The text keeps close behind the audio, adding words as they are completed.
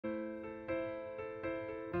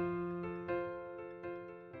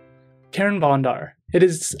Carin Bondar. It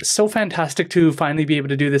is so fantastic to finally be able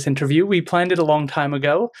to do this interview. We planned it a long time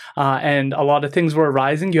ago, and a lot of things were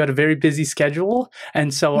arising. You had a very busy schedule,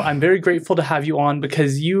 and so I'm very grateful to have you on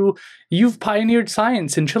because you've pioneered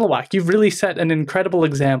science in Chilliwack. You've really set an incredible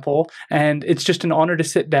example, and it's just an honor to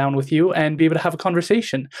sit down with you and be able to have a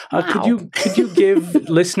conversation. Wow. Could you give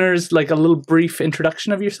listeners like a little brief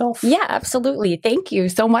introduction of yourself? Yeah, absolutely. Thank you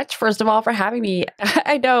so much, first of all, for having me.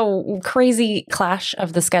 I know, crazy clash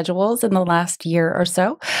of the schedules in the last year or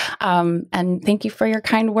so. And thank you for your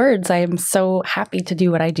kind words. I am so happy to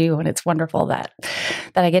do what I do, and it's wonderful that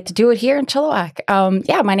I get to do it here in Chilliwack.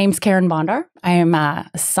 My name's Carin Bondar. I am a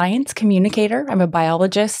science communicator. I'm a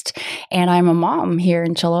biologist, and I'm a mom here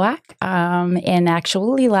in Chilliwack. And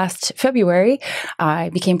actually, last February, I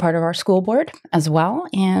became part of our school board as well.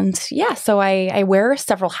 And so I wear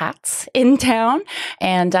several hats in town,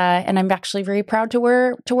 and I'm actually very proud to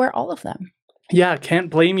wear all of them. Yeah, can't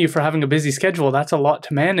blame you for having a busy schedule. That's a lot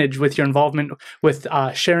to manage with your involvement with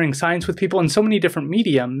sharing science with people in so many different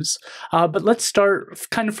mediums. But let's start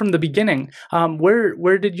kind of from the beginning.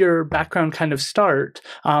 Where did your background kind of start?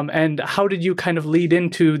 And how did you kind of lead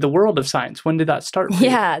into the world of science? When did that start for you?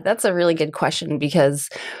 Yeah, that's a really good question because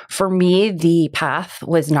for me, the path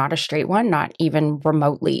was not a straight one, not even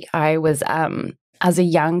remotely. I was as a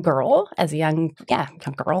young girl, young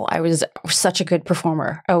girl, I was such a good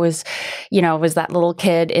performer. I was that little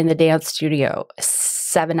kid in the dance studio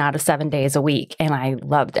 7 out of 7 days a week, and I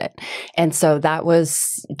loved it. And so that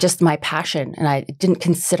was just my passion, and I didn't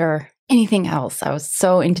consider anything else. I was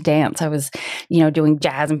so into dance. I was, doing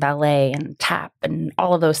jazz and ballet and tap and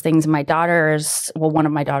all of those things. My one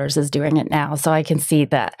of my daughters is doing it now, so I can see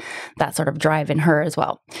that sort of drive in her as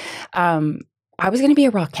well. I was going to be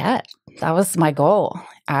a rockette. That was my goal.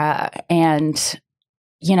 And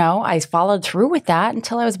I followed through with that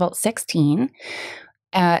until I was about 16,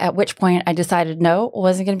 at which point I decided, no, I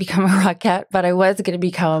wasn't going to become a rockette, but I was going to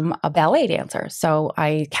become a ballet dancer. So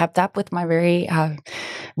I kept up with my very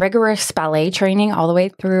rigorous ballet training all the way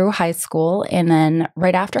through high school. And then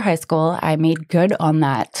right after high school, I made good on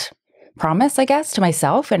that promise, I guess, to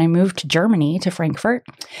myself. And I moved to Germany, to Frankfurt,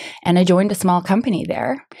 and I joined a small company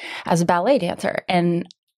there as a ballet dancer. And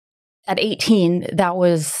at 18, that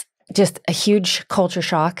was just a huge culture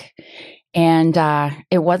shock. And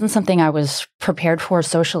it wasn't something I was prepared for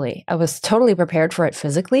socially. I was totally prepared for it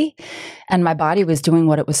physically, and my body was doing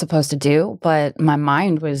what it was supposed to do, but my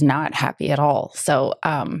mind was not happy at all. So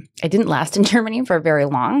I didn't last in Germany for very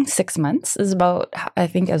long. 6 months is about, I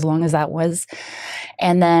think, as long as that was.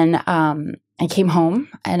 And then I came home,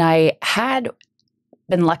 and I had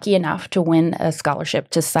been lucky enough to win a scholarship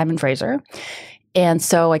to Simon Fraser. And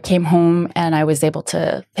so I came home and I was able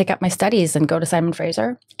to pick up my studies and go to Simon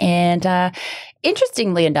Fraser. And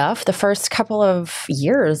interestingly enough, the first couple of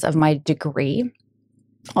years of my degree,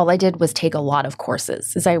 all I did was take a lot of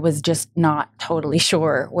courses as I was just not totally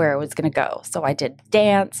sure where I was going to go. So I did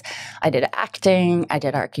dance, I did acting, I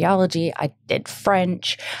did archaeology, I did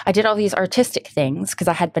French. I did all these artistic things because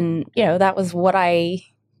I had been, that was what I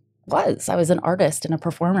was. I was an artist and a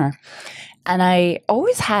performer. And I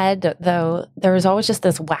always had, though, there was always just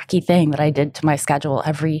this wacky thing that I did to my schedule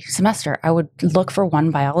every semester. I would look for one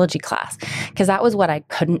biology class because that was what I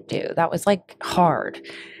couldn't do. That was like hard,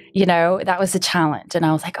 that was a challenge. And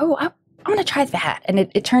I was like, oh, I'm going to try that. And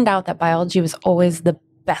it turned out that biology was always the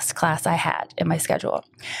best class I had in my schedule.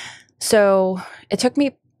 So it took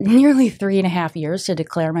me nearly 3.5 years to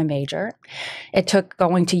declare my major. It took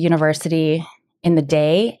going to university in the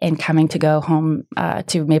day and coming to go home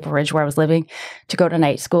to Maple Ridge, where I was living, to go to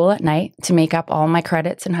night school at night to make up all my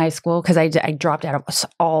credits in high school because I dropped out of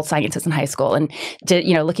all sciences in high school. And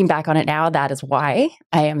looking back on it now, that is why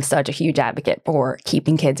I am such a huge advocate for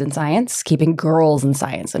keeping kids in science, keeping girls in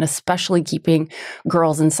science, and especially keeping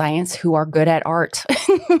girls in science who are good at art.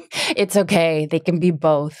 It's okay. They can be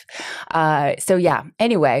both.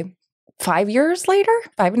 Anyway, 5.5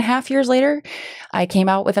 years later, I came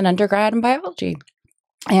out with an undergrad in biology.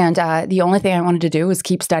 And the only thing I wanted to do was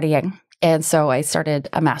keep studying. And so I started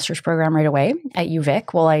a master's program right away at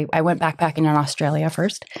UVic. Well, I went backpacking in Australia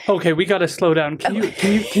first. Okay, we got to slow down. Can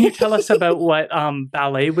you tell us about what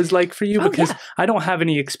ballet was like for you? Because I don't have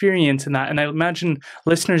any experience in that, and I imagine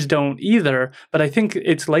listeners don't either. But I think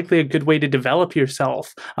it's likely a good way to develop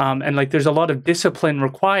yourself. And like, there's a lot of discipline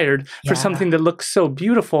required for something that looks so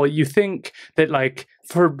beautiful. You think that like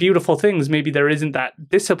for beautiful things, maybe there isn't that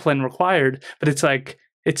discipline required, but it's like,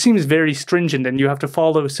 it seems very stringent and you have to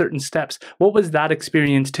follow certain steps. What was that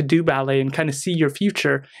experience to do ballet and kind of see your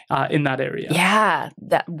future in that area? Yeah,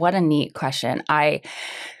 what a neat question.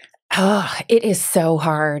 Oh, it is so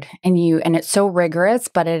hard and it's so rigorous,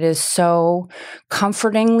 but it is so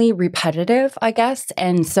comfortingly repetitive, I guess.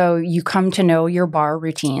 And so you come to know your bar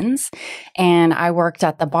routines. And I worked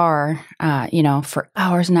at the bar, for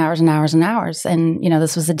hours and hours and hours and hours. And,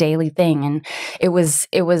 this was a daily thing. And it was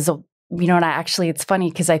and it's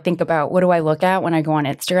funny because I think about what do I look at when I go on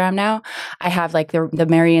Instagram now? I have like the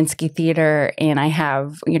Mariinsky Theater, and I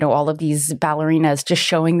have, all of these ballerinas just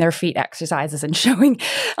showing their feet exercises and showing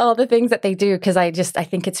all the things that they do because I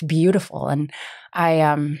think it's beautiful. And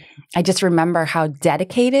I just remember how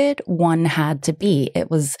dedicated one had to be.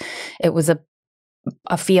 It was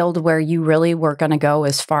a field where you really were going to go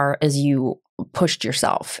as far as you pushed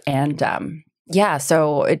yourself. And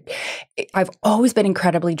so I've always been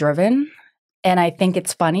incredibly driven. And I think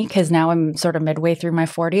it's funny because now I'm sort of midway through my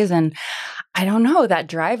 40s and I don't know, that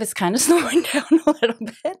drive is kind of slowing down a little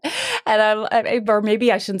bit. And or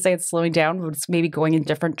maybe I shouldn't say it's slowing down, but it's maybe going in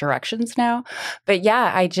different directions now. But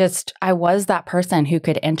yeah, I was that person who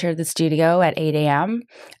could enter the studio at 8 a.m.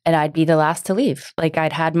 and I'd be the last to leave. Like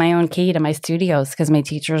I'd had my own key to my studios because my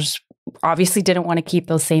teachers obviously didn't want to keep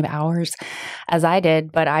those same hours as I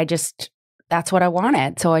did, but that's what I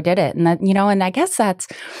wanted. So I did it. And that, and I guess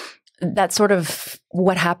that's sort of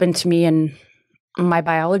what happened to me in my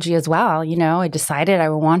biology as well. I decided I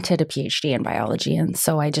wanted a PhD in biology. And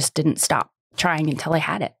so I just didn't stop trying until I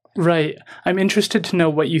had it. Right. I'm interested to know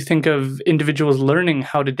what you think of individuals learning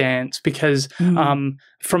how to dance because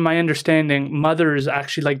from my understanding, mothers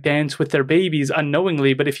actually dance with their babies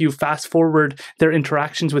unknowingly. But if you fast forward their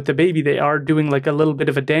interactions with the baby, they are doing a little bit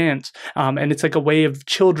of a dance. And it's a way of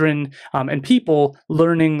children and people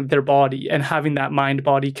learning their body and having that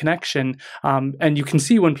mind-body connection. And you can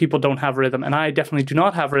see when people don't have rhythm. And I definitely do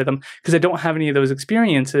not have rhythm because I don't have any of those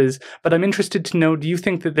experiences. But I'm interested to know, do you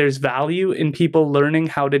think that there's value in people learning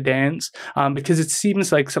how to dance? Because it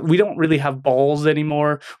seems like we don't really have balls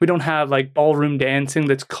anymore. We don't have ballroom dancing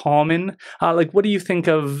that's common. What do you think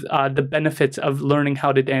of the benefits of learning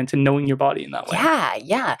how to dance and knowing your body in that way?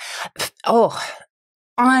 Yeah. Oh,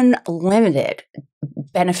 unlimited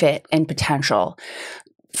benefit and potential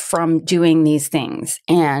from doing these things.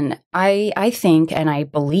 And I think and I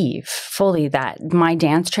believe fully that my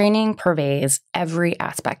dance training pervades every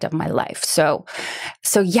aspect of my life. So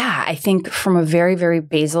yeah, I think from a very, very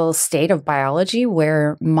basal state of biology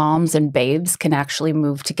where moms and babes can actually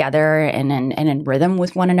move together and in rhythm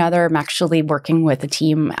with one another. I'm actually working with a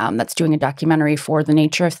team that's doing a documentary for The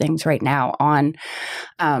Nature of Things right now on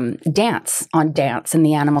dance in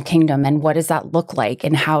the animal kingdom. And what does that look like?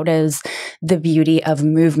 And how does the beauty of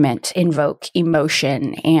movement invoke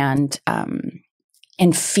emotion and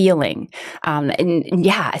feeling.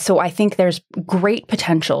 So I think there's great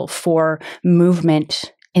potential for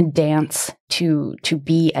movement in dance to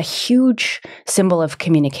be a huge symbol of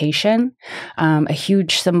communication, a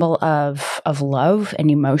huge symbol of love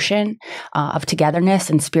and emotion, of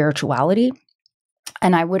togetherness and spirituality.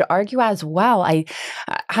 And I would argue as well, I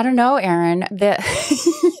don't know, Erin, that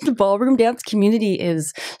the ballroom dance community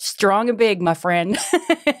is strong and big, my friend.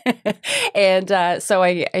 And so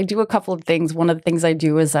I do a couple of things. One of the things I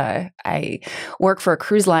do is I work for a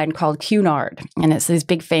cruise line called Cunard, and it's these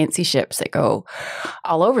big fancy ships that go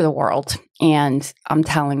all over the world. And I'm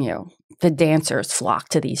telling you, the dancers flock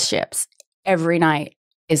to these ships every night.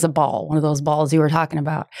 Is a ball, one of those balls you were talking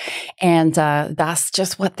about. And that's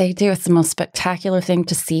just what they do. It's the most spectacular thing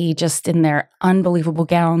to see, just in their unbelievable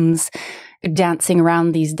gowns, dancing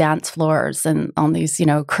around these dance floors and on these,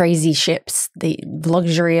 crazy ships. The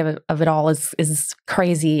luxury of it all is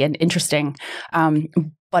crazy and interesting.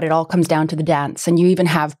 But it all comes down to the dance. And you even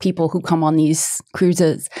have people who come on these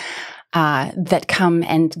cruises that come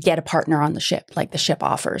and get a partner on the ship, like the ship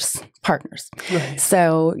offers partners. Right.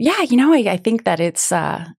 So yeah, I think that it's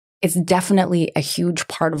definitely a huge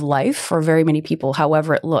part of life for very many people,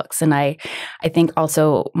 however it looks. And I think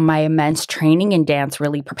also my immense training in dance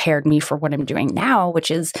really prepared me for what I'm doing now,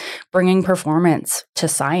 which is bringing performance to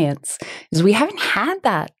science, because we haven't had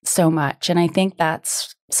that so much. And I think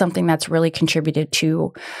that's something that's really contributed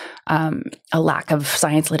to a lack of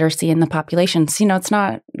science literacy in the populations.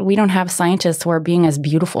 We don't have scientists who are being as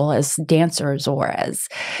beautiful as dancers or as,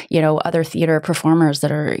 other theater performers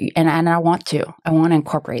that are, and I want to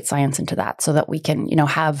incorporate science into that so that we can,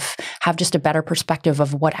 have just a better perspective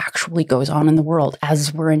of what actually goes on in the world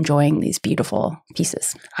as we're enjoying these beautiful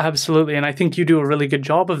pieces. Absolutely. And I think you do a really good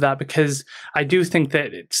job of that, because I do think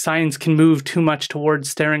that science can move too much towards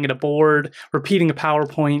staring at a board, repeating a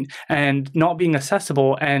PowerPoint, point and not being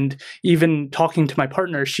accessible. And even talking to my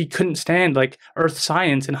partner, she couldn't stand like earth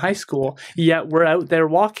science in high school, yet we're out there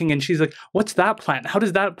walking and she's like, what's that plant? How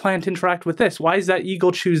does that plant interact with this? Why does that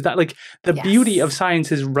eagle choose that? Like the beauty of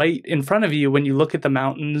science is right in front of you when you look at the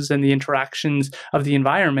mountains and the interactions of the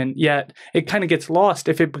environment, yet it kind of gets lost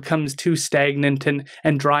if it becomes too stagnant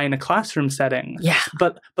and dry in a classroom setting. Yeah.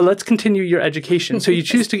 But let's continue your education. So you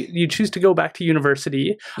choose to go back to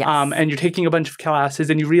university, and you're taking a bunch of classes,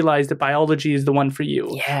 and you realize that biology is the one for you.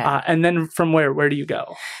 Yeah. And then from where do you go?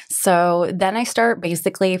 So then I start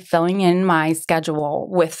basically filling in my schedule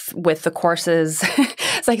with the courses.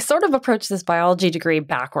 So I sort of approached this biology degree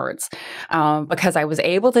backwards, because I was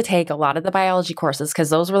able to take a lot of the biology courses because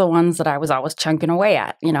those were the ones that I was always chunking away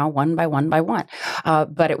at, one by one by one.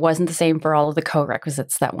 But it wasn't the same for all of the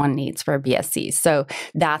co-requisites that one needs for a BSc. So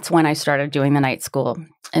that's when I started doing the night school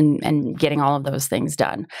and getting all of those things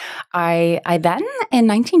done. I then, in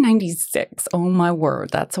 1996, oh my word,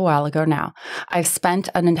 that's a while ago now, I spent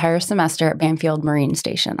an entire semester at Banfield Marine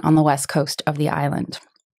Station on the west coast of the island.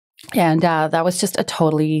 And that was just a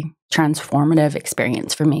totally transformative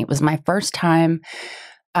experience for me. It was my first time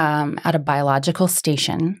at a biological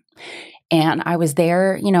station. And I was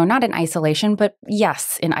there, not in isolation, but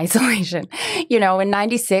yes, in isolation. In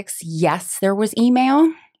 96, yes, there was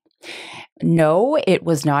email. No, it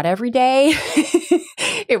was not every day.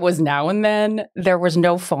 It was now and then. There was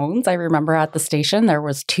no phones. I remember at the station, there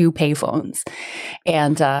was 2 payphones.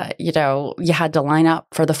 And, you had to line up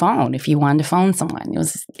for the phone if you wanted to phone someone.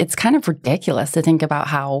 It's kind of ridiculous to think about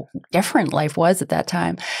how different life was at that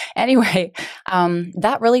time. Anyway,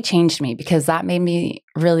 that really changed me because that made me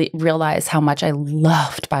really realize how much I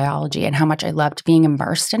loved biology and how much I loved being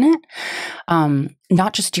immersed in it.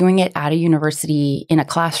 Not just doing it at a university in a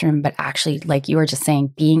classroom, but actually, like you were just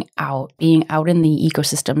saying, being out in the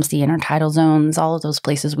ecosystems, the intertidal zones, all of those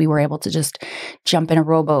places we were able to just jump in a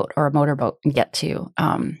rowboat or a motorboat and get to.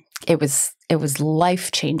 It was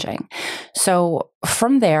life-changing. So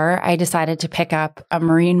from there, I decided to pick up a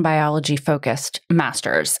marine biology-focused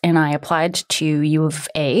master's, and I applied to U of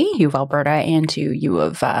Alberta, and to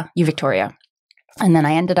U Victoria. And then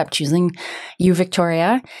I ended up choosing U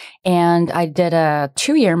Victoria, and I did a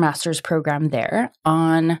 2-year master's program there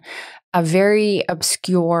on a very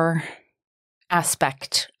obscure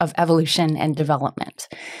aspect of evolution and development.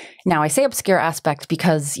 Now, I say obscure aspect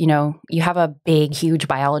because, you have a big, huge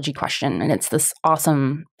biology question, and it's this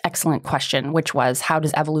awesome, excellent question, which was, how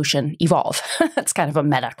does evolution evolve? That's kind of a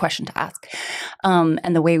meta question to ask.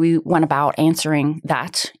 And the way we went about answering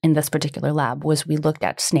that in this particular lab was we looked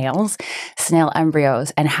at snails, snail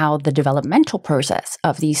embryos, and how the developmental process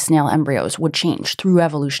of these snail embryos would change through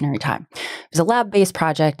evolutionary time. It was a lab-based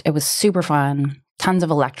project. It was super fun. Tons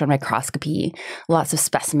of electron microscopy, lots of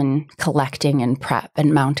specimen collecting and prep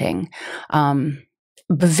and mounting, but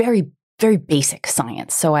very, very basic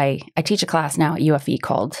science. So I teach a class now at UFE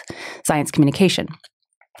called Science Communication.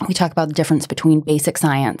 We talk about the difference between basic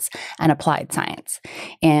science and applied science.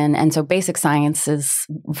 And so basic science is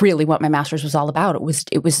really what my master's was all about.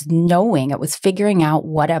 It was knowing, it was figuring out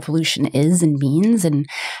what evolution is and means and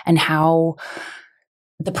how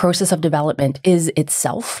the process of development is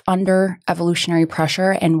itself under evolutionary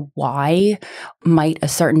pressure, and why might a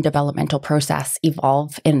certain developmental process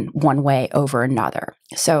evolve in one way over another.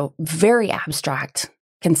 So very abstract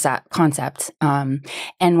concept. And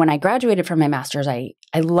when I graduated from my master's, I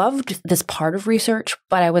loved this part of research,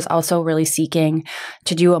 but I was also really seeking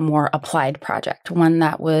to do a more applied project, one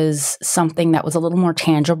that was something that was a little more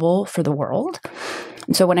tangible for the world.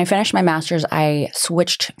 And so when I finished my master's, I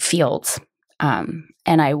switched fields.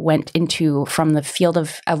 And I went from the field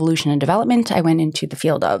of evolution and development, I went into the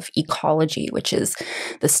field of ecology, which is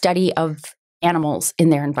the study of animals in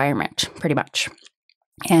their environment, pretty much.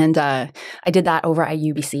 And I did that over at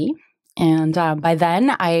UBC. And by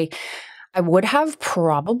then, I would have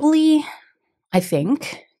probably, I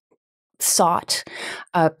think, sought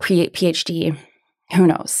a PhD, who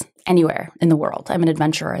knows, anywhere in the world. I'm an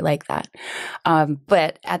adventurer. I like that.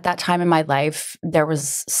 But at that time in my life, there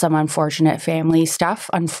was some unfortunate family stuff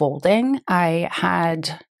unfolding. I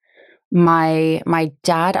had my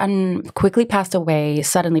dad suddenly passed away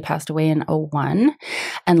in 2001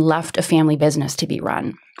 and left a family business to be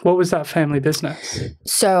run. What was that family business?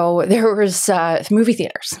 So there was movie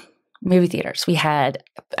theaters. We had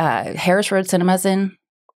Harris Road Cinemas in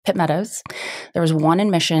Pitt Meadows. There was one in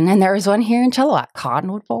Mission, and there was one here in Chilliwack,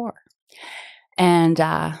 Cottonwood 4. And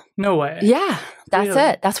no way. Yeah, that's really?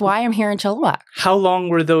 it. That's why I'm here in Chilliwack. How long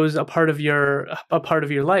were those a part of your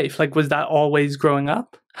life? Like, was that always growing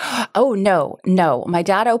up? Oh, no. My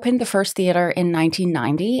dad opened the first theater in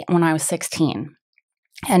 1990 when I was 16.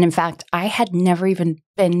 And in fact, I had never even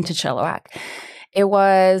been to Chilliwack. I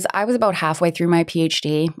was about halfway through my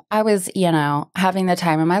PhD. I was, having the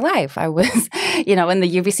time of my life. I was, in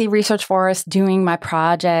the UBC Research Forest doing my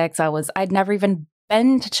projects. I'd never even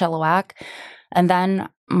been to Chilliwack. And then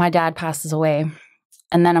my dad passes away.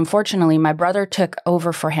 And then unfortunately, my brother took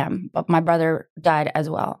over for him, but my brother died as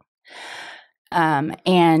well.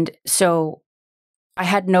 And so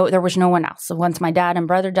there was no one else. So once my dad and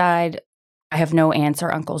brother died, I have no aunts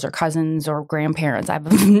or uncles or cousins or grandparents. I have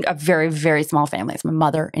a very, very small family. It's my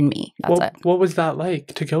mother and me. That's it. What was that like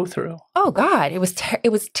to go through? Oh God, it was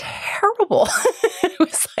terrible. It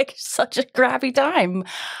was like such a crappy time.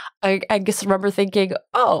 I just remember thinking,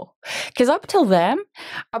 because up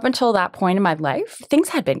until that point in my life, things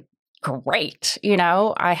had been great.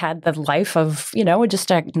 I had the life of,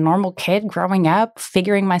 just a normal kid growing up,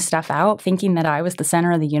 figuring my stuff out, thinking that I was the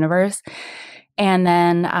center of the universe. And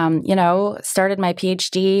then, started my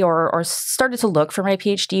PhD or started to look for my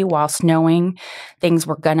PhD whilst knowing things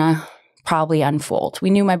were gonna probably unfold.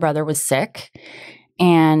 We knew my brother was sick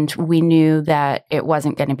and we knew that it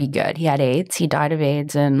wasn't going to be good. He had AIDS. He died of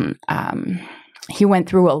AIDS and he went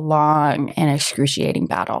through a long and excruciating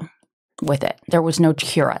battle with it. There was no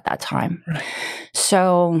cure at that time. Right.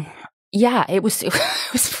 So, yeah, it was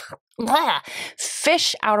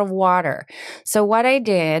fish out of water. So what I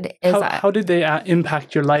did is how did they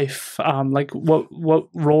impact your life? What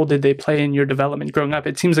role did they play in your development growing up?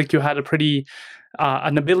 It seems like you had a pretty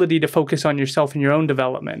an ability to focus on yourself and your own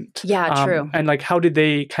development. Yeah, true. And how did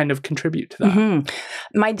they kind of contribute to that?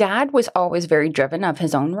 Mm-hmm. My dad was always very driven of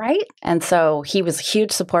his own right. And so he was a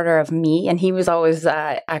huge supporter of me. And he was always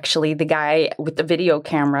actually the guy with the video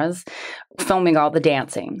cameras filming all the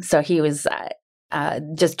dancing. So he was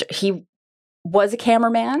he was a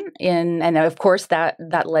cameraman and of course that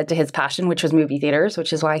led to his passion, which was movie theaters,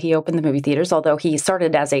 which is why he opened the movie theaters, although he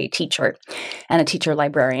started as a teacher and a teacher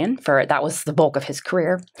librarian that was the bulk of his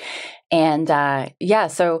career. And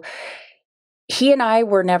so he and I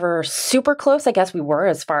were never super close. I guess we were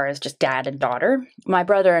as far as just dad and daughter. My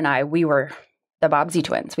brother and I, we were the Bobbsey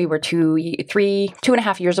twins. We were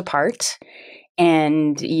 2.5 years apart.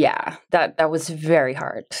 And yeah, that was very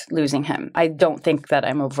hard losing him. I don't think that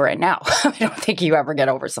I'm over it now. I don't think you ever get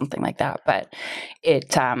over something like that. But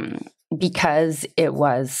it because it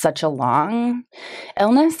was such a long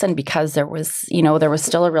illness and because there was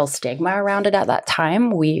still a real stigma around it at that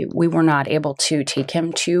time, we were not able to take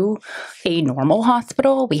him to a normal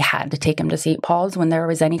hospital. We had to take him to St. Paul's when there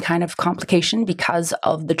was any kind of complication because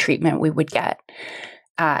of the treatment we would get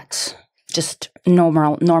at just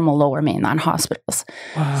normal lower mainland hospitals.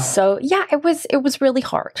 Wow. So yeah, it was really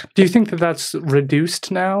hard. Do you think that that's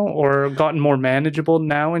reduced now or gotten more manageable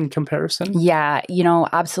now in comparison? Yeah,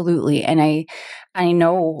 absolutely. And I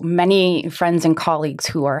know many friends and colleagues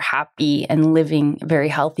who are happy and living very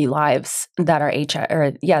healthy lives that are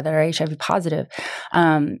HIV positive.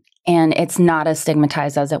 And it's not as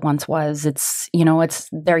stigmatized as it once was.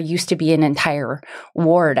 There used to be an entire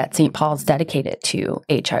ward at St. Paul's dedicated to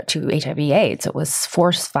HIV/AIDS. It was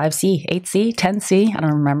 4, 5C, 8C, 10C. I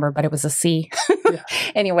don't remember, but it was a C. Yeah.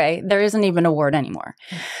 Anyway, there isn't even a ward anymore.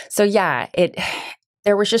 So yeah,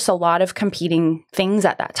 there was just a lot of competing things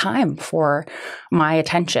at that time for my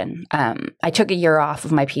attention. I took a year off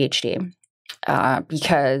of my PhD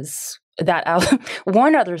because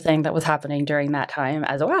one other thing that was happening during that time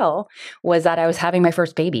as well was that I was having my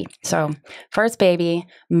first baby. So first baby,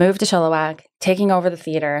 moved to Chilliwack, taking over the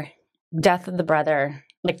theater, death of the brother,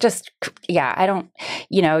 you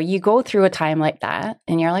go through a time like that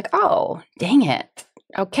and you're like, oh, dang it.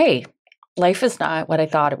 Okay. Life is not what I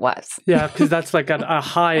thought it was. Yeah, because that's like a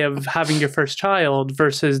high of having your first child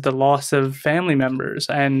versus the loss of family members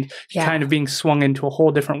and kind of being swung into a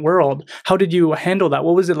whole different world. How did you handle that?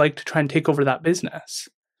 What was it like to try and take over that business?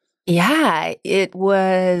 Yeah, it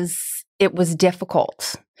was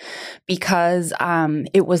difficult because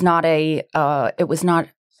it was not a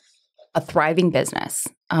thriving business,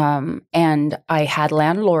 and I had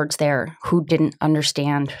landlords there who didn't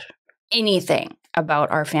understand anything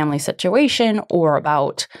about our family situation or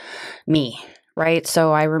about me, right?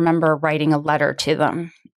 So I remember writing a letter to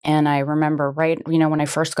them. And I remember when I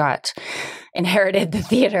first inherited the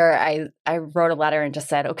theater, I wrote a letter and just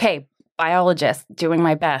said, okay, biologist, doing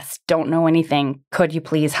my best, don't know anything. Could you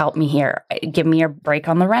please help me here? Give me a break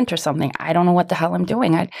on the rent or something. I don't know what the hell I'm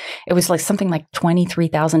doing. It was like something like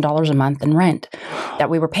 $23,000 a month in rent that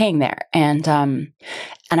we were paying there. And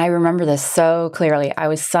I remember this so clearly. I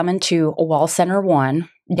was summoned to Wall Center 1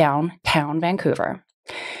 downtown Vancouver.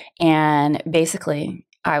 And basically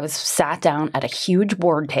I was sat down at a huge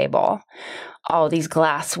board table, all these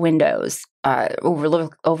glass windows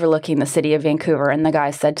overlooking the city of Vancouver. And the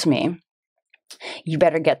guy said to me, "You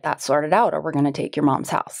better get that sorted out or we're going to take your mom's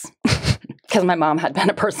house." Because my mom had been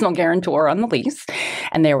a personal guarantor on the lease.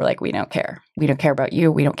 And they were like, "We don't care. We don't care about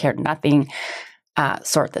you. We don't care nothing.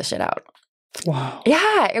 Sort this shit out." Wow.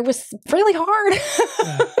 Yeah, it was really hard.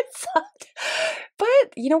 Yeah. It sucked.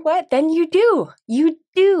 But you know what? Then you do. You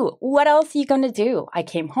do. What else are you going to do? I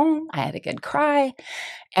came home. I had a good cry.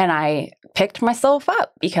 And I picked myself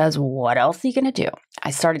up because what else are you going to do?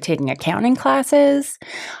 I started taking accounting classes.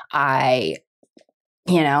 God,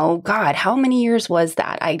 how many years was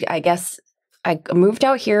that? I guess I moved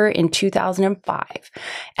out here in 2005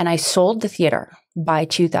 and I sold the theater by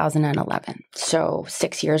 2011. So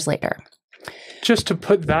 6 years later. Just to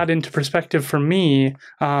put that into perspective for me,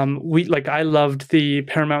 I loved the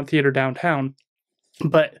Paramount Theater downtown,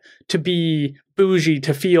 but to be bougie,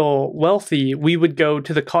 to feel wealthy, we would go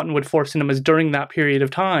to the Cottonwood Four Cinemas during that period of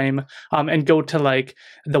time, and go to like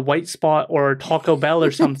the White Spot or Taco Bell or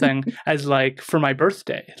something as like for my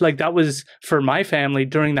birthday. Like that was for my family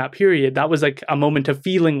during that period. That was like a moment of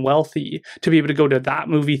feeling wealthy to be able to go to that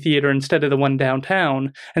movie theater instead of the one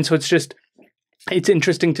downtown. And so it's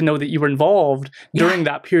interesting to know that you were involved during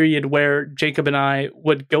that period where Jacob and I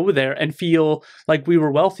would go there and feel like we were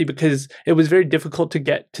wealthy, because it was very difficult to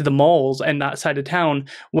get to the malls and that side of town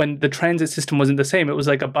when the transit system wasn't the same. It was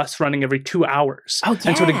like a bus running every 2 hours. Oh, yeah.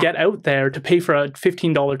 And so to get out there to pay for a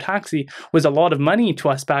 $15 taxi was a lot of money to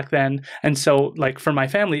us back then. And so like for my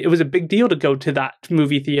family, it was a big deal to go to that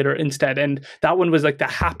movie theater instead. And that one was like the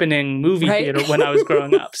happening movie theater when I was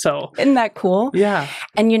growing up. So isn't that cool? Yeah.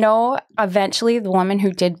 And eventually the woman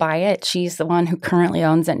who did buy it, she's the one who currently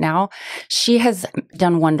owns it now. She has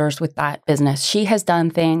done wonders with that business. She has done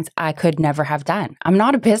things I could never have done. I'm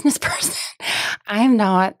not a business person. I am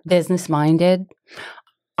not business minded.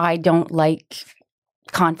 I don't like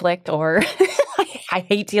conflict or I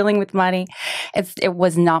hate dealing with money. It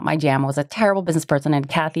was not my jam. I was a terrible business person. And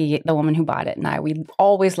Kathy, the woman who bought it, and we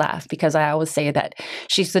always laugh because I always say that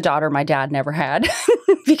she's the daughter my dad never had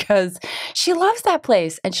because she loves that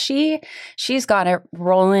place and she's got it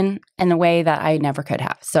rolling in a way that I never could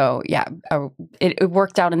have. So yeah, it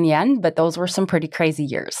worked out in the end, but those were some pretty crazy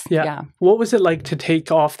years. Yeah. What was it like to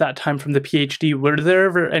take off that time from the PhD? Were there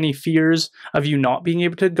ever any fears of you not being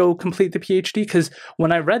able to go complete the PhD? Because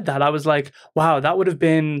when I read that, I was like, wow, that would have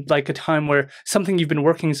been like a time where something you've been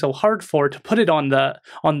working so hard for, to put it on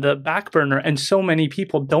the back burner, and so many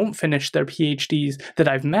people don't finish their PhDs that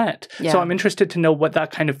I've met. Yeah. So I'm interested to know what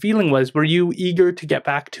that kind of feeling was. Were you eager to get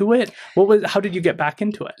back to it? How did you get back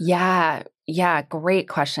into it? Yeah, great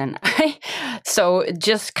question. So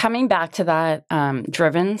just coming back to that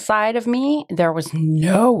driven side of me, there was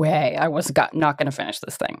no way I was not going to finish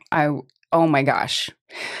this thing. Oh my gosh,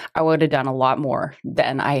 I would have done a lot more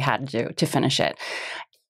than I had to finish it.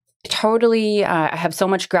 Totally, I have so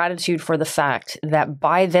much gratitude for the fact that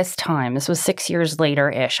by this time, this was 6 years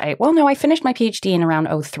later-ish. I finished my PhD in around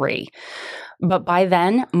 2003. But by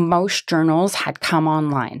then, most journals had come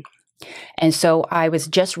online. And so I was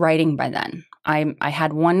just writing by then. I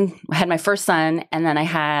had my first son, and then I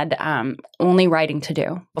had only writing to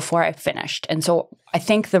do before I finished. And so I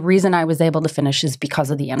think the reason I was able to finish is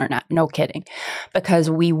because of the internet. No kidding.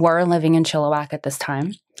 Because we were living in Chilliwack at this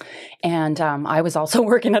time. And I was also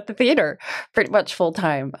working at the theater pretty much full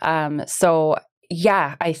time. So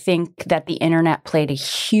yeah, I think that the internet played a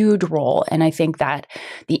huge role. And I think that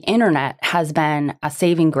the internet has been a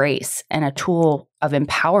saving grace and a tool of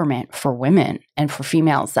empowerment for women and for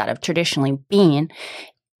females that have traditionally been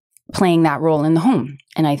playing that role in the home.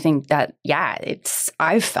 And I think that,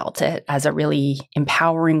 I've felt it as a really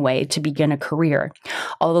empowering way to begin a career.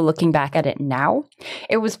 Although looking back at it now,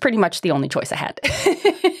 it was pretty much the only choice I had.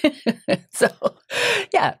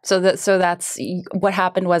 So that's what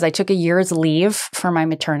happened was I took a year's leave for my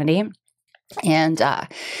maternity and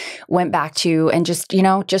went back to and just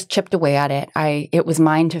chipped away at it. It was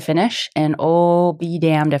mine to finish, and be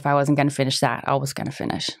damned if I wasn't going to finish that. I was going to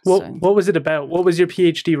finish. What was it about? What was your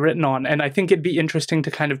PhD written on? And I think it'd be interesting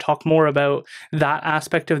to kind of talk more about that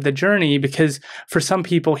aspect of the journey, because for some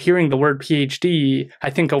people, hearing the word PhD, I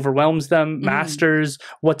think overwhelms them. Masters,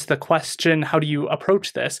 what's the question? How do you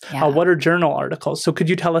approach this? Yeah. What are journal articles? So could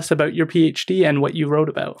you tell us about your PhD and what you wrote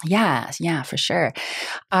about? Yeah, for sure.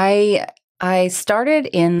 I started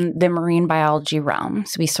in the marine biology realm.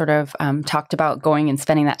 So we sort of talked about going and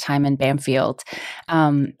spending that time in Bamfield.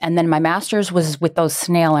 And then my master's was with those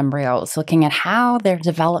snail embryos, looking at how their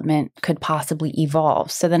development could possibly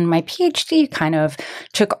evolve. So then my PhD kind of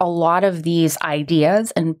took a lot of these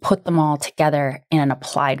ideas and put them all together in an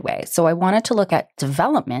applied way. So I wanted to look at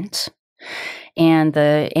development. And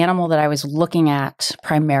the animal that I was looking at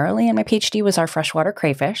primarily in my PhD was our freshwater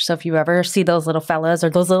crayfish. So if you ever see those little fellas or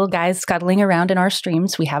those little guys scuttling around in our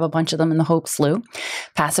streams, we have a bunch of them in the Hope Slough.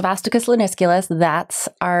 Passivasticus lanisculus, that's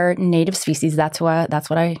our native species. That's what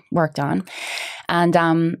I worked on. And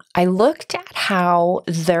I looked at how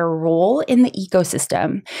their role in the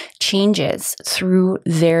ecosystem changes through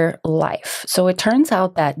their life. So it turns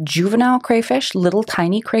out that juvenile crayfish, little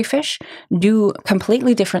tiny crayfish, do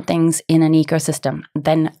completely different things in an ecosystem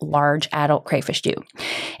than large adult crayfish do.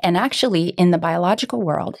 And actually, in the biological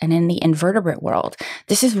world and in the invertebrate world,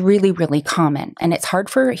 this is really, really common. And it's hard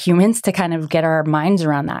for humans to kind of get our minds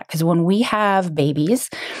around that, because when we have babies,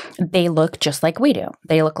 they look just like we do.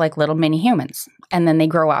 They look like little mini humans. And then they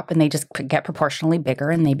grow up and they just get proportionally bigger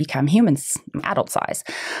and they become humans, adult size.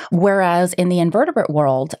 Whereas in the invertebrate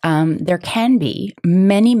world, there can be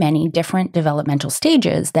many, many different developmental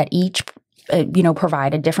stages that each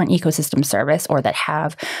provide a different ecosystem service or that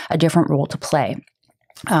have a different role to play.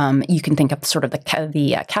 You can think of sort of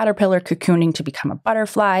the caterpillar cocooning to become a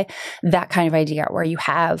butterfly, that kind of idea where you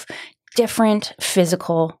have different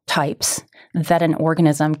physical types that an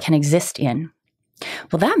organism can exist in.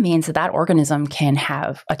 Well, that means that organism can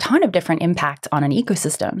have a ton of different impacts on an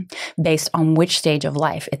ecosystem based on which stage of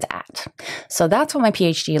life it's at. So that's what my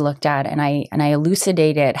PhD looked at, and I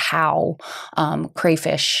elucidated how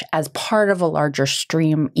crayfish, as part of a larger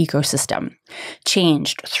stream ecosystem,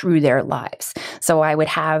 changed through their lives. So I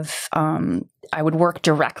would work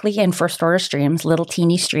directly in first order streams, little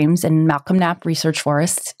teeny streams in Malcolm Knapp Research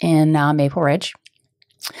Forest in Maple Ridge.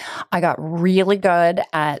 I got really good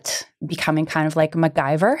at becoming kind of like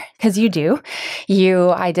MacGyver, because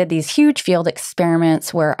I did these huge field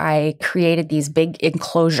experiments where I created these big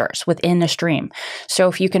enclosures within a stream. So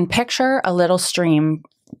if you can picture a little stream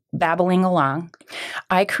babbling along,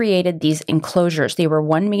 I created these enclosures. They were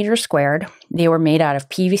 1 meter squared. They were made out of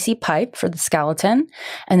PVC pipe for the skeleton.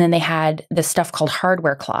 And then they had this stuff called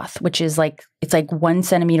hardware cloth, which is it's like 1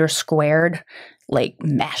 centimeter squared, like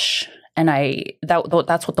mesh. And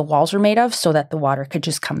that's what the walls were made of, so that the water could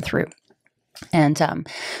just come through. And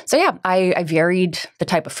I varied the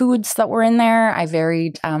type of foods that were in there. I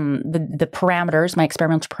varied the parameters, my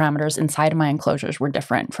experimental parameters inside of my enclosures were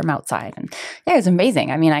different from outside. And yeah, it was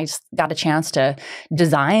amazing. I mean, I just got a chance to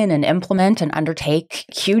design and implement and undertake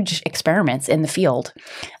huge experiments in the field.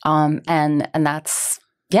 And that's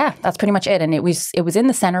pretty much it. And it was in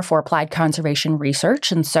the Center for Applied Conservation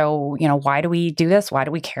Research. And so, why do we do this? Why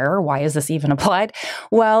do we care? Why is this even applied?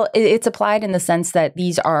 Well, it's applied in the sense that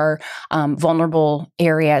these are vulnerable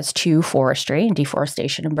areas to forestry and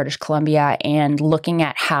deforestation in British Columbia, and looking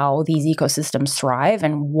at how these ecosystems thrive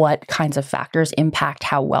and what kinds of factors impact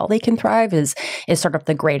how well they can thrive is sort of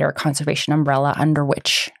the greater conservation umbrella under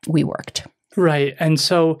which we worked. Right. And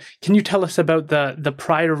so can you tell us about the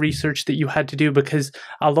prior research that you had to do? Because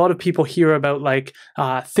a lot of people hear about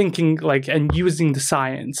thinking and using the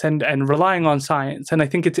science and relying on science. And I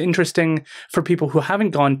think it's interesting for people who haven't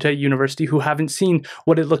gone to university, who haven't seen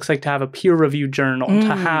what it looks like to have a peer-reviewed journal,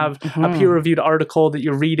 to have a peer-reviewed article that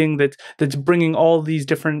you're reading that's bringing all these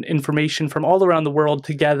different information from all around the world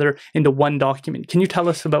together into one document. Can you tell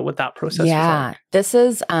us about what that process is like? This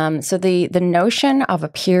is so the notion of a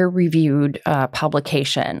peer-reviewed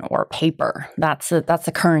publication or paper, that's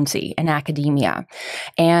a currency in academia.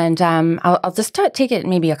 And I'll just take it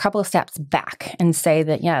maybe a couple of steps back and say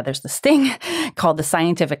that, there's this thing called the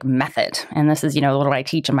scientific method. And this is, what I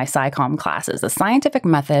teach in my SciComm classes. The scientific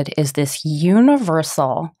method is this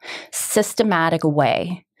universal, systematic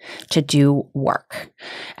way to do work.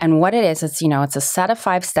 And what it is, it's a set of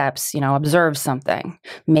 5 steps, observe something,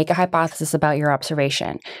 make a hypothesis about your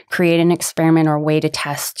observation, create an experiment or way to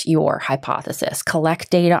test your hypothesis, collect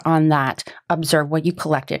data on that, observe what you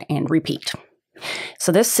collected, and repeat.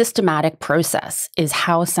 So this systematic process is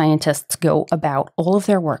how scientists go about all of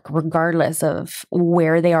their work, regardless of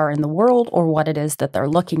where they are in the world or what it is that they're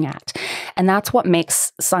looking at. And that's what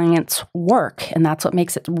makes science work, and that's what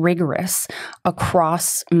makes it rigorous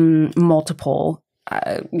across multiple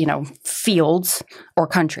fields or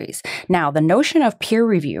countries. Now, the notion of peer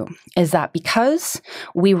review is that because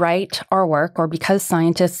we write our work, or because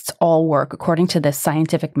scientists all work according to this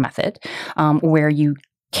scientific method, where you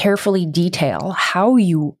carefully detail how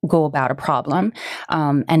you go about a problem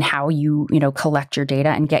and how you collect your data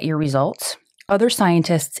and get your results, other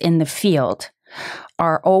scientists in the field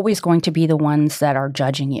are always going to be the ones that are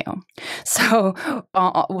judging you. So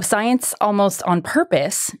science almost on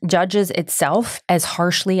purpose judges itself as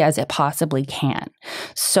harshly as it possibly can.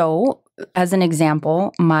 So as an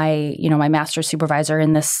example, my master's supervisor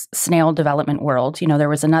in this snail development world, there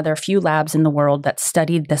was another few labs in the world that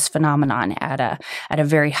studied this phenomenon at a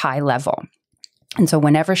very high level. And so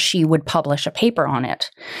whenever she would publish a paper on it,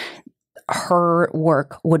 her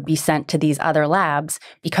work would be sent to these other labs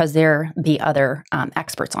because they're the other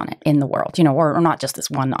experts on it in the world, or not just this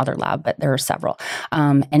one other lab, but there are several.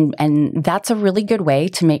 And that's a really good way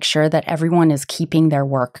to make sure that everyone is keeping their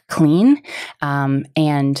work clean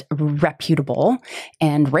and reputable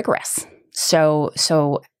and rigorous.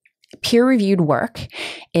 So peer-reviewed work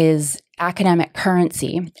is academic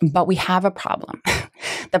currency, but we have a problem.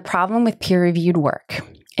 The problem with peer-reviewed work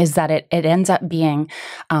is that it ends up being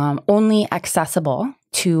only accessible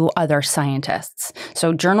to other scientists.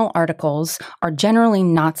 So journal articles are generally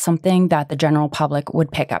not something that the general public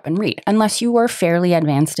would pick up and read, unless you were fairly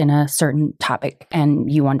advanced in a certain topic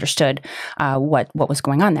and you understood what was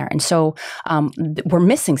going on there. And so we're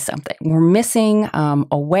missing something. We're missing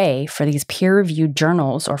a way for these peer-reviewed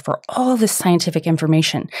journals, or for all this scientific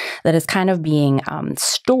information that is kind of being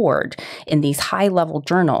stored in these high-level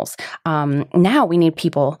journals. Now we need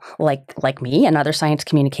people like me and other science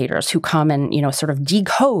communicators who come and sort of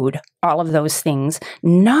decode all of those things,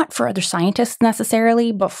 not for other scientists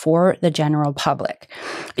necessarily, but for the general public.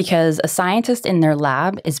 Because a scientist in their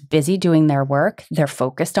lab is busy doing their work. They're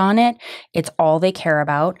focused on it. It's all they care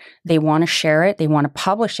about. They want to share it. They want to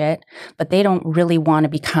publish it, but they don't really want to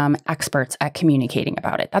become experts at communicating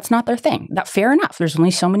about it. That's not their thing. Fair enough. There's only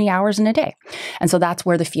so many hours in a day. And so that's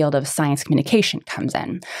where the field of science communication comes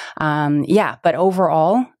in. But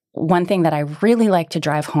overall, one thing that I really like to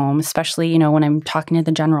drive home, especially, when I'm talking to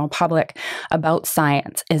the general public about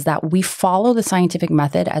science, is that we follow the scientific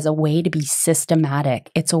method as a way to be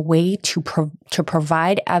systematic. It's a way to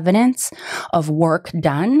provide evidence of work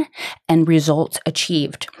done and results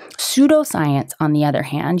achieved. Pseudoscience, on the other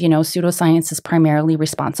hand, pseudoscience is primarily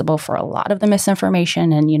responsible for a lot of the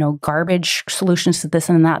misinformation and, garbage solutions to this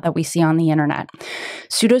and that we see on the internet.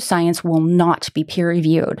 Pseudoscience will not be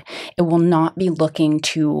peer-reviewed. It will not be looking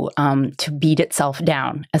to beat itself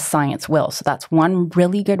down as science will. So that's one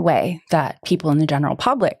really good way that people in the general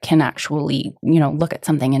public can actually, look at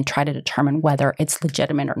something and try to determine whether it's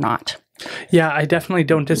legitimate or not. Yeah, I definitely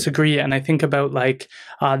don't disagree. And I think about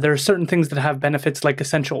there are certain things that have benefits like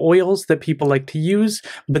essential oils that people like to use,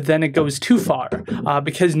 but then it goes too far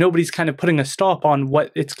because nobody's kind of putting a stop on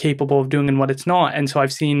what it's capable of doing and what it's not. And so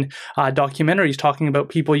I've seen documentaries talking about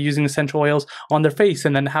people using essential oils on their face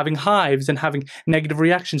and then having hives and having negative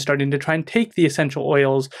reactions, starting to try and take the essential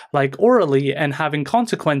oils orally and having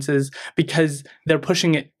consequences because they're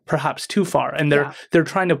pushing it perhaps too far, and they're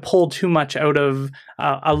trying to pull too much out of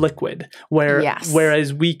a liquid,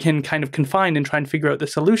 whereas we can kind of confine and try and figure out the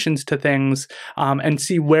solutions to things and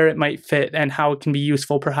see where it might fit and how it can be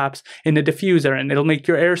useful perhaps in a diffuser, and it'll make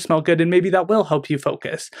your air smell good and maybe that will help you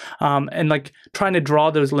focus. And trying to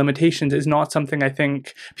draw those limitations is not something I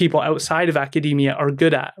think people outside of academia are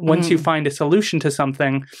good at. Once you find a solution to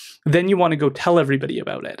something, then you want to go tell everybody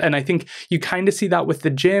about it. And I think you kind of see that with the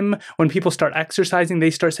gym. When people start exercising,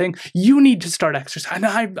 they start saying, you need to start exercising.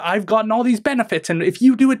 I've gotten all these benefits. And if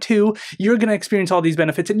you do it too, you're going to experience all these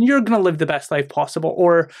benefits and you're going to live the best life possible.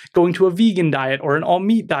 Or going to a vegan diet or an all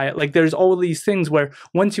meat diet. There's all these things where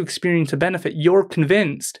once you experience a benefit, you're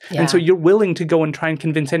convinced. Yeah. And so you're willing to go and try and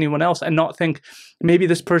convince anyone else and not think, maybe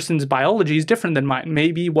this person's biology is different than mine.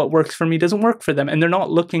 Maybe what works for me doesn't work for them. And they're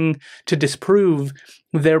not looking to disprove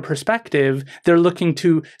their perspective. They're looking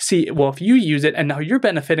to see, well, if you use it and now you're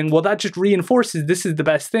benefiting, well, that just reinforces this is the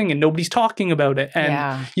best thing and nobody's talking about it.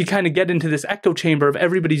 And you kind of get into this echo chamber of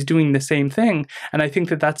everybody's doing the same thing. And I think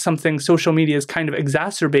that that's something social media has kind of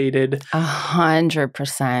exacerbated.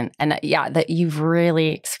 100%. And that you've really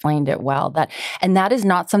explained it well. And that is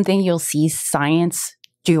not something you'll see science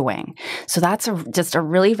doing. So that's just a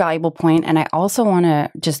really valuable point. And I also want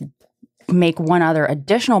to just make one other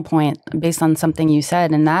additional point based on something you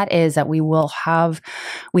said, and that is that we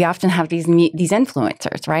often have these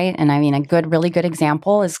influencers, right? And I mean, a really good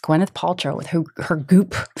example is Gwyneth Paltrow with her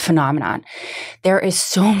Goop phenomenon. There is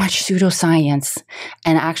so much pseudoscience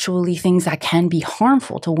and actually things that can be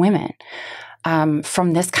harmful to women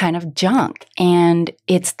from this kind of junk. And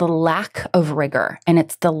it's the lack of rigor and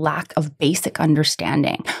it's the lack of basic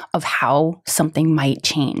understanding of how something might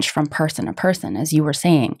change from person to person, as you were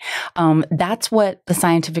saying. That's what the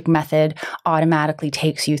scientific method automatically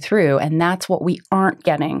takes you through. And that's what we aren't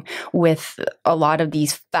getting with a lot of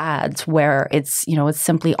these fads where it's, it's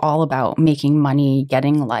simply all about making money,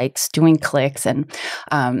 getting likes, doing clicks. And,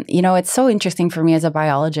 it's so interesting for me as a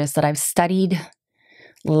biologist that I've studied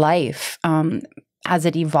life as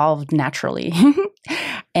it evolved naturally.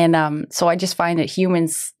 And so I just find that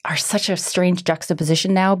humans are such a strange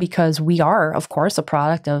juxtaposition now because we are, of course, a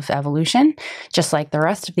product of evolution, just like the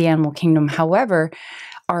rest of the animal kingdom. However,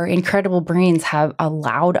 our incredible brains have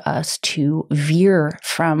allowed us to veer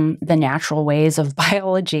from the natural ways of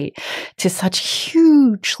biology to such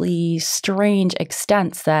hugely strange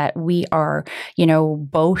extents that we are,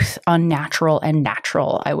 both unnatural and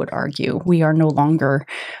natural, I would argue. We are no longer,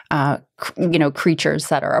 creatures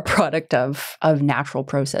that are a product of natural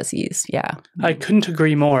processes. Yeah. I couldn't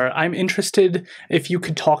agree more. I'm interested if you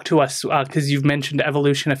could talk to us, because you've mentioned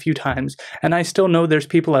evolution a few times, and I still know there's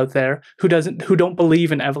people out there who don't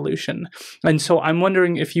believe in evolution. And so I'm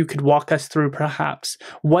wondering if you could walk us through perhaps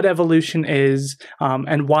what evolution is,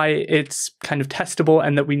 and why it's kind of testable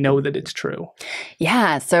and that we know that it's true.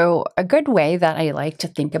 Yeah. So a good way that I like to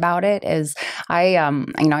think about it is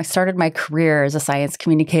I started my career as a science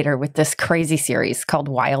communicator with this crazy series called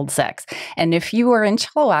Wild Sex. And if you were in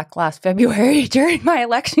Chilliwack last February during my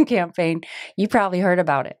election campaign, you probably heard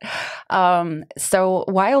about it. So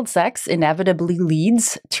wild sex inevitably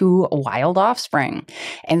leads to wild offspring.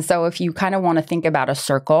 And so if you kind of want to think about a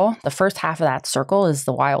circle, the first half of that circle is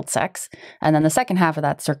the wild sex. And then the second half of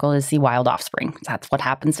that circle is the wild offspring. That's what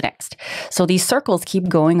happens next. So these circles keep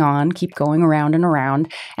going on, keep going around and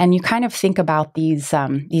around. And you kind of think about these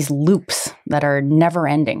loops that are never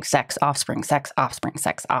ending: sex, offspring, sex, offspring,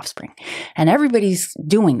 sex, offspring. And everybody's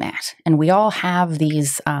doing that. And we all have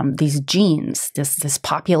these genes, this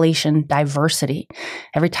population diversity.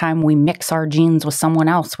 Every time we mix our genes with someone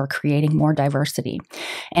else, we're creating more diversity.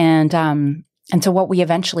 And so what we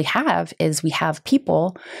eventually have is we have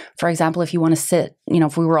people, for example, if you want to sit,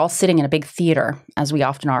 if we were all sitting in a big theater, as we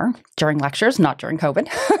often are during lectures, not during COVID,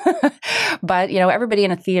 but, everybody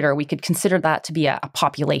in a theater, we could consider that to be a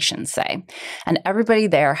population, say. And everybody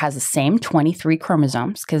there has the same 23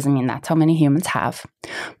 chromosomes, because, that's how many humans have.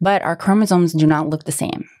 But our chromosomes do not look the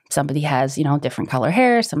same. Somebody has, different color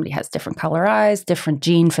hair, somebody has different color eyes, different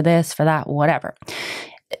gene for this, for that, whatever.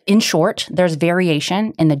 In short, there's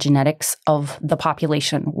variation in the genetics of the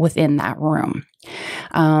population within that room.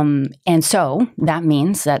 And so that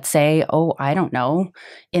means that, say,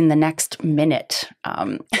 in the next minute,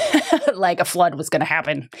 like a flood was going to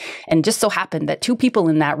happen. And just so happened that two people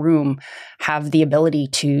in that room have the ability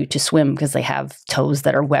to swim because they have toes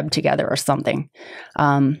that are webbed together or something.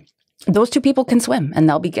 Those two people can swim and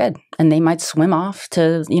they'll be good. And they might swim off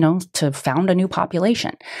to found a new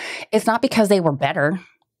population. It's not because they were better.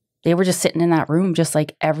 They were just sitting in that room just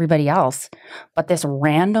like everybody else. But this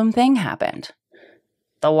random thing happened.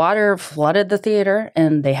 The water flooded the theater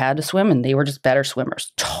and they had to swim and they were just better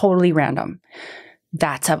swimmers. Totally random.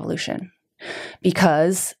 That's evolution.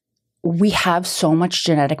 Because we have so much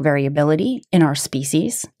genetic variability in our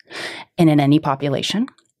species and in any population.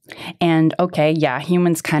 And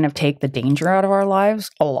humans kind of take the danger out of our lives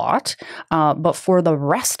a lot. But for the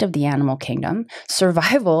rest of the animal kingdom,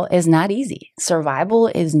 survival is not easy. Survival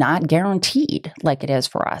is not guaranteed like it is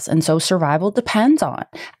for us. And so survival depends on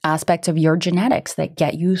aspects of your genetics that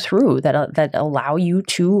get you through, that allow you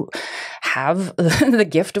to have the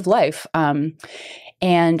gift of life.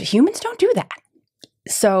 And humans don't do that.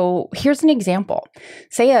 So here's an example.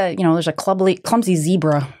 Say, there's a clumsy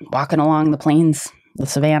zebra walking along the plains, the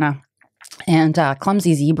savannah, and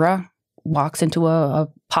clumsy zebra walks into a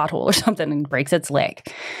pothole or something and breaks its leg.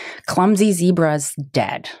 Clumsy zebra's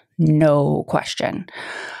dead, no question.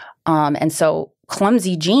 And so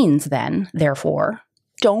clumsy genes then, therefore,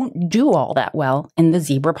 don't do all that well in the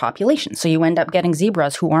zebra population. So you end up getting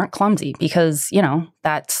zebras who aren't clumsy because,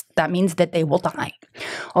 that means that they will die.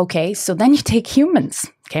 Okay, so then you take humans.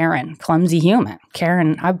 Carin, clumsy human.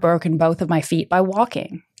 Carin, I've broken both of my feet by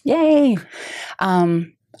walking. Yay.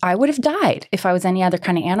 I would have died if I was any other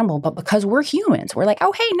kind of animal, but because we're humans, we're like,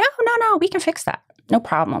 oh, hey, no, we can fix that. No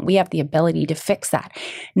problem. We have the ability to fix that.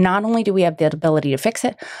 Not only do we have the ability to fix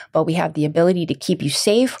it, but we have the ability to keep you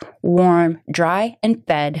safe, warm, dry, and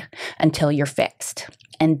fed until you're fixed.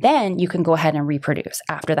 And then you can go ahead and reproduce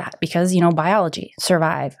after that because, biology,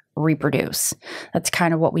 survive, reproduce. That's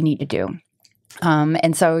kind of what we need to do.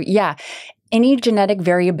 And so, any genetic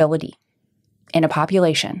variability in a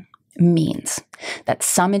population means that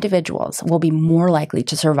some individuals will be more likely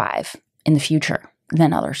to survive in the future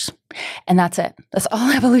than others. And that's it. That's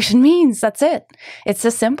all evolution means. That's it. It's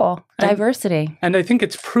just simple. Diversity. And I think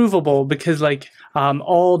it's provable because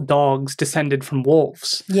all dogs descended from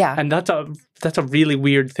wolves. Yeah. And that's a really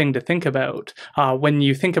weird thing to think about when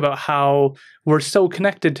you think about how we're so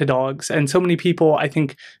connected to dogs. And so many people, I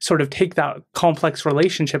think, sort of take that complex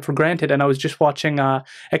relationship for granted. And I was just watching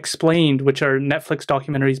Explained, which are Netflix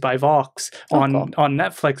documentaries by Vox on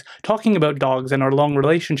Netflix, talking about dogs and our long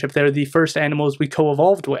relationship. They're the first animals we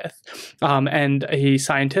co-evolved with. And a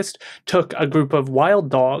scientist took a group of wild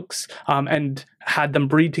dogs and had them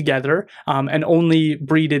breed together and only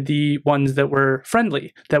breeded the ones that were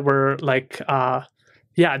friendly, that were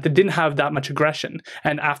that didn't have that much aggression.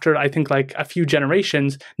 And after, I think, a few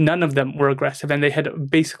generations, none of them were aggressive. And they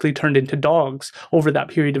had basically turned into dogs over that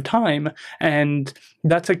period of time. And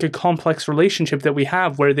that's a complex relationship that we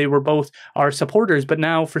have where they were both our supporters. But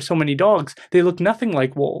now for so many dogs, they look nothing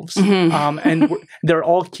like wolves. And they're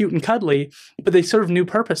all cute and cuddly, but they serve new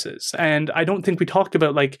purposes. And I don't think we talked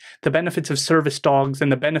about the benefits of service dogs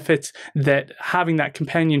and the benefits that having that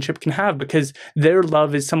companionship can have, because their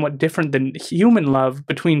love is somewhat different than human love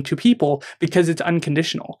between two people because it's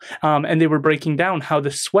unconditional. And they were breaking down how the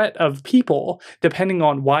sweat of people, depending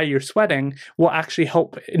on why you're sweating, will actually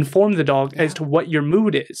help inform the dog as to what your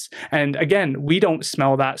mood is. And again, we don't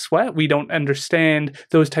smell that sweat. We don't understand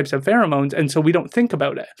those types of pheromones. And so we don't think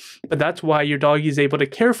about it. But that's why your dog is able to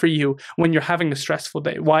care for you when you're having a stressful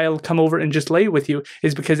day. Why it'll come over and just lay with you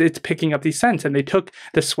is because it's picking up these scents. And they took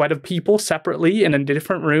the sweat of people separately in a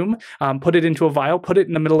different room, put it into a vial, put it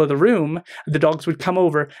in the middle of the room. The dogs would come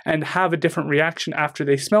over and have a different reaction after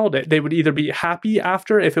they smelled it. They would either be happy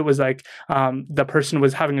after, if it was the person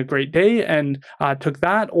was having a great day and took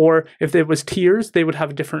that, or if there was tears, they would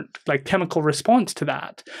have a different chemical response to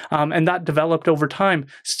that. And that developed over time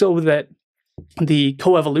so that the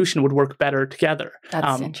coevolution would work better together.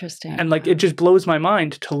 That's interesting. And it just blows my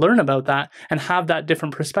mind to learn about that and have that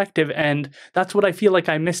different perspective. And that's what I feel like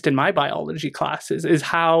I missed in my biology classes, is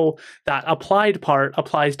how that applied part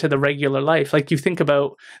applies to the regular life. You think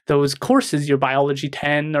about those courses, your biology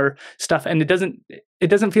 10 or stuff, and it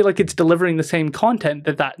doesn't feel like it's delivering the same content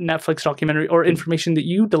that Netflix documentary or information that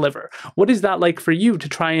you deliver. What is that like for you to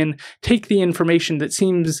try and take the information that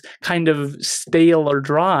seems kind of stale or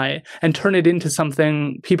dry and turn it into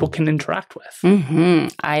something people can interact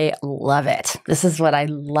with? I love it. This is what I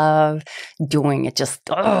love doing.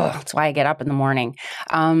 That's why I get up in the morning.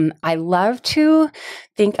 I love to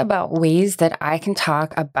think about ways that I can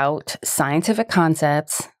talk about scientific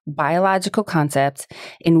concepts, biological concepts,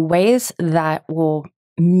 in ways that will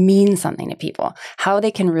mean something to people, how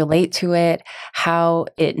they can relate to it, how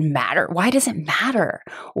it matters. Why does it matter?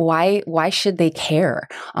 Why should they care?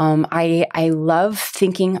 I love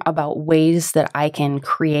thinking about ways that I can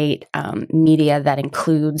create media that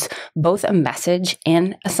includes both a message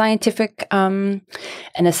and a scientific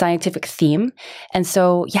theme. And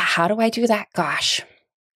so, how do I do that? Gosh.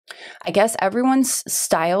 I guess everyone's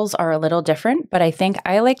styles are a little different, but I think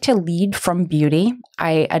I like to lead from beauty.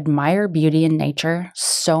 I admire beauty in nature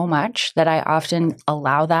so much that I often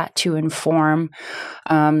allow that to inform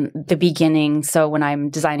the beginning. So when I'm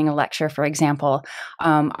designing a lecture, for example,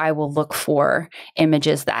 I will look for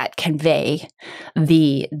images that convey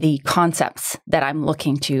the concepts that I'm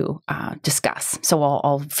looking to discuss. So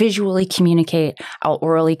I'll visually communicate, I'll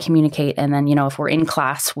orally communicate, and then, if we're in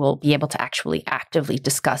class, we'll be able to actually actively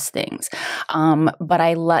discuss things.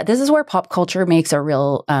 But this is where pop culture makes a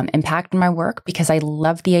real impact in my work, because I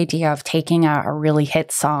love the idea of taking a really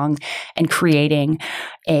hit song and creating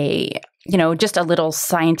just a little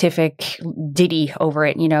scientific ditty over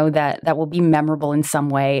it, that will be memorable in some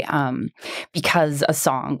way because a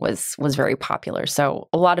song was very popular. So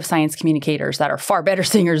a lot of science communicators that are far better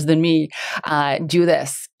singers than me do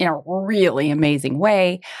this in a really amazing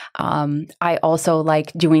way. I also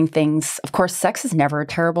like doing things. Of course, sex is never a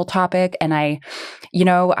terrible topic. And I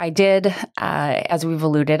did, as we've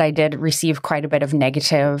alluded, I did receive quite a bit of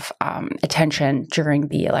negative attention during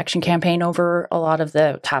the election campaign over a lot of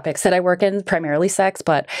the topics that I work in, primarily sex,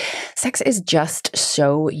 but sex is just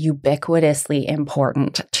so ubiquitously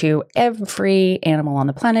important to every animal on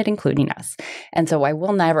the planet, including us. And so I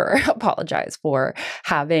will never apologize for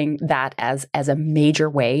having that as a major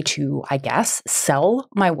way to, I guess, sell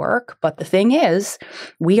my work. But the thing is,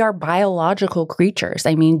 we are biological creatures.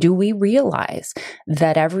 I mean, do we realize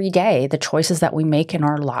that every day the choices that we make in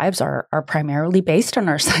our lives are primarily based on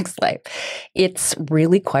our sex life? It's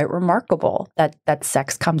really quite remarkable that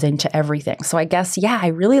sex comes into everything. So I guess, I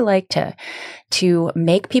really like to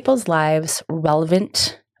make people's lives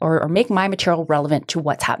relevant or make my material relevant to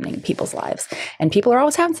what's happening in people's lives. And people are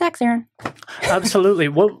always having sex, Aaron. Absolutely.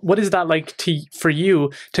 What is that like for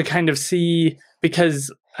you to kind of see?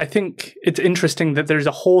 Because I think it's interesting that there's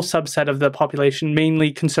a whole subset of the population,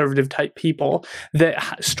 mainly conservative type people,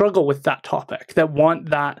 that struggle with that topic, that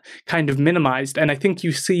want that kind of minimized. And I think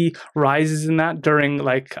you see rises in that during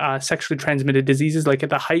like sexually transmitted diseases, like at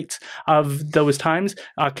the height of those times,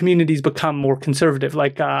 communities become more conservative.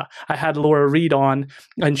 Like I had Laura Reed on,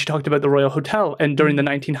 and she talked about the Royal Hotel. And during the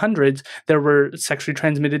 1900s, there were sexually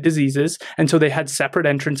transmitted diseases. And so they had separate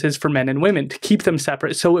entrances for men and women to keep them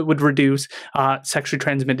separate so it would reduce sexually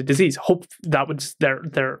transmitted disease. Hope that was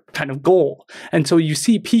their kind of goal. And so you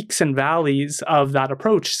see peaks and valleys of that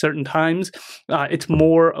approach. Certain times it's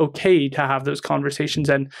more okay to have those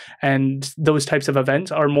conversations, and those types of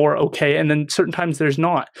events are more okay. And then certain times there's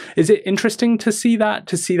not. Is it interesting to see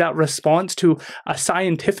that response to a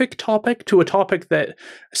scientific topic, to a topic that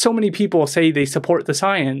so many people say they support the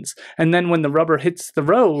science, and then when the rubber hits the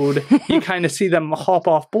road, you kind of see them hop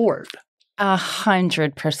off board?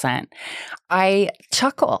 100%. I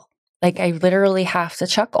chuckle. Like, I literally have to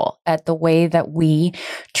chuckle at the way that we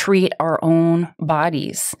treat our own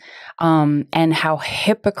bodies, and how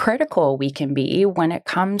hypocritical we can be when it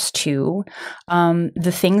comes to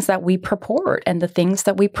the things that we purport and the things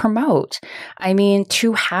that we promote. I mean,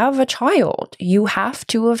 to have a child, you have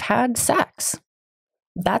to have had sex.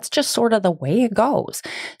 That's just sort of the way it goes.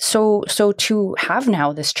 So to have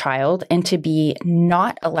now this child and to be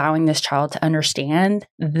not allowing this child to understand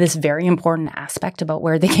this very important aspect about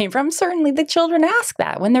where they came from, certainly the children ask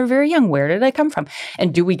that when they're very young. Where did I come from?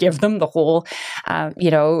 And do we give them the whole,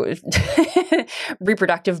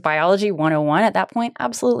 reproductive biology 101 at that point?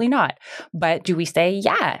 Absolutely not. But do we say,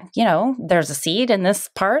 yeah, there's a seed in this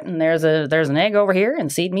part and there's an egg over here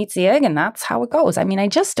and seed meets the egg and that's how it goes. I mean, I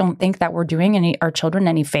just don't think that we're doing our children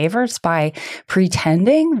any favors by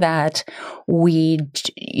pretending that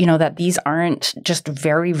that these aren't just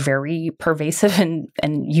very, very pervasive and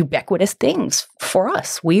ubiquitous things for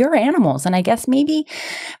us. We are animals. And I guess maybe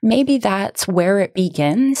that's where it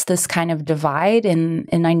begins, this kind of divide. And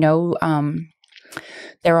I know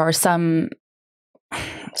there are some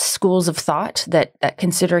schools of thought that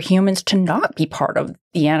consider humans to not be part of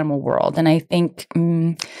the animal world. And I think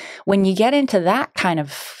when you get into that kind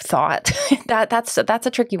of thought, that's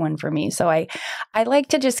a tricky one for me. So I like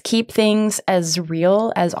to just keep things as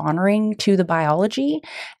real, as honoring to the biology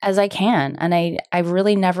as I can. And I've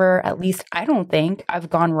really never, at least I don't think I've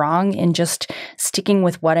gone wrong in just sticking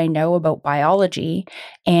with what I know about biology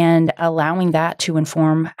and allowing that to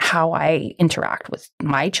inform how I interact with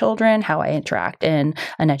my children, how I interact in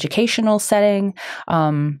an educational setting.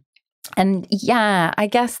 And yeah, I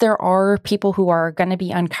guess there are people who are going to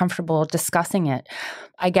be uncomfortable discussing it.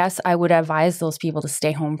 I guess I would advise those people to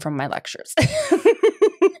stay home from my lectures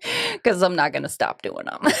because I'm not going to stop doing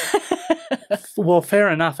them. Well, fair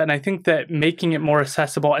enough. And I think that making it more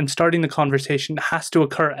accessible and starting the conversation has to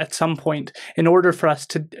occur at some point in order for us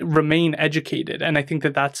to remain educated. And I think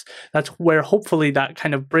that that's where hopefully that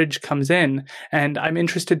kind of bridge comes in. And I'm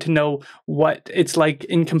interested to know what it's like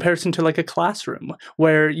in comparison to like a classroom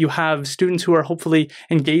where you have students who are hopefully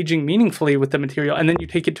engaging meaningfully with the material, and then you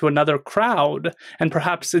take it to another crowd and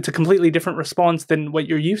perhaps it's a completely different response than what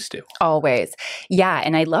you're used to. Always. Yeah.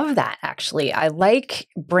 And I love that, actually. I like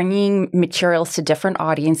bringing materials to different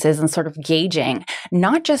audiences and sort of gauging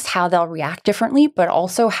not just how they'll react differently, but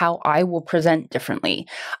also how I will present differently.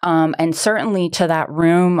 And certainly to that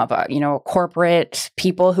room of corporate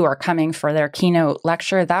people who are coming for their keynote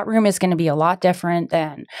lecture, that room is going to be a lot different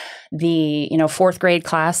than the fourth grade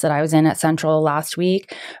class that I was in at Central last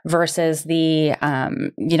week versus the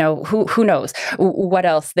who knows what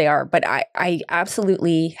else they are. But I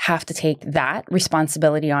absolutely have to take that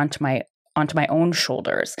responsibility onto my own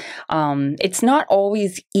shoulders. It's not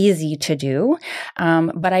always easy to do,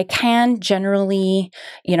 but I can generally,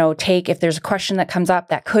 take, if there's a question that comes up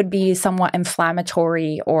that could be somewhat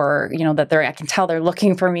inflammatory or, that I can tell they're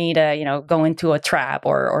looking for me to, go into a trap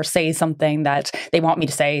or say something that they want me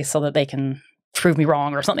to say so that they can prove me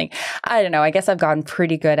wrong or something. I don't know. I guess I've gotten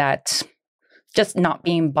pretty good at just not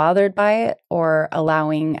being bothered by it or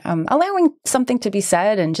allowing something to be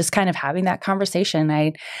said and just kind of having that conversation.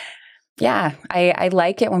 I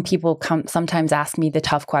like it when people sometimes ask me the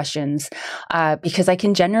tough questions because we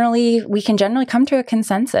can generally come to a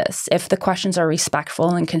consensus if the questions are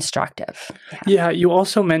respectful and constructive. Yeah, you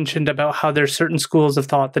also mentioned about how there's certain schools of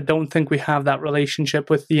thought that don't think we have that relationship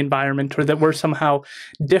with the environment or that we're somehow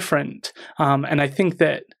different. And I think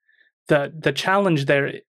that the challenge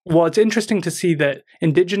there Well, it's interesting to see that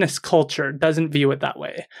Indigenous culture doesn't view it that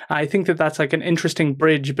way. I think that that's like an interesting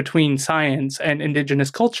bridge between science and Indigenous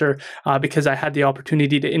culture, because I had the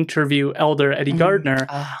opportunity to interview Elder Eddie Gardner,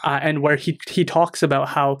 and where he talks about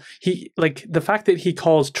how he, like, the fact that he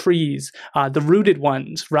calls trees the rooted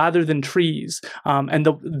ones rather than trees, and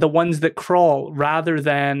the ones that crawl rather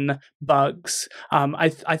than bugs.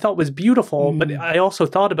 I thought was beautiful, but I also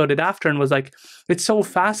thought about it after and was like, it's so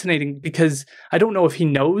fascinating, because I don't know if he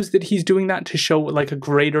knows that he's doing that to show like a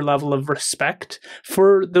greater level of respect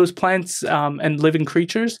for those plants and living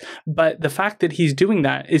creatures. But the fact that he's doing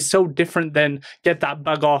that is so different than get that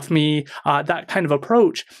bug off me, that kind of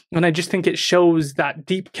approach. And I just think it shows that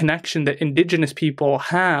deep connection that Indigenous people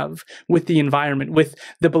have with the environment, with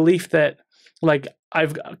the belief that, like,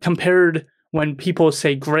 I've compared when people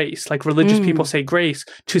say grace, like religious people say grace,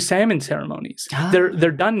 to salmon ceremonies.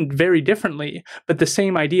 They're done very differently, but the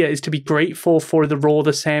same idea is to be grateful for the role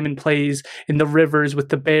the salmon plays in the rivers, with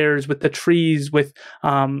the bears, with the trees, with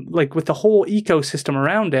with the whole ecosystem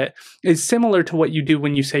around it, is similar to what you do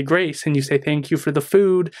when you say grace and you say thank you for the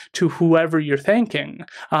food to whoever you're thanking.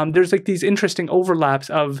 There's like these interesting overlaps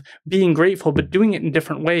of being grateful, but doing it in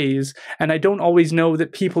different ways. And I don't always know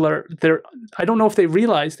that people are there. I don't know if they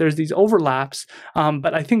realize there's these overlaps.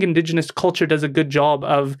 But I think Indigenous culture does a good job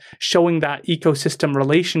of showing that ecosystem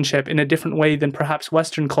relationship in a different way than perhaps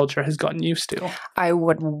Western culture has gotten used to. I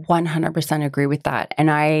would 100% agree with that. And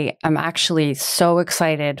I am actually so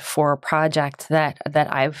excited for a project that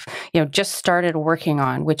I've just started working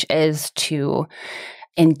on, which is to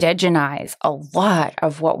indigenize a lot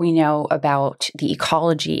of what we know about the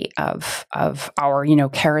ecology of our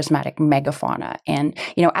charismatic megafauna. And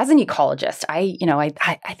as an ecologist,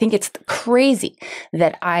 I think it's crazy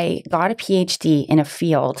that I got a PhD in a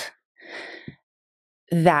field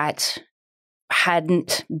that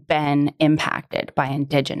hadn't been impacted by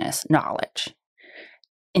Indigenous knowledge.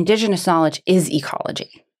 Indigenous knowledge is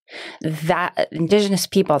ecology. That Indigenous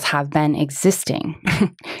peoples have been existing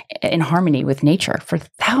in harmony with nature for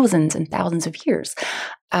thousands and thousands of years.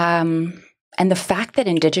 And the fact that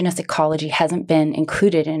Indigenous ecology hasn't been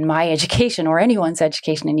included in my education or anyone's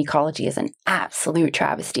education in ecology is an absolute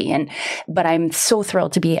travesty. But I'm so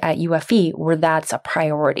thrilled to be at UFE where that's a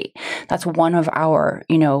priority. That's one of our,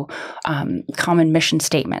 common mission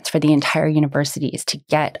statements for the entire university, is to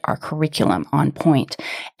get our curriculum on point.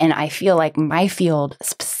 And I feel like my field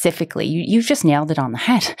specifically, you just nailed it on the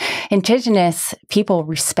head. Indigenous people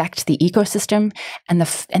respect the ecosystem, and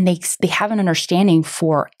they have an understanding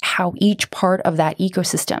for how each part of that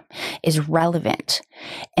ecosystem is relevant.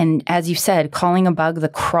 And as you said, calling a bug the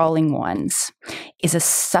crawling ones is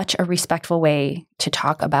such a respectful way to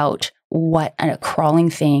talk about what a crawling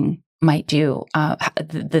thing might do.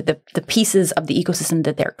 The pieces of the ecosystem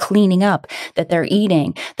that they're cleaning up, that they're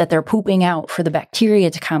eating, that they're pooping out for the bacteria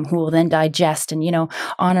to come, who will then digest, and on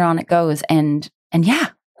and on it goes. And yeah,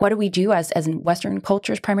 what do we do as in Western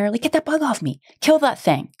cultures primarily? Get that bug off me. Kill that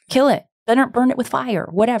thing. Kill it. Burn it with fire,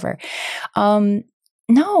 whatever.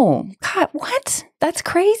 No, God, what? That's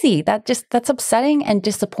crazy. That's upsetting and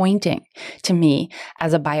disappointing to me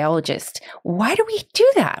as a biologist. Why do we do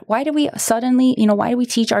that? Why do we suddenly, why do we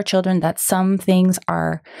teach our children that some things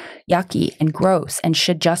are yucky and gross and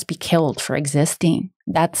should just be killed for existing?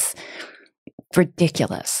 That's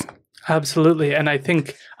ridiculous. Absolutely. And I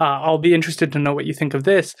think I'll be interested to know what you think of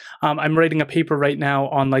this. I'm writing a paper right now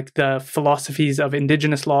on like the philosophies of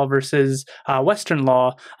Indigenous law versus Western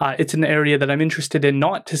law. It's an area that I'm interested in,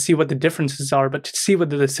 not to see what the differences are, but to see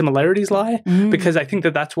whether the similarities lie, because I think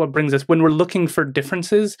that that's what brings us, when we're looking for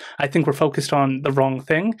differences, I think we're focused on the wrong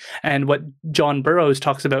thing. And what John Burroughs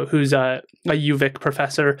talks about, who's a UVic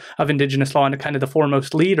professor of Indigenous law and a kind of the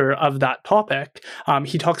foremost leader of that topic,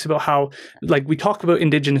 he talks about how, like, we talk about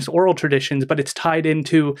Indigenous oral traditions, but it's tied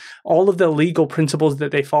into all of the legal principles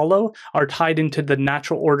that they follow are tied into the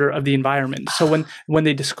natural order of the environment. So when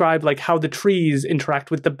they describe like how the trees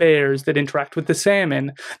interact with the bears that interact with the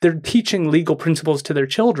salmon, they're teaching legal principles to their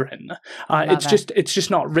children. It's just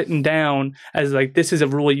not written down as like, this is a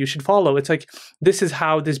rule you should follow. It's like, this is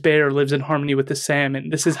how this bear lives in harmony with the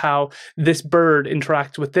salmon. This is how this bird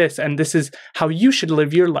interacts with this. And this is how you should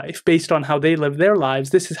live your life based on how they live their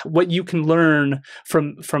lives. This is what you can learn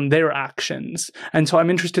from their actions. And so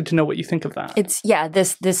I'm interested to know what you think of that. It's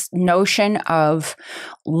this notion of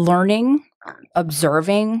learning,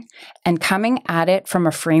 observing, and coming at it from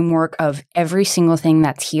a framework of every single thing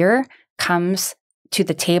that's here comes to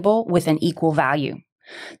the table with an equal value.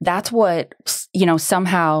 That's what,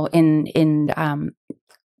 somehow in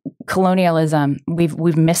colonialism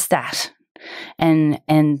we've missed that. And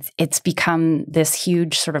it's become this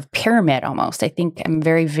huge sort of pyramid almost. I think I'm a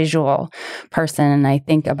very visual person, and I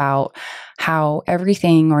think about how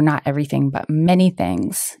everything, or not everything, but many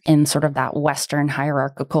things in sort of that Western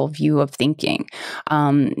hierarchical view of thinking,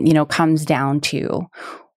 comes down to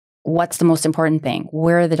what's the most important thing?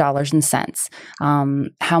 Where are the dollars and cents?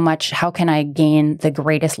 How can I gain the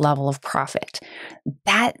greatest level of profit?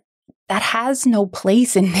 That has no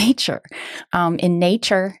place in nature. In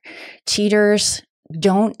nature, cheaters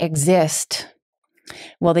don't exist.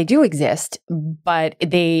 Well, they do exist, but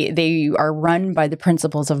they are run by the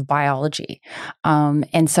principles of biology.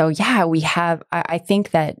 And so, yeah, I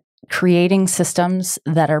think that creating systems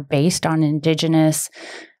that are based on Indigenous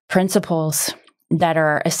principles that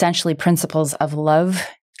are essentially principles of love,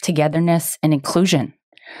 togetherness, and inclusion,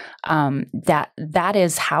 that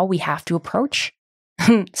is how we have to approach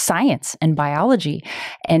science and biology.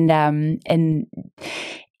 And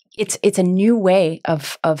it's a new way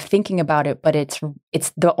of thinking about it, but it's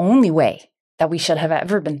the only way that we should have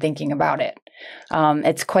ever been thinking about it.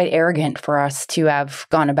 It's quite arrogant for us to have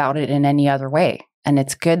gone about it in any other way. And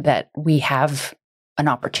it's good that we have an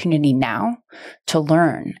opportunity now to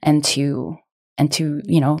learn and to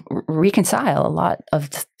reconcile a lot of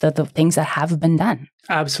the things that have been done.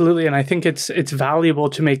 Absolutely. And I think it's valuable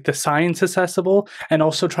to make the science accessible and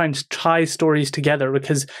also try and tie stories together,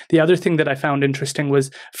 because the other thing that I found interesting was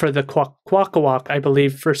for the Kwakawak, I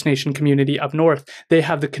believe, First Nation community up north, they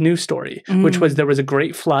have the canoe story, which was there was a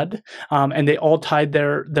great flood and they all tied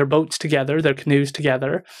their boats together, their canoes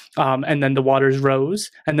together, and then the waters rose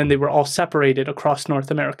and then they were all separated across North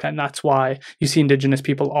America. And that's why you see Indigenous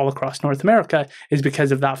people all across North America, is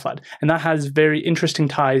because of that flood. And that has very interesting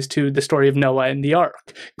ties to the story of Noah and the Ark.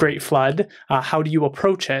 Great flood. How do you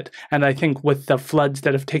approach it? And I think with the floods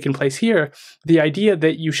that have taken place here, the idea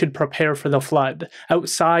that you should prepare for the flood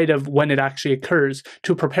outside of when it actually occurs,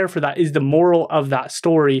 to prepare for that is the moral of that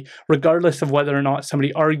story, regardless of whether or not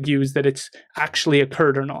somebody argues that it's actually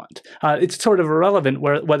occurred or not. It's sort of irrelevant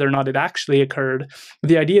whether or not it actually occurred.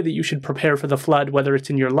 The idea that you should prepare for the flood, whether it's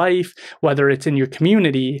in your life, whether it's in your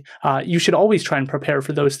community, you should always try and prepare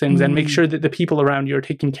for those things and make sure that the people around you are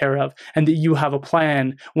taken care of and that you have a plan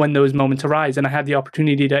when those moments arise. And I had the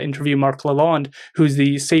opportunity to interview Mark Lalonde, who's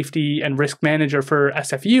the safety and risk manager for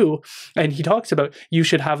SFU, and he talks about you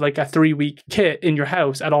should have like a 3-week kit in your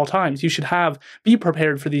house at all times. You should be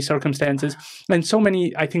prepared for these circumstances. And so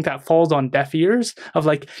many, I think that falls on deaf ears of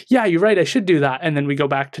like, yeah, you're right, I should do that. And then we go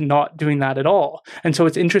back to not doing that at all. And so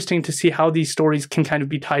it's interesting to see how these stories can kind of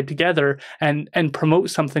be tied together and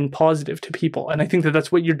promote something positive to people. And I think that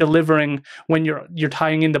that's what you're delivering when you're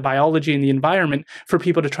tying in the biology and the environment for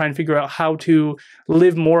people to try and figure out how to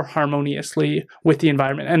live more harmoniously with the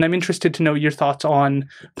environment. And I'm interested to know your thoughts on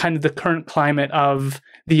kind of the current climate of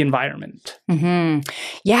the environment.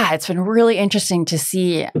 Yeah, it's been really interesting to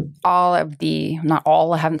see all of not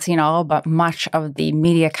all, I haven't seen all, but much of the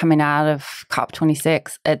media coming out of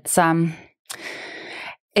COP26.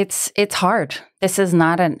 It's hard. This is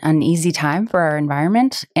not an easy time for our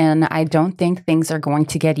environment, and I don't think things are going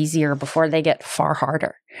to get easier before they get far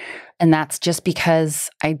harder. And that's just because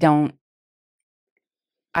I don't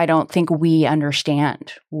think we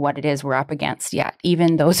understand what it is we're up against yet.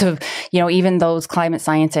 Even those climate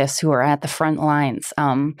scientists who are at the front lines,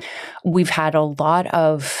 we've had a lot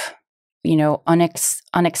of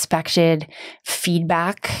unexpected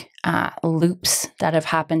feedback loops that have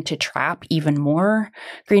happened to trap even more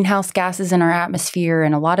greenhouse gases in our atmosphere.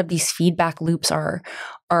 And a lot of these feedback loops are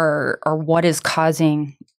what is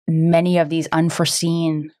causing many of these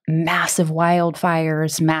unforeseen massive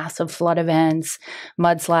wildfires, massive flood events,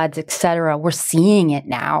 mudslides, etc. We're seeing it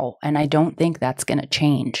now, and I don't think that's going to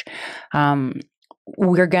change.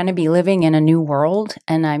 We're going to be living in a new world,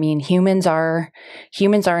 and I mean, humans are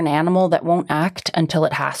an animal that won't act until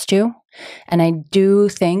it has to. And I do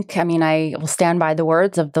think, I will stand by the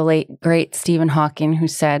words of the late great Stephen Hawking, who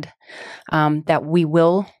said that we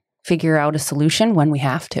will figure out a solution when we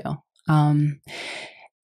have to.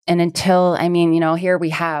 And until, here we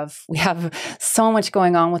have so much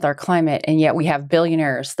going on with our climate, and yet we have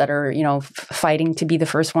billionaires that are, fighting to be the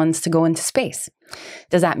first ones to go into space.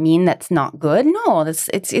 Does that mean that's not good? No,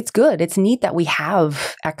 it's good. It's neat that we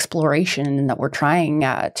have exploration and that we're trying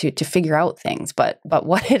to figure out things. But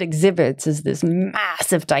what it exhibits is this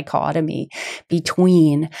massive dichotomy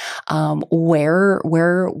between where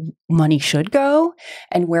money should go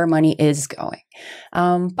and where money is going.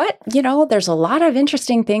 But there's a lot of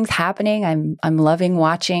interesting things happening. I'm loving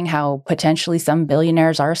watching how potentially some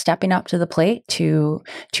billionaires are stepping up to the plate to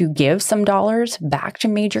give some dollars back to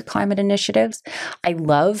major climate initiatives. I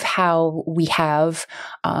love how we have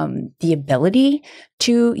the ability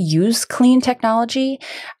to use clean technology.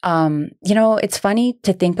 It's funny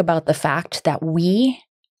to think about the fact that we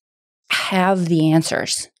have the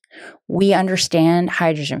answers. We understand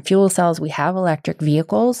hydrogen fuel cells. We have electric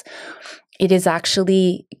vehicles. It is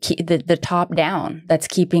actually the top down that's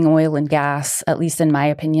keeping oil and gas, at least in my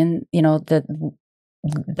opinion,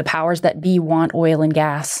 the powers that be want oil and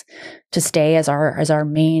gas to stay as our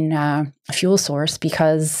main fuel source,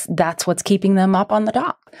 because that's what's keeping them up on the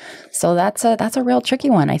top. So that's a real tricky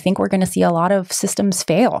one. I think we're going to see a lot of systems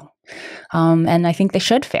fail, and I think they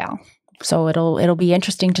should fail. So it'll be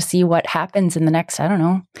interesting to see what happens in the next,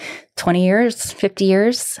 20 years, 50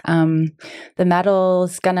 years. The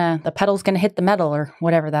pedal's gonna hit the metal, or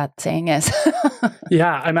whatever that saying is.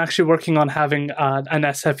 Yeah, I'm actually working on having an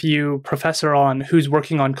SFU professor on who's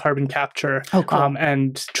working on carbon capture. Oh, cool.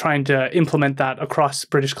 And trying to implement that across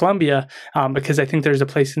British Columbia, because I think there's a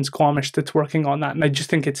place in Squamish that's working on that. And I just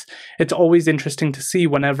think it's always interesting to see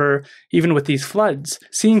whenever, even with these floods,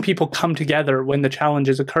 seeing people come together when the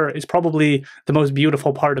challenges occur is probably the most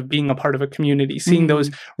beautiful part of being a part of a community. Seeing those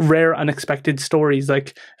rare, unexpected stories.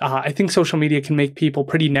 Like, I think social media can make people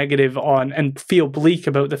pretty negative on and feel bleak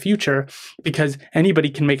about the future because anybody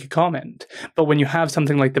can make a comment. But when you have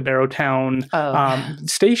something like the Barrowtown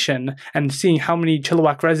station, and seeing how many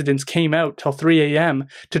Chilliwack residents came out till 3 a.m.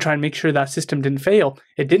 to try and make sure that system didn't fail,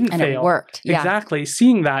 it didn't fail. It worked. Yeah. Exactly.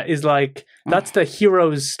 Seeing that is like, that's the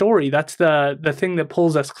hero's story. That's the thing that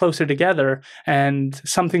pulls us closer together, and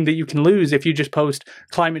something that you can lose if you just post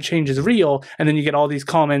climate change is real and then you get all these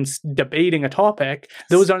comments debating a topic.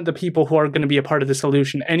 Those aren't the people who are going to be a part of the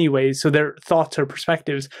solution anyways. So their thoughts or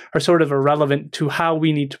perspectives are sort of irrelevant to how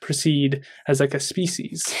we need to proceed as like a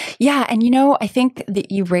species. Yeah. And I think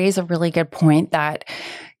that you raise a really good point that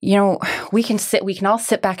we can all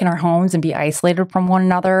sit back in our homes and be isolated from one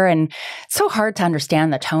another. And it's so hard to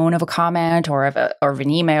understand the tone of a comment or of an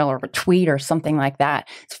email or a tweet or something like that.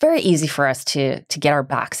 It's very easy for us to get our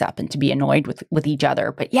backs up and to be annoyed with each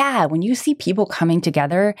other. But yeah, when you see people coming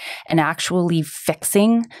together and actually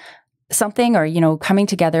fixing something, or, coming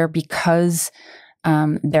together because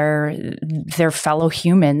their fellow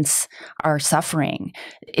humans are suffering,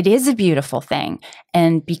 it is a beautiful thing.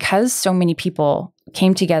 And because so many people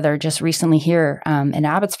came together just recently here in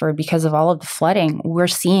Abbotsford because of all of the flooding, we're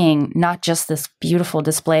seeing not just this beautiful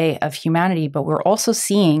display of humanity, but we're also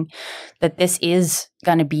seeing that this is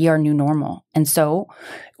going to be our new normal. And so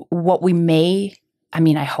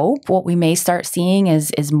I hope what we may start seeing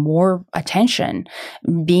is more attention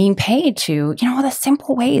being paid to, the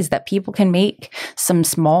simple ways that people can make some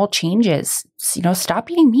small changes.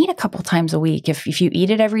 Stop eating meat a couple times a week. If you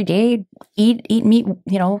eat it every day, eat meat,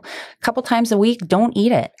 a couple times a week, don't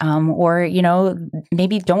eat it. Or,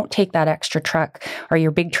 maybe don't take that extra truck or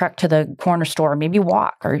your big truck to the corner store, maybe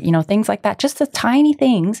walk, or, things like that. Just the tiny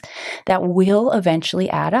things that will eventually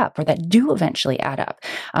add up, or that do eventually add up.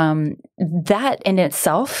 That in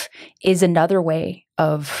itself is another way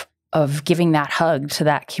of giving that hug to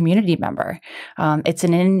that community member. It's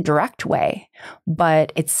an indirect way,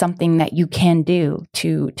 but it's something that you can do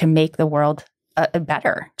to make the world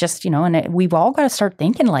better. Just, and we've all got to start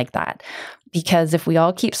thinking like that. Because if we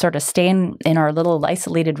all keep sort of staying in our little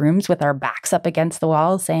isolated rooms with our backs up against the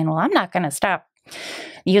wall saying, well, I'm not going to stop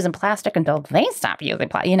using plastic until they stop using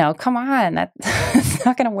plastic. Come on, that's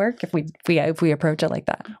not going to work if we approach it like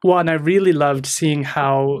that. Well, and I really loved seeing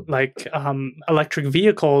how electric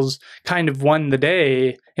vehicles kind of won the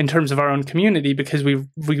day in terms of our own community, because we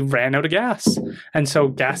ran out of gas, and so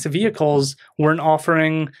gas vehicles weren't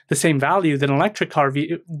offering the same value that an electric car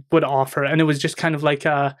would offer, and it was just kind of like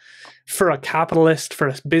for a capitalist, for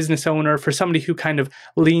a business owner, for somebody who kind of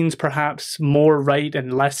leans perhaps more right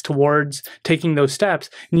and less towards taking those steps,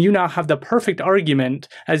 and you now have the perfect argument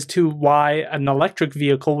as to why an electric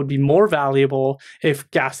vehicle would be more valuable if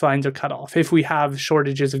gas lines are cut off. If we have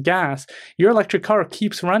shortages of gas, your electric car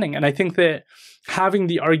keeps running. And I think that having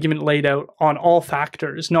the argument laid out on all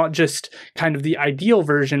factors, not just kind of the ideal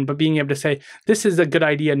version, but being able to say, this is a good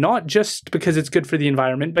idea, not just because it's good for the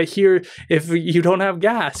environment, but here, if you don't have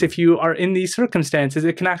gas, if you you are in these circumstances,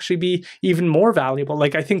 it can actually be even more valuable.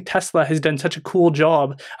 Like, I think Tesla has done such a cool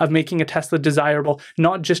job of making a Tesla desirable,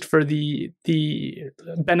 not just for the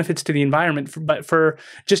benefits to the environment, but for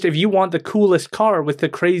just if you want the coolest car with the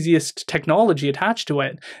craziest technology attached to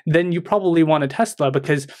it, then you probably want a Tesla,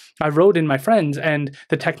 because I rode in my friends, and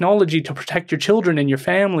the technology to protect your children and your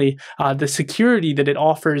family, the security that it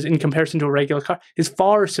offers in comparison to a regular car is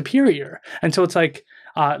far superior. And so it's like,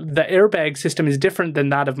 the airbag system is different than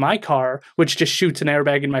that of my car, which just shoots an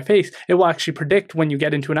airbag in my face. It will actually predict when you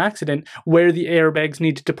get into an accident where the airbags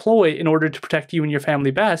need to deploy in order to protect you and your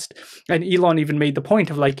family best. And Elon even made the point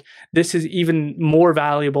of like, this is even more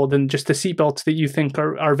valuable than just the seatbelts that you think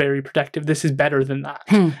are very protective. This is better than that.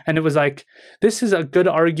 And it was like, this is a good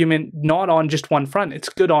argument, not on just one front. It's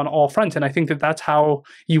good on all fronts. And I think that that's how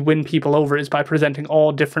you win people over, is by presenting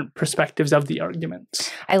all different perspectives of the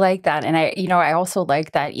arguments. I like that. And I also like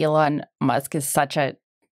that Elon Musk is such a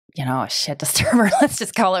shit disturber. Let's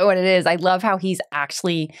just call it what it is. I love how he's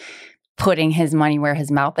actually putting his money where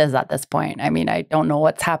his mouth is at this point. I mean, I don't know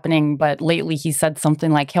what's happening, but lately he said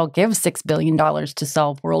something like he'll give $6 billion to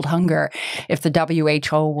solve world hunger if the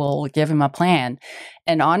WHO will give him a plan.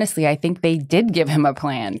 And honestly, I think they did give him a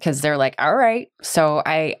plan, because they're like, all right. So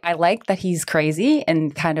I like that he's crazy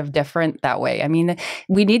and kind of different that way. I mean,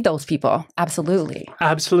 we need those people. Absolutely.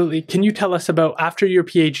 Absolutely. Can you tell us about, after your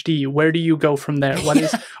PhD, where do you go from there?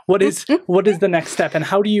 What is the next step? And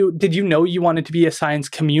did you know you wanted to be a science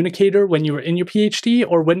communicator when you were in your PhD,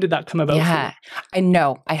 or when did that come about? Yeah, I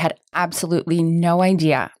know. I had absolutely no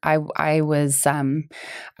idea. I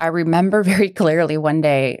remember very clearly one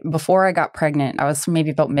day before I got pregnant, I was maybe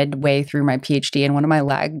about midway through my PhD, and one of my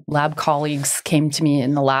lab colleagues came to me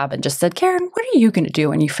in the lab and just said, Carin, what are you going to do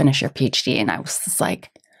when you finish your PhD? And I was just like,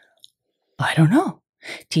 I don't know.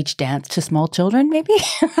 Teach dance to small children, maybe?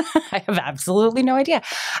 I have absolutely no idea.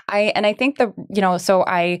 I think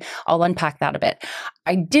I'll unpack that a bit.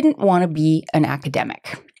 I didn't want to be an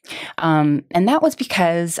academic. And that was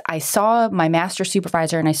because I saw my master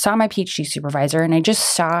supervisor and I saw my PhD supervisor, and I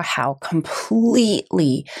just saw how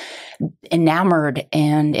completely enamored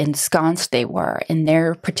and ensconced they were in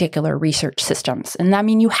their particular research systems. And I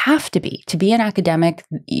mean, you have to be an academic.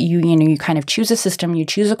 You kind of choose a system, you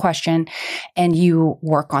choose a question, and you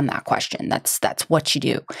work on that question. That's what you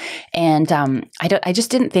do. And I just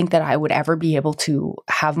didn't think that I would ever be able to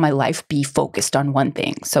have my life be focused on one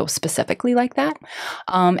thing so specifically like that.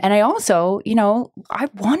 And I also, I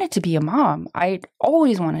wanted to be a mom. I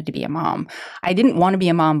always wanted to be a mom. I didn't want to be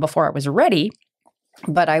a mom before I was ready.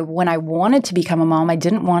 But when I wanted to become a mom, I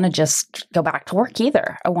didn't want to just go back to work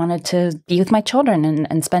either. I wanted to be with my children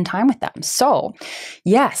and spend time with them. So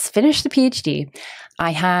yes, finished the PhD.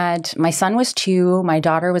 My son was 2, my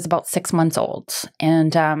daughter was about 6 months old,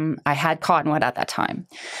 and I had Cottonwood at that time.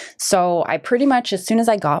 So I pretty much, as soon as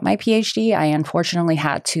I got my PhD, I unfortunately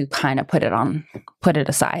had to kind of put it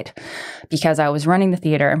aside, because I was running the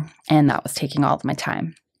theater and that was taking all of my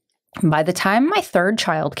time. By the time my third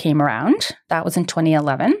child came around, that was in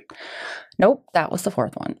 2011. Nope, that was the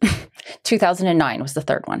fourth one. 2009 was the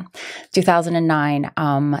third one. 2009,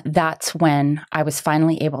 that's when I was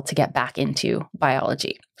finally able to get back into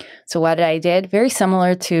biology. So what I did, very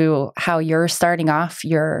similar to how you're starting off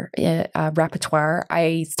your repertoire,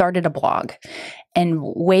 I started a blog. And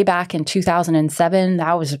way back in 2007,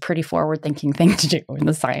 that was a pretty forward-thinking thing to do in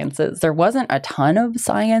the sciences. There wasn't a ton of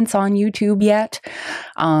science on YouTube yet.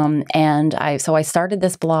 So I started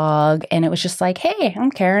this blog, and it was just like, hey,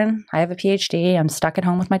 I'm Carin. I have a PhD. I'm stuck at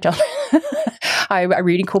home with my children. I'm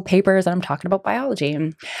reading cool papers, and I'm talking about biology.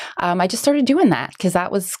 And I just started doing that because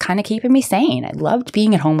that was kind of keeping me sane. I loved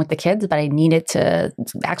being at home with the kids, but I needed to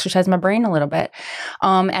exercise my brain a little bit.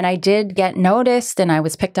 And I did get noticed, and I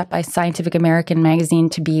was picked up by Scientific American magazine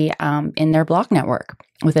to be in their blog network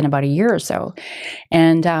within about a year or so.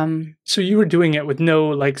 And so you were doing it with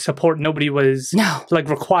no support. Nobody was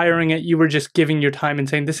requiring it. You were just giving your time and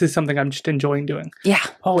saying, this is something I'm just enjoying doing. Yeah.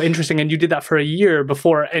 Oh, interesting. And you did that for a year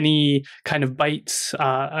before any kind of bites,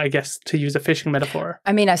 I guess, to use a fishing metaphor.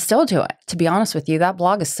 I mean, I still do it. To be honest with you, that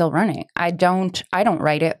blog is still running. I don't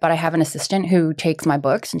write it, but I have an assistant who takes my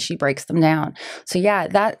books and she breaks them down. So yeah,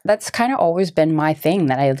 that's kind of always been my thing,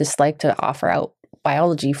 that I just like to offer out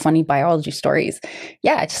funny biology stories.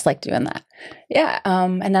 Yeah, I just like doing that. Yeah.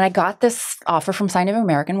 And then I got this offer from Scientific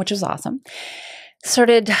American, which was awesome.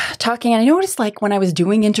 started talking, and I noticed like when I was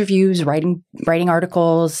doing interviews, writing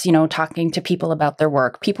articles, you know, talking to people about their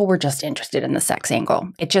work, people were just interested in the sex angle.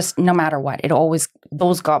 It just, no matter what, it always,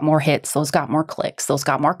 those got more hits, those got more clicks, those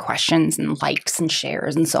got more questions and likes and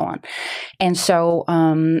shares and so on. And so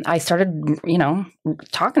I started, you know,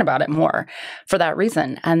 talking about it more for that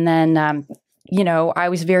reason. And then, you know, I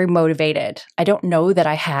was very motivated. I don't know that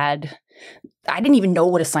I didn't even know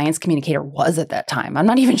what a science communicator was at that time. I'm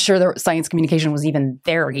not even sure that science communication was even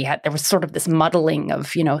there yet. There was sort of this muddling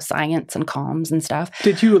of, you know, science and comms and stuff.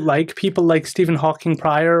 Did you like people like Stephen Hawking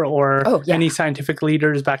prior, or any scientific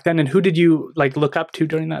leaders back then? And who did you like look up to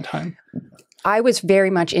during that time? I was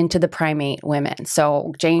very much into the primate women.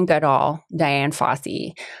 So Jane Goodall, Diane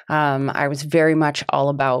Fossey. I was very much all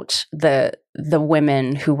about the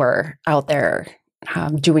women who were out there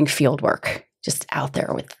doing field work, just out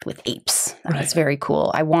there with apes. That was very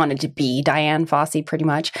cool. I wanted to be Diane Fossey pretty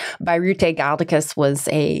much. Birute Galdikas was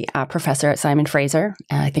a professor at Simon Fraser.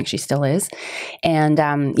 I think she still is. And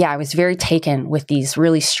I was very taken with these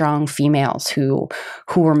really strong females who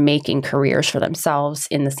were making careers for themselves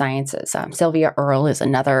in the sciences. Sylvia Earle is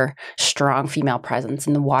another strong female presence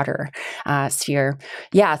in the water sphere.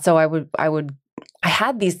 Yeah, so I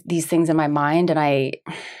had these things in my mind, and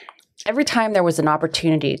every time there was an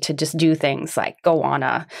opportunity to just do things like go on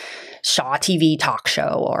a Shaw TV talk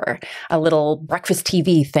show or a little breakfast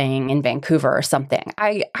TV thing in Vancouver or something,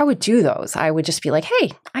 I would do those. I would just be like,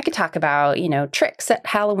 hey, I could talk about, you know, tricks at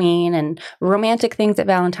Halloween and romantic things at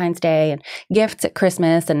Valentine's Day and gifts at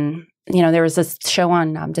Christmas. And, you know, there was this show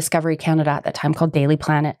on Discovery Canada at that time called Daily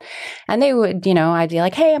Planet. And they would, you know, I'd be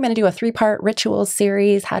like, hey, I'm going to do a 3-part rituals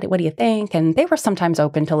series. What do you think? And they were sometimes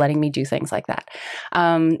open to letting me do things like that.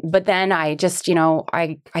 But then I just, you know,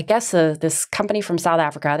 I guess this company from South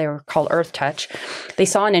Africa, they were called Earth Touch. They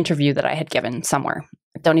saw an interview that I had given somewhere.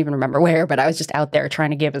 I don't even remember where, but I was just out there trying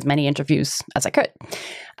to give as many interviews as I could.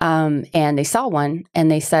 And they saw one,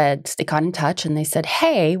 and they got in touch and they said,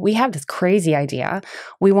 hey, we have this crazy idea.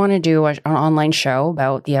 We want to do an online show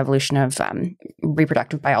about the evolution of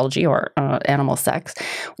reproductive biology or animal sex.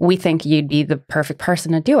 We think you'd be the perfect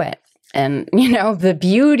person to do it. And, you know, the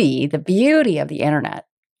beauty of the internet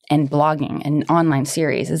and blogging and online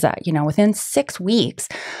series is that, you know, within 6 weeks,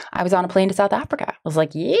 I was on a plane to South Africa. I was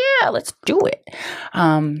like, yeah, let's do it.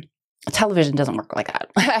 Television doesn't work like that.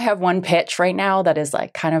 I have one pitch right now that is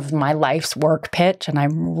like kind of my life's work pitch, and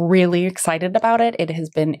I'm really excited about it. It has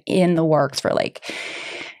been in the works for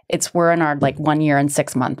we're in our 1 year and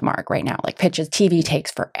 6 month mark right now. Like pitches, TV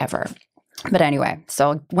takes forever. But anyway,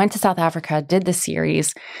 so went to South Africa, did the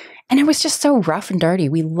series, and it was just so rough and dirty.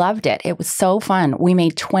 We loved it. It was so fun. We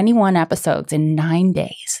made 21 episodes in 9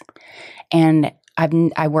 days. And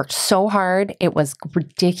I worked so hard. It was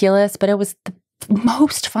ridiculous, but it was the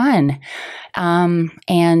most fun.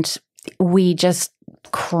 And we just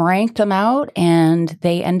cranked them out, and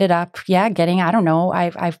they ended up, getting, I don't know,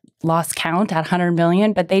 I've lost count at 100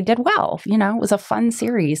 million, but they did well. You know, it was a fun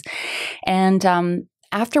series. And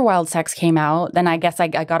after Wild Sex came out, then I guess I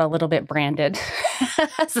got a little bit branded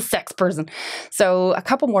as a sex person. So a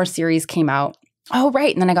couple more series came out. Oh,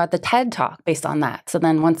 right. And then I got the TED Talk based on that. So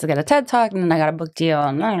then once I got a TED Talk, and then I got a book deal,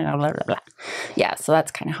 and blah, blah, blah, blah. Yeah, so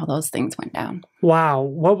that's kind of how those things went down. Wow.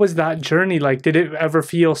 What was that journey like? Did it ever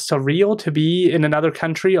feel surreal to be in another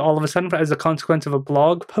country all of a sudden as a consequence of a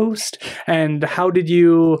blog post? And how did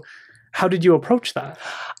you approach that?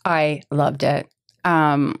 I loved it.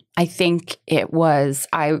 I think I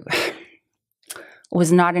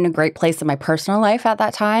was not in a great place in my personal life at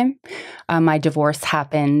that time. My divorce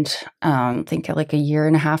happened, I think like a year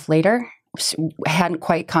and a half later. I hadn't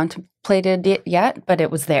quite contemplated it yet, but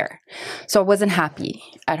it was there. So I wasn't happy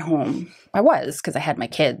at home. I was, because I had my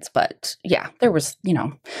kids, but yeah, there was, you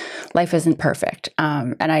know, life isn't perfect.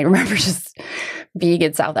 And I remember just being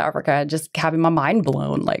in South Africa, just having my mind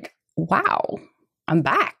blown, like, wow, I'm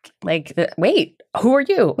back. Like, wait, who are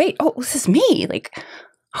you? Wait, oh, this is me. Like,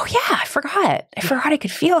 oh yeah, I forgot I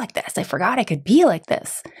could feel like this. I forgot I could be like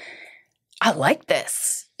this. I like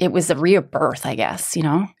this. It was a rebirth, I guess, you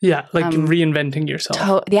know? Yeah, like reinventing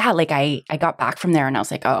yourself. Yeah, like I got back from there and I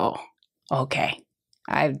was like, oh, okay.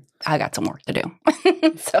 I got some work to do.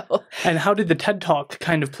 So, and how did the TED Talk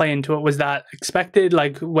kind of play into it? Was that expected?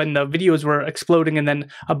 Like when the videos were exploding and then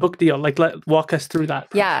a book deal, like walk us through that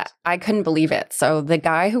process. Yeah, I couldn't believe it. So the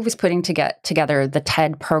guy who was putting together the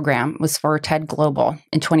TED program was for TED Global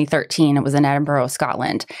in 2013. It was in Edinburgh,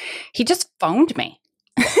 Scotland. He just phoned me.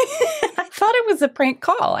 I thought it was a prank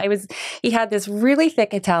call. He had this really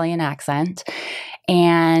thick Italian accent.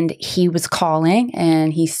 And he was calling,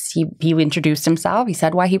 and he introduced himself. He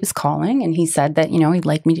said why he was calling, and he said that, he'd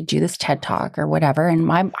like me to do this TED Talk or whatever. And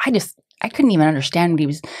I couldn't even understand what he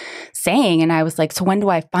was saying. And I was like, so when do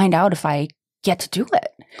I find out if I get to do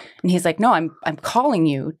it? And he's like, no, I'm calling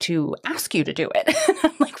you to ask you to do it.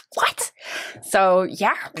 I'm like, what? So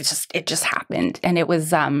yeah, it just happened. And it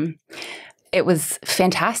was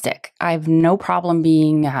fantastic. I have no problem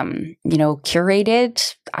being,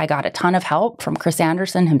 curated. I got a ton of help from Chris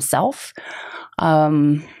Anderson himself.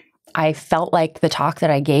 I felt like the talk that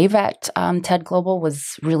I gave at TED Global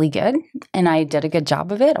was really good, and I did a good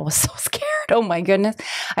job of it. I was so scared. Oh my goodness.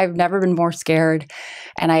 I've never been more scared.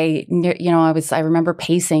 And I remember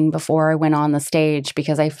pacing before I went on the stage,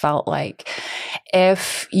 because I felt like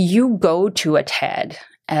if you go to a TED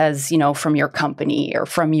as, from your company or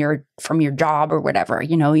from your job or whatever,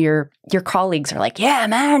 your colleagues are like, yeah,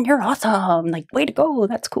 man, you're awesome. Like, way to go.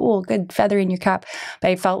 That's cool. Good feather in your cap.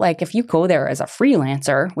 But I felt like if you go there as a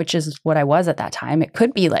freelancer, which is what I was at that time, it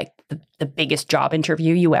could be like the biggest job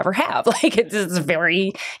interview you ever have. Like, it's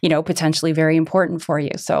very, potentially very important for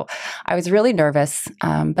you. So I was really nervous,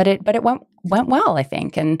 but it went well, I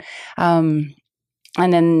think. And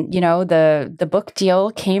then, the book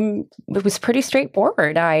deal came, it was pretty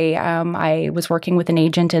straightforward. I was working with an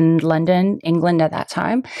agent in London, England at that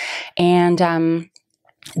time. And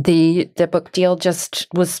the book deal just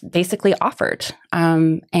was basically offered.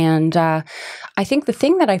 I think the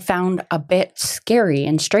thing that I found a bit scary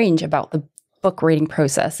and strange about the book rating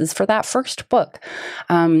process is, for that first book,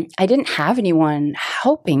 I didn't have anyone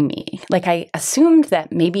helping me. Like, I assumed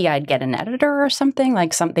that maybe I'd get an editor or something,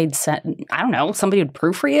 like they'd send, I don't know, somebody would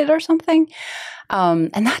proofread it or something.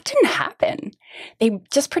 And that didn't happen. They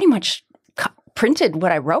just pretty much printed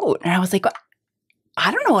what I wrote. And I was like,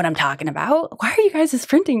 I don't know what I'm talking about. Why are you guys just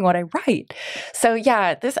printing what I write? So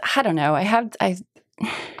yeah, I don't know. I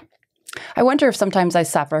wonder if sometimes I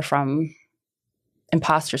suffer from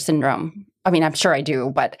imposter syndrome. I mean, I'm sure I do,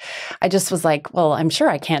 but I just was like, well, I'm sure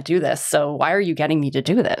I can't do this. So why are you getting me to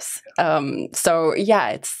do this? So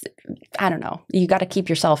yeah, I don't know. You got to keep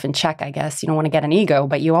yourself in check, I guess. You don't want to get an ego,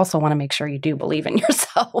 but you also want to make sure you do believe in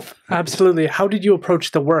yourself. Absolutely. How did you approach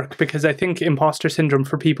the work? Because I think imposter syndrome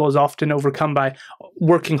for people is often overcome by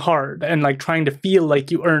working hard and like trying to feel like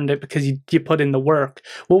you earned it because you put in the work.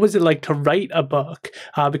 What was it like to write a book?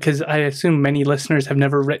 Because I assume many listeners have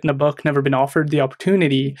never written a book, never been offered the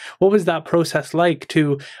opportunity. What was that process like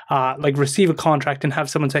to receive a contract and have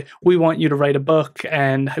someone say, we want you to write a book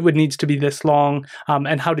and it needs to be this long,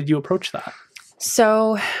 and how did you approach that?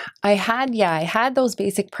 So I had those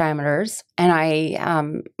basic parameters, and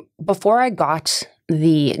I before I got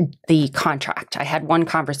the contract, I had one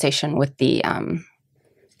conversation with the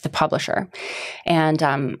publisher, and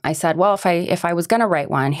I said, well, if I was going to write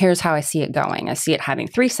one, here's how I see it going. I see it having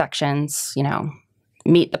 3 sections.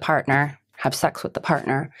 Meet the partner, have sex with the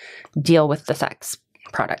partner, deal with the sex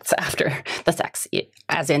products after the sex,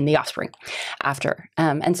 as in the offspring after.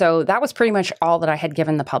 And so that was pretty much all that I had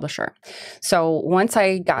given the publisher. So once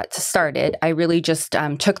I got started, I really just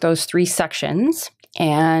took those 3 sections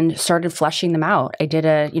and started fleshing them out. I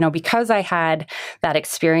did because I had that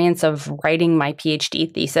experience of writing my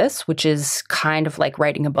PhD thesis, which is kind of like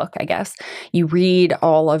writing a book, I guess. You read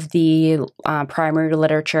all of the primary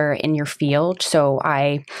literature in your field. So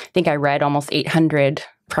I think I read almost 800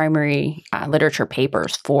 primary literature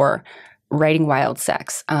papers for writing wild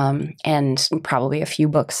sex, and probably a few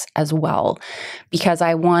books as well, because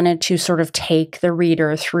I wanted to sort of take the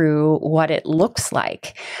reader through what it looks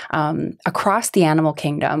like across the animal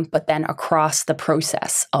kingdom, but then across the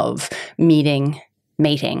process of meeting,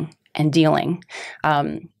 mating, and dealing.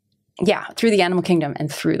 Through the animal kingdom and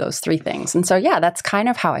through those 3 things. And so, yeah, that's kind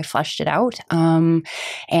of how I fleshed it out. And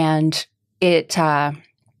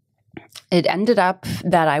it ended up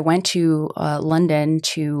that I went to London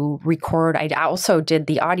to record. I also did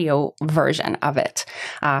the audio version of it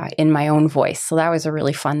in my own voice. So that was a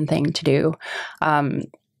really fun thing to do.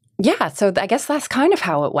 So I guess that's kind of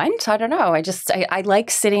how it went. I don't know. I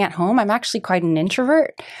like sitting at home. I'm actually quite an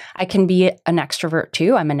introvert. I can be an extrovert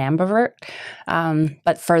too. I'm an ambivert.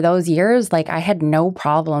 But for those years, I had no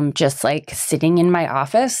problem just sitting in my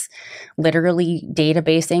office, literally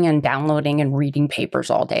databasing and downloading and reading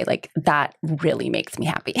papers all day. That really makes me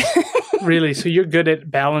happy. Really? So you're good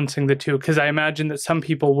at balancing the two? Because I imagine that some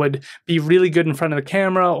people would be really good in front of the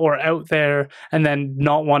camera or out there and then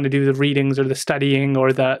not want to do the readings or the studying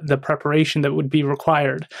or the preparation that would be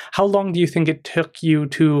required. How long do you think it took you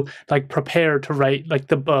to prepare to write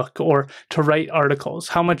the book or to write articles?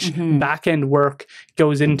 How much back-end work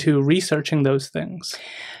goes into researching those things?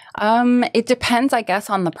 It depends, I guess,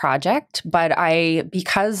 on the project, but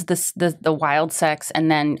because the wild sex,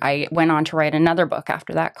 and then I went on to write another book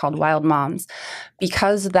after that called Wild Moms,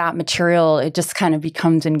 because that material, it just kind of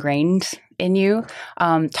becomes ingrained in you,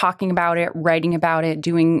 talking about it, writing about it,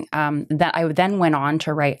 doing that. I then went on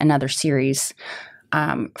to write another series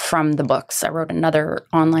from the books. I wrote another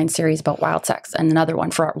online series about wild sex and another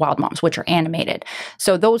one for Wild Moms, which are animated.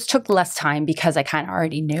 So those took less time because I kind of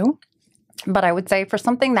already knew. But I would say for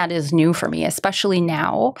something that is new for me, especially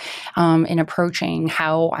now, in approaching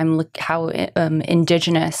how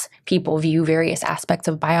Indigenous people view various aspects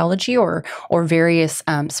of biology or various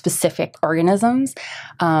specific organisms,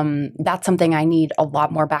 that's something I need a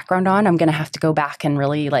lot more background on. I'm going to have to go back and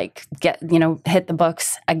really hit the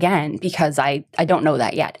books again because I don't know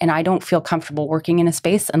that yet, and I don't feel comfortable working in a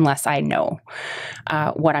space unless I know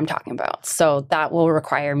what I'm talking about. So that will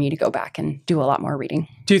require me to go back and do a lot more reading.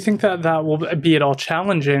 Do you think that will be at all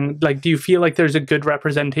challenging? Like, do you feel like there's a good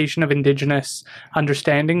representation of Indigenous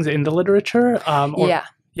understandings in the literature?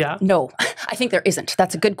 Yeah. No, I think there isn't.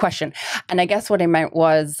 That's a good question. And I guess what I meant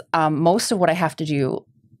was most of what I have to do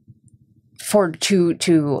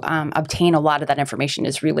to obtain a lot of that information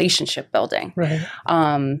is relationship building. Right.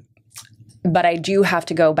 But I do have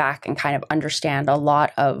to go back and kind of understand a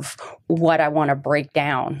lot of what I want to break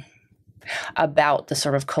down about the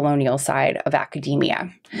sort of colonial side of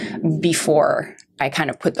academia before I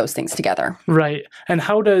kind of put those things together. Right. And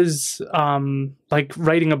how does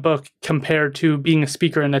writing a book compare to being a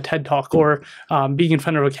speaker in a TED Talk or being in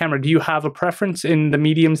front of a camera? Do you have a preference in the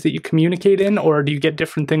mediums that you communicate in, or do you get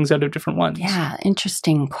different things out of different ones? Yeah,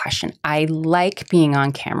 interesting question. I like being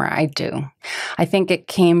on camera. I do. I think it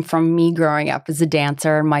came from me growing up as a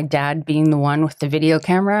dancer, my dad being the one with the video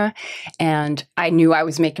camera, and I knew I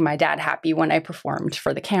was making my dad happy when I performed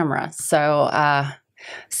for the camera.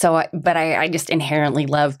 But I just inherently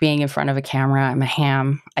love being in front of a camera. I'm a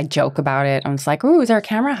ham. I joke about it. I'm just like, ooh, is there a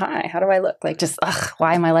camera? Hi, how do I look? Like, just,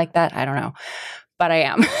 why am I like that? I don't know. But I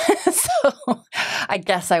am. So I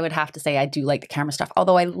guess I would have to say I do like the camera stuff.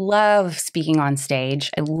 Although I love speaking on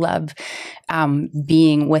stage. I love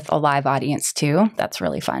being with a live audience too. That's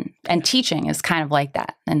really fun. And teaching is kind of like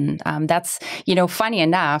that. And that's, funny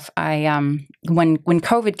enough, when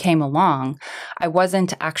COVID came along, I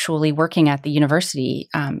wasn't actually working at the university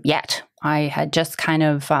yet. I had just kind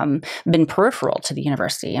of been peripheral to the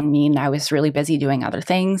university. I mean, I was really busy doing other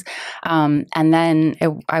things. And then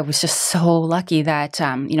I was just so lucky that,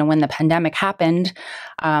 when the pandemic happened,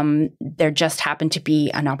 there just happened to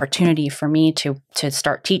be an opportunity for me to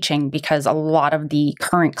start teaching because a lot of the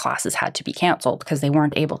current classes had to be canceled because they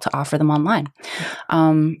weren't able to offer them online.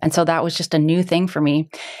 And so that was just a new thing for me.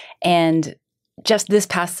 And just this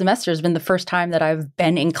past semester has been the first time that I've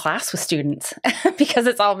been in class with students because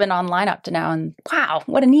it's all been online up to now. And wow,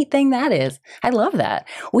 what a neat thing that is. I love that.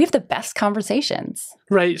 We have the best conversations.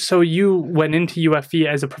 Right. So you went into UFV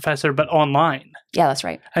as a professor, but online. Yeah, that's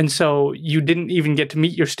right. And so you didn't even get to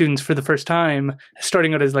meet your students for the first time,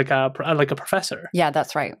 starting out as like a professor. Yeah,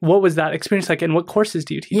 that's right. What was that experience like, and what courses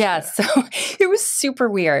do you teach? Yeah, so it was super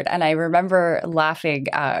weird. And I remember laughing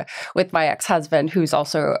with my ex-husband, who's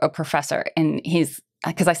also a professor, and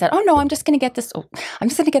because I said, oh no, I'm just going to get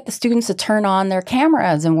the students to turn on their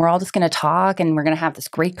cameras and we're all just going to talk and we're going to have this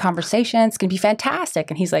great conversation. It's going to be fantastic.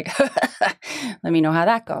 And he's like, let me know how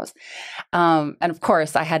that goes. And of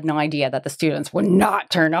course, I had no idea that the students would not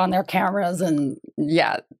turn on their cameras. And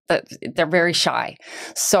yeah, they're very shy.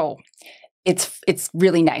 So it's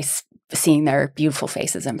really nice seeing their beautiful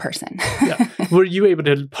faces in person. Yeah. Were you able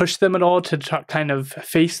to push them at all to kind of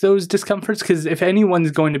face those discomforts? Because if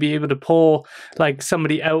anyone's going to be able to pull like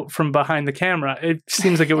somebody out from behind the camera, it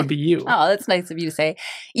seems like it would be you. Oh, that's nice of you to say.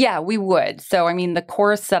 Yeah, we would. So, I mean, the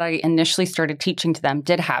course that I initially started teaching to them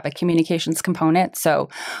did have a communications component. So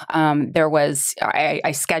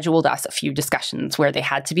I scheduled us a few discussions where they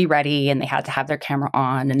had to be ready and they had to have their camera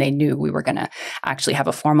on and they knew we were going to actually have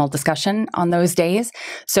a formal discussion on those days.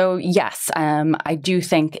 So yes, I do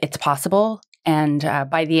think it's possible. And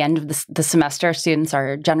by the end of the semester, students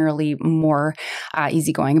are generally more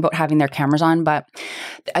easygoing about having their cameras on. But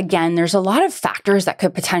again, there's a lot of factors that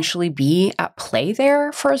could potentially be at play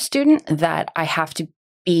there for a student that I have to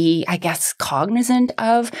be, I guess, cognizant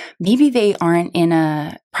of. Maybe they aren't in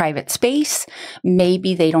a private space.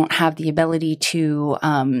 Maybe they don't have the ability to,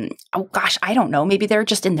 oh gosh, I don't know. Maybe they're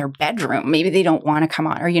just in their bedroom. Maybe they don't want to come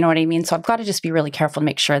on, or you know what I mean? So I've got to just be really careful to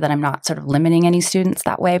make sure that I'm not sort of limiting any students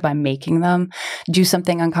that way by making them do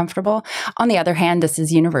something uncomfortable. On the other hand, this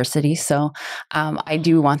is university. So I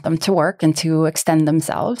do want them to work and to extend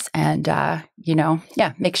themselves and,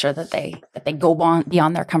 make sure that they go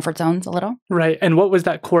beyond their comfort zones a little. Right. And what was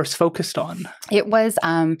that course focused on? It was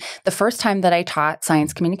the first time that I taught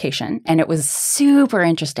science communication, and it was super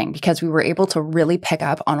interesting because we were able to really pick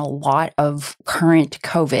up on a lot of current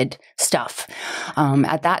COVID stuff.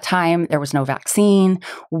 At that time, there was no vaccine.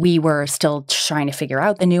 We were still trying to figure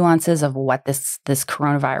out the nuances of what this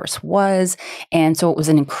coronavirus was. And so it was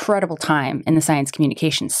an incredible time in the science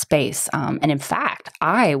communication space. And in fact,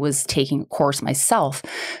 I was taking a course myself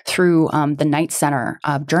through the Knight Center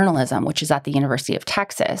of Journalism, which is at the University of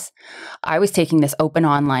Texas. I was taking this open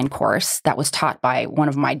online course that was taught by one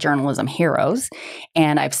of my journalism heroes.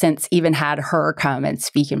 And I've since even had her come and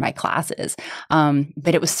speak in my classes.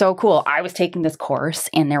 But it was so cool. I was taking this course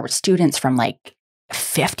and there were students from like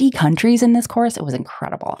 50 countries in this course. It was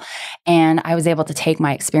incredible. And I was able to take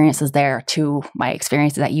my experiences there to my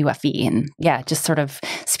experiences at UFE and just sort of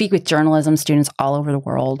speak with journalism students all over the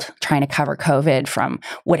world, trying to cover COVID from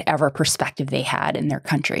whatever perspective they had in their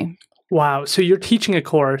country. Wow. So you're teaching a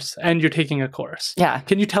course and you're taking a course. Yeah.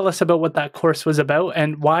 Can you tell us about what that course was about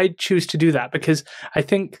and why choose to do that? Because I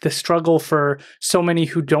think the struggle for so many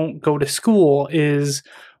who don't go to school is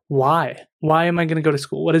why? Why am I going to go to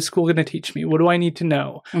school? What is school going to teach me? What do I need to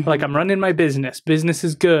know? Mm-hmm. Like, I'm running my business. Business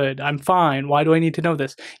is good. I'm fine. Why do I need to know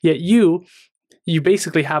this? Yet you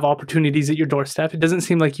basically have opportunities at your doorstep. It doesn't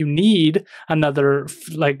seem like you need another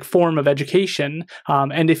form of education.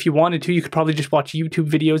 And if you wanted to, you could probably just watch YouTube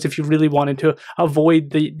videos if you really wanted to avoid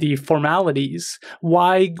the formalities.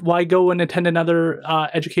 Why go and attend another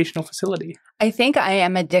educational facility? I think I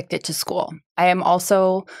am addicted to school. I am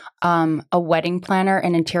also a wedding planner,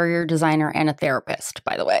 an interior designer, and a therapist,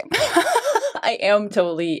 by the way. I am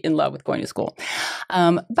totally in love with going to school.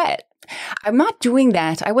 But I'm not doing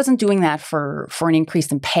that. I wasn't doing that for an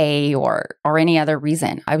increase in pay or any other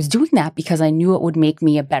reason. I was doing that because I knew it would make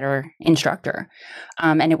me a better instructor.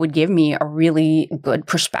 And it would give me a really good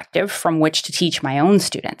perspective from which to teach my own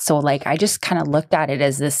students. So I just kind of looked at it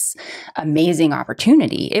as this amazing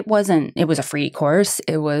opportunity. It was a free course.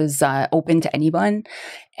 It was open to anyone.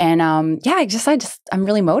 And I'm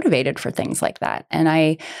really motivated for things like that. And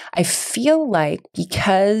I feel like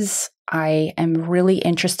because I am really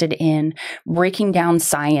interested in breaking down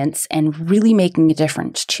science and really making a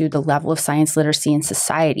difference to the level of science literacy in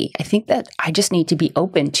society, I think that I just need to be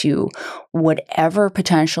open to whatever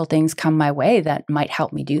potential things come my way that might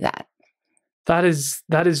help me do that. That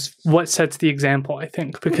is what sets the example, I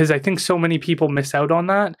think, because I think so many people miss out on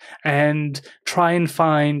that and try and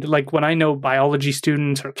find, when I know biology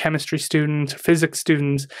students or chemistry students or physics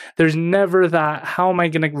students, there's never that, how am I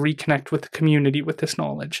going to reconnect with the community with this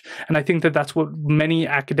knowledge? And I think that that's what many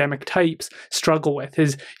academic types struggle with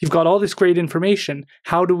is you've got all this great information.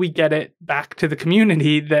 How do we get it back to the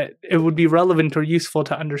community that it would be relevant or useful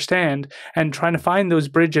to understand? And trying to find those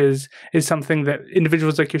bridges is something that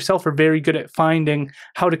individuals like yourself are very good at finding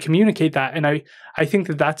how to communicate that. And I think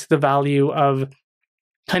that that's the value of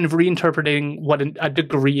kind of reinterpreting what a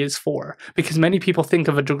degree is for, because many people think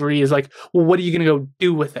of a degree as well, what are you going to go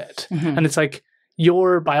do with it? Mm-hmm. And it's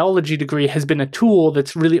your biology degree has been a tool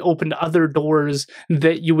that's really opened other doors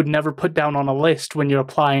that you would never put down on a list when you're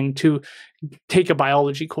applying to take a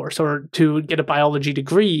biology course or to get a biology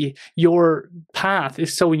degree. Your path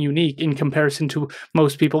is so unique in comparison to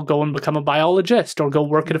most people go and become a biologist or go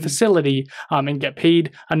work at a facility and get paid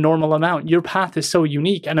a normal amount. Your path is so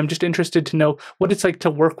unique. And I'm just interested to know what it's like to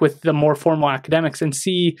work with the more formal academics and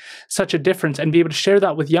see such a difference and be able to share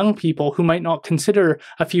that with young people who might not consider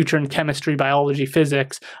a future in chemistry, biology,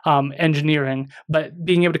 physics, engineering, but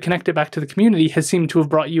being able to connect it back to the community has seemed to have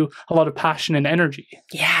brought you a lot of passion and energy.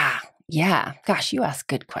 Yeah. Gosh, you ask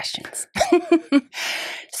good questions.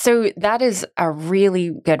 So that is a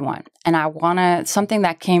really good one. And something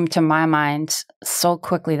that came to my mind so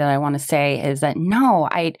quickly that I want to say is that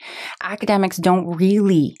academics don't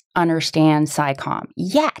really understand SciComm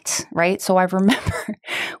yet, right? So I remember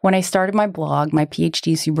when I started my blog, my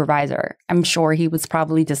PhD supervisor, I'm sure he was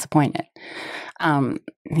probably disappointed.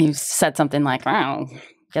 He said something like, "Oh,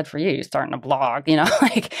 good for you, starting a blog,"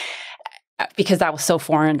 because that was so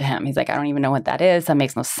foreign to him. He's like, "I don't even know what that is. That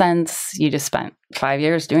makes no sense. You just spent 5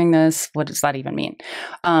 years doing this. What does that even mean?"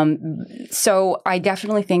 So I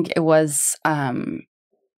definitely think it was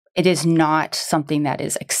it is not something that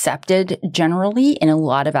is accepted generally in a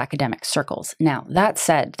lot of academic circles. Now, that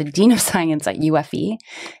said, the Dean of Science at UFE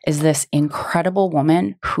is this incredible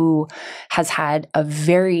woman who has had a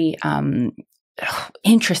very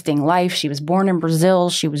interesting life. She was born in Brazil.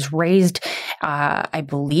 She was raised, I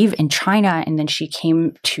believe, in China, and then she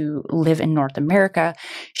came to live in North America.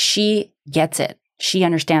 She gets it. She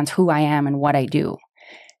understands who I am and what I do.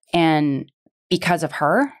 And because of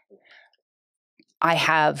her, I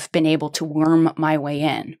have been able to worm my way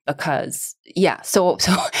in because, so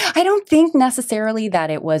I don't think necessarily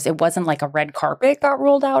that it wasn't like a red carpet got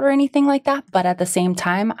rolled out or anything like that. But at the same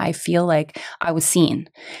time, I feel like I was seen.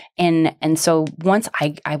 And so once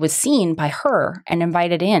I was seen by her and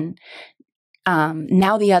invited in,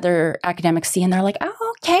 now the other academics see and they're like,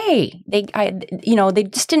 oh, okay. They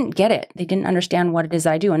just didn't get it. They didn't understand what it is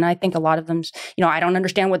I do. And I think a lot of them, I don't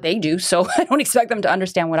understand what they do, so I don't expect them to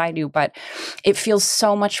understand what I do, but it feels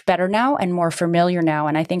so much better now and more familiar now.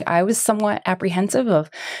 And I think I was somewhat apprehensive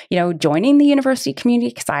of, joining the university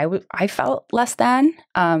community because I felt less than,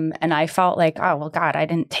 and I felt like, oh, well, God, I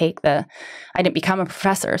didn't become a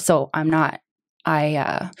professor, so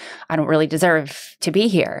I don't really deserve to be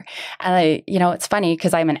here. And it's funny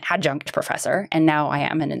because I'm an adjunct professor and now I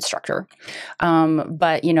am an instructor.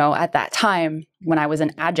 But at that time when I was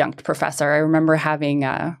an adjunct professor, I remember having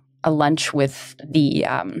a lunch with the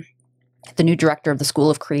new director of the School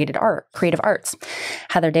of Creative Arts,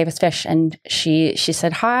 Heather Davis Fish, and she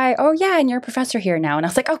said, "Hi, oh yeah, and you're a professor here now." And I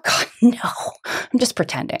was like, "Oh God, no, I'm just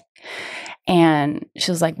pretending." And she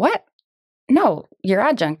was like, "What? No, you're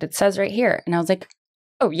adjunct. It says right here." And I was like,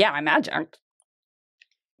 "Oh yeah, I'm adjunct."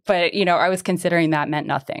 But, I was considering that meant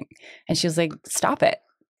nothing. And she was like, "Stop it.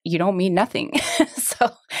 You don't mean nothing."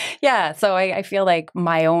 So I feel like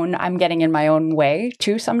I'm getting in my own way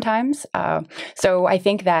too sometimes. So I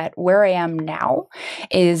think that where I am now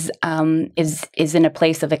is in a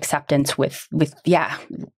place of acceptance with the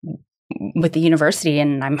university,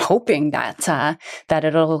 and I'm hoping that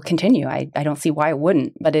it'll continue. I don't see why it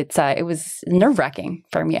wouldn't, but it was nerve-wracking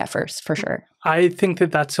for me at first, for sure. I think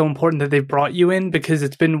that that's so important that they've brought you in because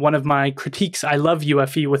it's been one of my critiques. I love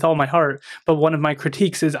UFE with all my heart, but one of my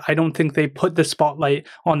critiques is I don't think they put the spotlight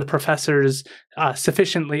on the professors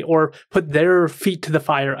sufficiently or put their feet to the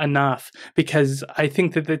fire enough, because I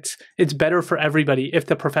think that it's better for everybody if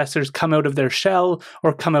the professors come out of their shell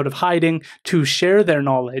or come out of hiding to share their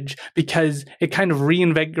knowledge, because it kind of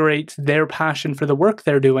reinvigorates their passion for the work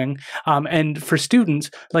they're doing. And for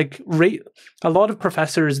students, a lot of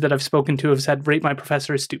professors that I've spoken to have said, rate my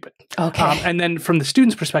professor is stupid. Okay. And then from the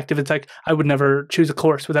student's perspective, it's like, I would never choose a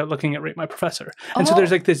course without looking at rate my professor. And so there's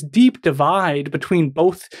this deep divide between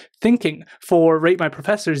both thinking. For rate my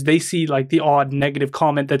professors, they see the odd negative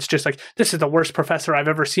comment that's just like, this is the worst professor I've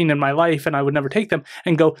ever seen in my life and I would never take them,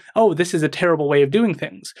 and go, oh, this is a terrible way of doing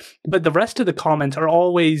things. But the rest of the comments are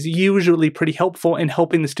always usually pretty helpful in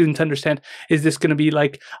helping the students understand, is this going to be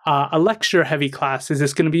a lecture heavy class? Is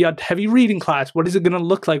this going to be a heavy reading class? What is it going to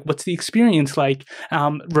look like? What's the experience like?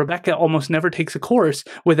 Rebecca almost never takes a course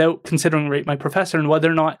without considering rate my professor and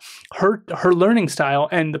whether or not her learning style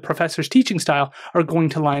and the professor's teaching style are going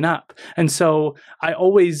to line up. And so I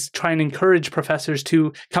always try and encourage professors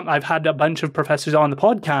to come. I've had a bunch of professors on the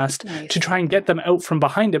podcast to try and get them out from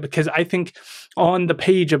behind it, because I think on the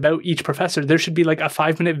page about each professor, there should be a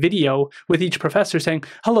 5-minute video with each professor saying,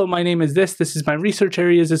 hello, my name is this is my research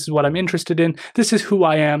areas, this is what I'm interested in, this is who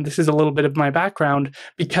I am, this is a little bit of my background,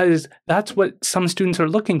 because that's what some students are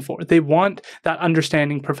looking for. They want that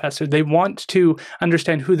understanding professor. They want to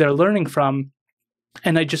understand who they're learning from.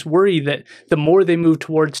 And I just worry that the more they move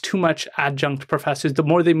towards too much adjunct professors, the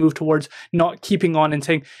more they move towards not keeping on and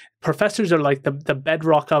saying, professors are like the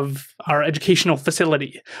bedrock of our educational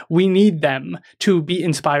facility. We need them to be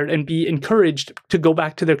inspired and be encouraged to go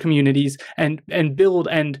back to their communities and build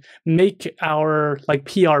and make our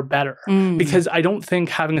PR better. Because I don't think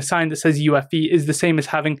having a sign that says UFE is the same as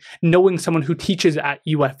knowing someone who teaches at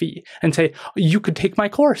UFE and say, you could take my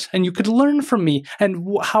course and you could learn from me. And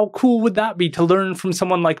how cool would that be to learn from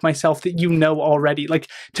someone like myself that you know already?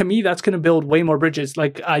 To me, that's going to build way more bridges.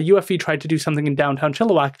 UFE tried to do something in downtown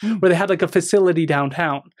Chilliwack where they had a facility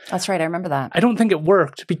downtown. That's right. I remember that. I don't think it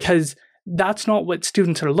worked because that's not what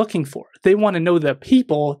students are looking for. They want to know the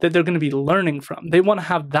people that they're going to be learning from. They want to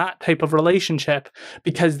have that type of relationship,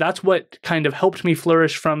 because that's what kind of helped me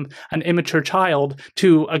flourish from an immature child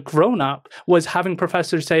to a grown-up, was having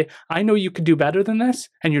professors say, I know you could do better than this,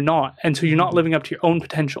 and you're not. And so you're not living up to your own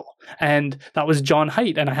potential. And that was John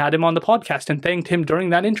Haidt, and I had him on the podcast and thanked him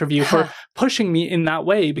during that interview for pushing me in that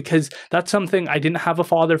way, because that's something I didn't have a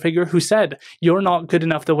father figure who said, you're not good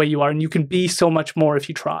enough the way you are, and you can be so much more if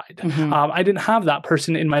you tried. I didn't have that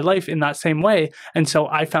person in my life in that same way. And so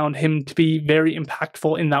I found him to be very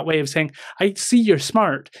impactful in that way of saying, I see you're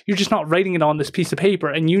smart. You're just not writing it on this piece of paper,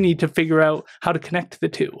 and you need to figure out how to connect the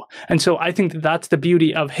two. And so I think that that's the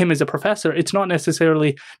beauty of him as a professor. It's not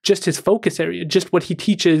necessarily just his focus area, just what he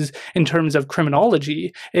teaches in terms of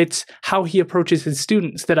criminology. It's how he approaches his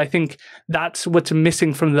students that I think that's what's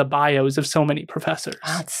missing from the bios of so many professors.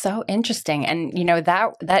 Oh, it's so interesting. And,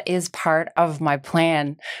 that is part of my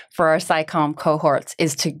plan for our SciComm cohorts,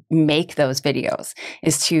 is to make those videos,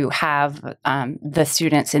 is to have the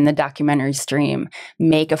students in the documentary stream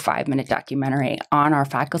make a 5-minute documentary on our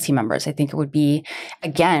faculty members. I think it would be,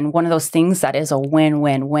 again, one of those things that is a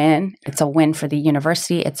win-win-win. It's a win for the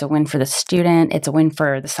university. It's a win for the student. It's a win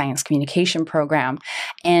for the science communication program.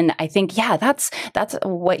 And I think, that's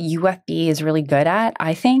what UFB is really good at,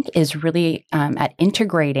 I think, is really at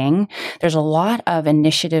integrating. There's a lot of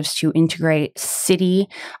initiatives to integrate city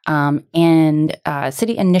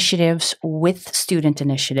city initiatives with student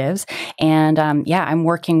initiatives. And I'm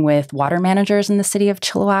working with water managers in the city of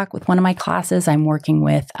Chilliwack with one of my classes. I'm working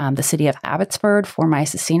with the city of Abbotsford for my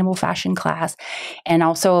sustainable fashion class. And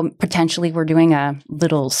also potentially we're doing a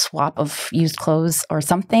little swap of used clothes or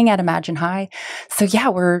something at Imagine High. So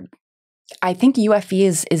I think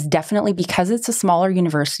UFE is definitely, because it's a smaller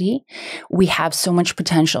university, we have so much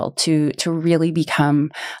potential to really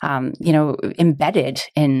become, embedded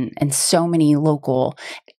in so many local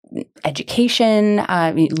education,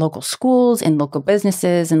 local schools, and local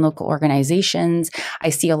businesses and local organizations. I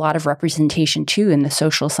see a lot of representation too in the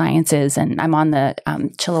social sciences, and I'm on the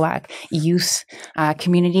Chilliwack youth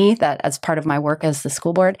community that as part of my work as the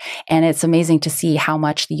school board. And it's amazing to see how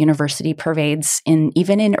much the university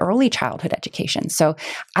even in early childhood education. So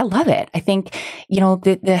I love it. I think,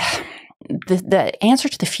 the answer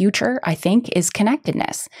to the future, I think, is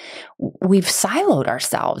connectedness. We've siloed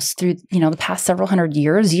ourselves through, the past several hundred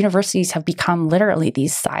years. Universities have become literally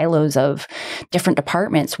these silos of different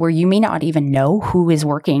departments where you may not even know who is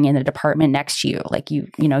working in the department next to you. Like you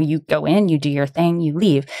go in, you do your thing, you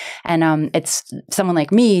leave. And it's someone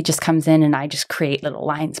like me just comes in and I just create little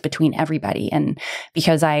lines between everybody. And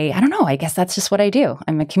because I don't know, I guess that's just what I do.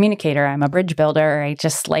 I'm a communicator. I'm a bridge builder. I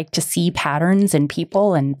just like to see patterns in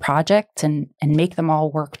people and projects and make them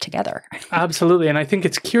all work together. Absolutely. And I think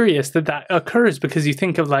it's curious that occurs, because you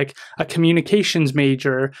think of like a communications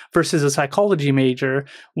major versus a psychology major.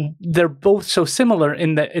 They're both so similar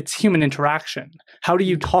in that it's human interaction. How do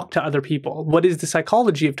you talk to other people? What is the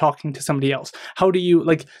psychology of talking to somebody else? How do you,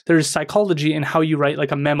 there's psychology in how you write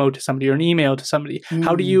like a memo to somebody or an email to somebody.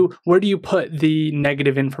 Where do you put the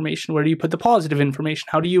negative information? Where do you put the positive information?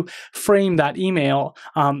 How do you frame that email?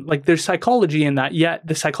 There's psychology in that, yet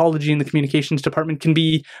the psychology in the communications department can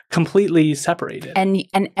be completely separated.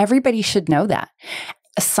 And everybody should know that.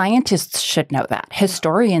 Scientists should know that.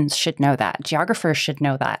 Historians should know that. Geographers should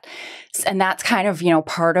know that. And that's kind of,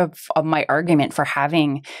 part of my argument for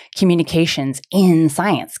having communications in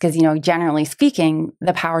science. Because, generally speaking,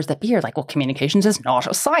 the powers that be are like, well, communications is not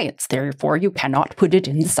a science. Therefore, you cannot put it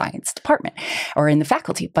in the science department or in the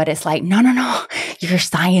faculty. But it's like, no. Your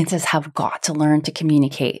scientists have got to learn to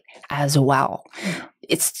communicate as well.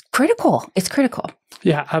 It's critical. It's critical.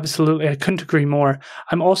 Yeah, absolutely. I couldn't agree more.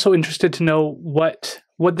 I'm also interested to know what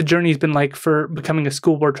the journey's been like for becoming a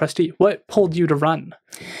school board trustee. What pulled you to run?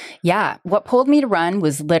 Yeah, what pulled me to run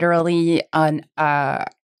was literally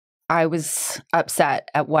I was upset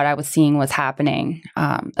at what I was seeing was happening,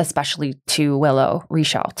 especially to Willow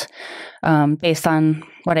Richelt, based on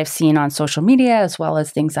what I've seen on social media, as well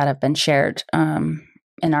as things that have been shared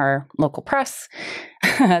in our local press,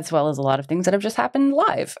 as well as a lot of things that have just happened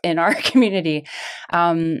live in our community.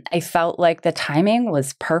 I felt like the timing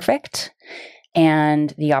was perfect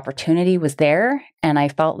and the opportunity was there. And I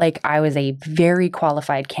felt like I was a very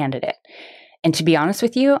qualified candidate. And to be honest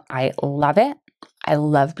with you, I love it. I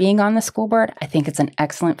love being on the school board. I think it's an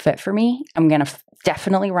excellent fit for me. I'm going to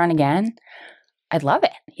definitely run again. I'd love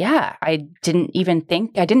it. Yeah. I didn't even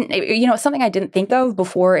think, something I didn't think of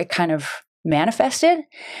before it kind of manifested.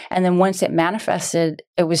 And then once it manifested,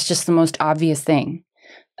 it was just the most obvious thing.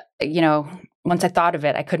 Once I thought of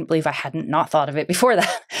it, I couldn't believe I hadn't not thought of it before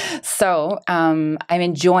that. So I'm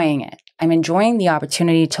enjoying it. I'm enjoying the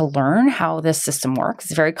opportunity to learn how this system works.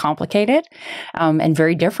 It's very complicated and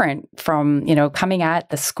very different from, coming at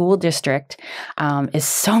the school district is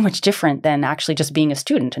so much different than actually just being a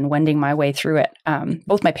student and wending my way through it.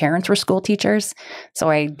 Both my parents were school teachers, so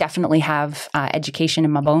I definitely have education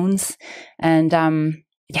in my bones. And I'm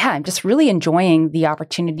just really enjoying the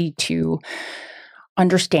opportunity to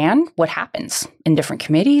understand what happens in different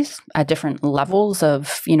committees at different levels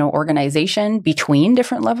of, organization, between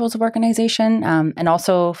different levels of organization, and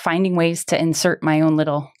also finding ways to insert my own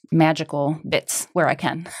little magical bits where I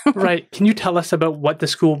can. Right. Can you tell us about what the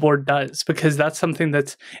school board does? Because that's something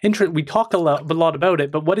that's interesting. We talk a lot about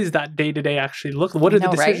it, but what is that day-to-day actually look? What are the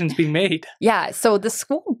decisions being made? Yeah. So the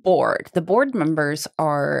school board, the board members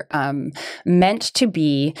are meant to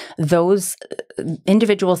be those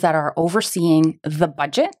individuals that are overseeing the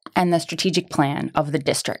budget and the strategic plan of the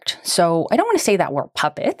district. So I don't want to say that we're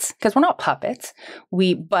puppets, because we're not puppets.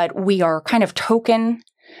 But we are kind of token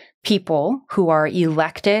people who are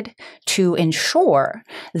elected to ensure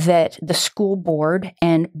that the school board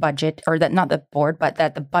and budget, or that not the board, but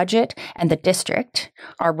that the budget and the district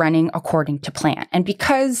are running according to plan. And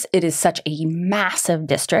because it is such a massive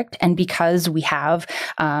district, and because we have,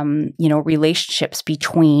 relationships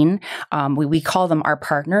between, we call them our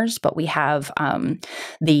partners, but we have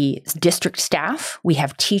the district staff, we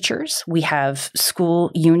have teachers, we have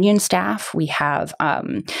school union staff, we have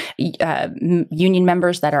union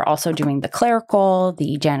members that are also doing the clerical,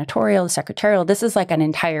 the janitorial, the secretarial. This is like an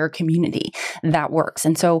entire community that works.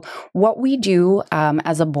 And so what we do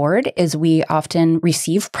as a board is we often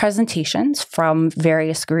receive presentations from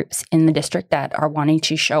various groups in the district that are wanting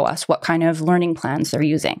to show us what kind of learning plans they're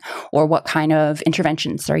using, or what kind of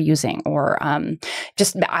interventions they're using, or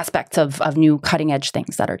just the aspects of new cutting edge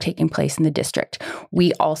things that are taking place in the district.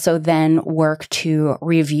 We also then work to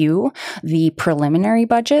review the preliminary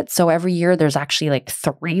budget. So every year there's actually like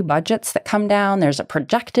 3 budgets that come down. There's a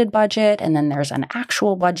projected budget, and then there's an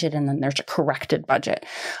actual budget, and then there's a corrected budget.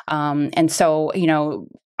 And so,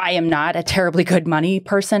 I am not a terribly good money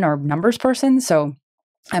person or numbers person. So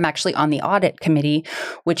I'm actually on the audit committee,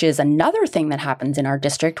 which is another thing that happens in our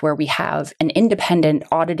district, where we have an independent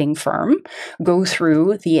auditing firm go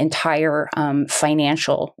through the entire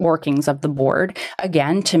financial workings of the board,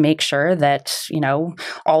 again, to make sure that,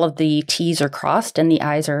 all of the T's are crossed and the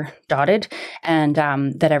I's are dotted, and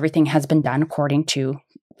that everything has been done according to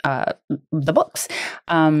the books.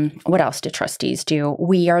 What else do trustees do?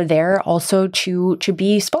 We are there also to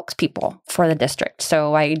be spokespeople for the district.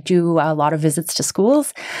 So I do a lot of visits to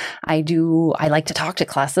schools. I like to talk to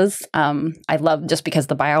classes. I love, just because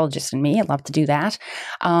the biologist in me, I love to do that.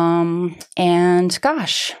 And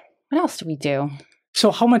gosh, what else do we do? So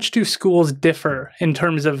how much do schools differ in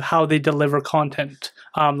terms of how they deliver content?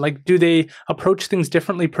 Do they approach things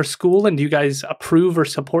differently per school, and do you guys approve or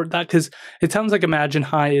support that? Because it sounds like Imagine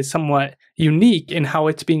High is somewhat unique in how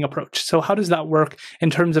it's being approached. So how does that work in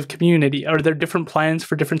terms of community? Are there different plans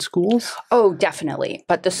for different schools? Oh, definitely.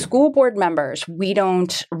 But the school board members, we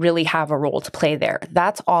don't really have a role to play there.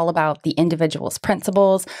 That's all about the individual's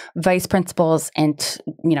principals, vice principals, and,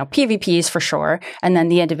 PVPs for sure, and then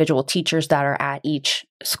the individual teachers that are at each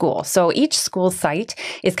school. So each school site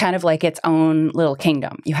is kind of like its own little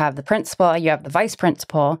kingdom. You have the principal, you have the vice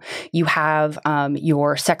principal, you have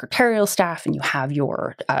your secretarial staff, and you have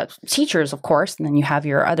your teachers, of course, and then you have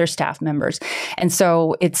your other staff members. And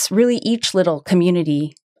so it's really each little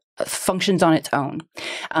community functions on its own.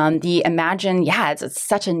 The Imagine, it's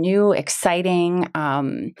such a new, exciting,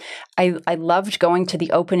 I loved going to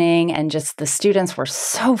the opening, and just the students were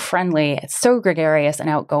so friendly. It's so gregarious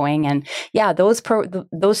and outgoing. And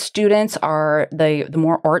those students are the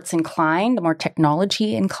more arts inclined, the more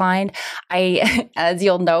technology inclined. As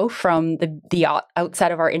you'll know from the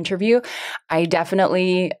outside of our interview, I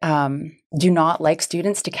definitely do not like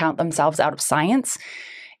students to count themselves out of science.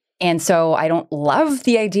 And so I don't love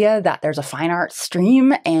the idea that there's a fine arts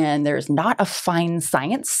stream and there's not a fine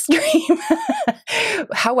science stream.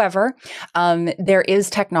 However, there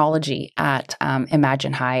is technology at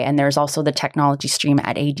Imagine High, and there's also the technology stream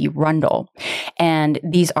at AD Rundle. And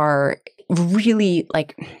these are really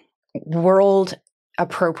world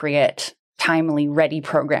appropriate, timely, ready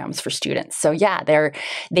programs for students. So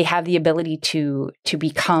they have the ability to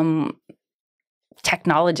become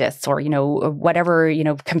technologists or, whatever,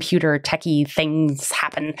 computer techie things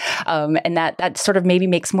happen. And that sort of maybe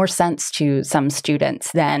makes more sense to some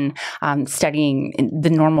students than studying the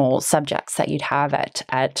normal subjects that you'd have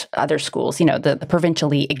at other schools, the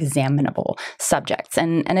provincially examinable subjects.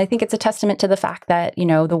 And I think it's a testament to the fact that,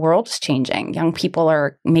 the world is changing. Young people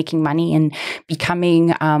are making money and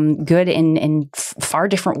becoming good in far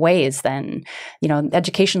different ways than,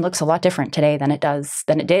 education looks a lot different today than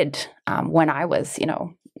it did when I was,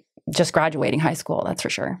 just graduating high school, that's for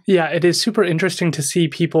sure. Yeah, it is super interesting to see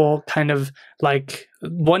people kind of like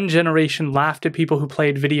one generation laughed at people who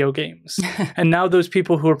played video games. And now those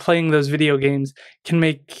people who are playing those video games can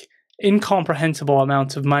make incomprehensible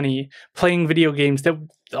amounts of money playing video games that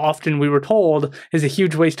often we were told is a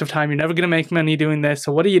huge waste of time. You're never going to make money doing this.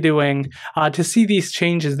 So what are you doing? To see these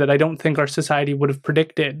changes that I don't think our society would have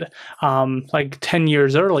predicted like 10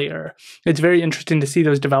 years earlier. It's very interesting to see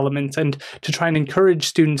those developments and to try and encourage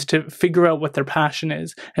students to figure out what their passion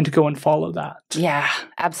is and to go and follow that. Yeah,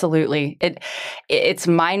 absolutely. It's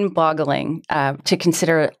mind-boggling to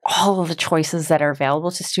consider all of the choices that are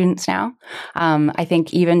available to students now. I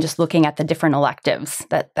think even just looking at the different electives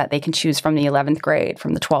that they can choose from the 11th grade,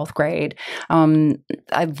 from the 12th grade.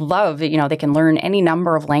 I love, they can learn any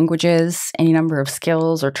number of languages, any number of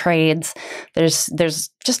skills or trades. There's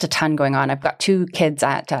just a ton going on. I've got 2 kids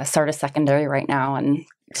at Sarda Secondary right now, and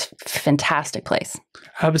it's a fantastic place.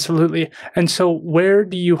 Absolutely. And so where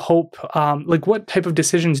do you hope, what type of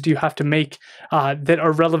decisions do you have to make that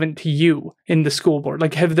are relevant to you in the school board?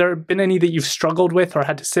 Like, have there been any that you've struggled with or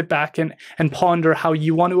had to sit back and ponder how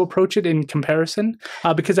you want to approach it in comparison?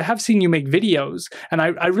 Because I have seen you make videos, and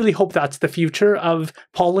I really hope that's the future of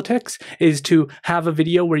politics, is to have a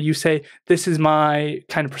video where you say, this is my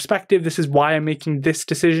kind of perspective, this is why I'm making this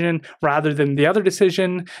decision rather than the other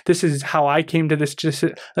decision, this is how I came to this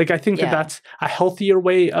decision. Like, I think that's a healthier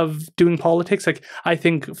way of doing politics. Like, I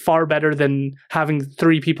think far better than having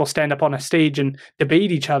 3 people stand up on a stage and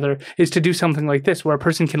debate each other is to do something like this, where a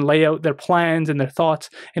person can lay out their plans and their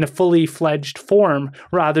thoughts in a fully fledged form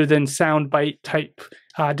rather than soundbite type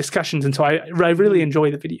discussions. And so I really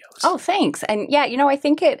enjoy the videos. Oh, thanks. And yeah, I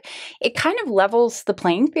think it kind of levels the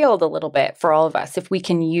playing field a little bit for all of us if we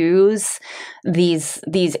can use these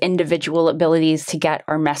individual abilities to get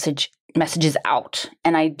our messages out.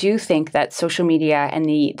 And I do think that social media and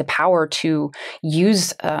the power to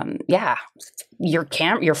use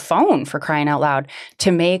your phone, for crying out loud,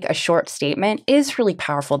 to make a short statement is really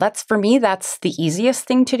powerful. For me, that's the easiest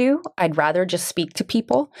thing to do. I'd rather just speak to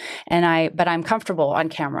people, but I'm comfortable on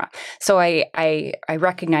camera. So I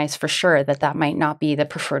recognize for sure that might not be the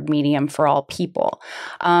preferred medium for all people.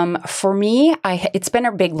 For me, it's been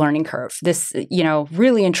a big learning curve. This,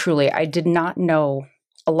 really and truly, I did not know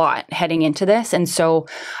a lot heading into this. And so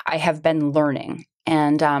I have been learning.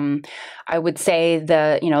 And I would say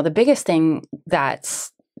the biggest thing that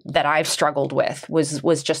I've struggled with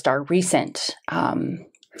was just our recent,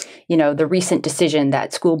 the recent decision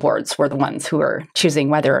that school boards were the ones who are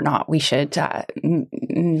choosing whether or not we should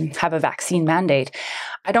have a vaccine mandate.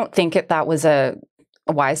 I don't think that was a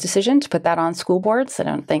wise decision to put that on school boards. I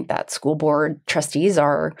don't think that school board trustees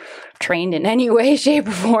are trained in any way, shape,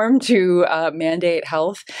 or form to mandate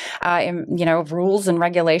health, rules and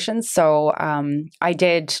regulations. So I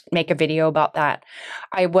did make a video about that.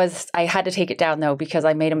 I had to take it down though, because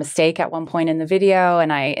I made a mistake at one point in the video,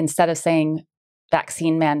 and instead of saying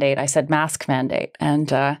vaccine mandate, I said mask mandate,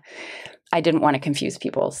 and I didn't want to confuse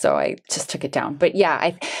people, so I just took it down. But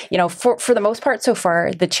yeah, for the most part so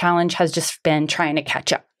far, the challenge has just been trying to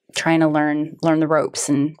catch up, trying to learn the ropes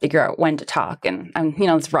and figure out when to talk. And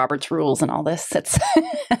it's Robert's rules and all this. It's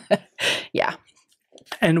yeah.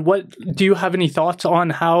 And what do you have any thoughts on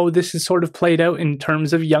how this is sort of played out in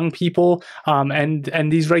terms of young people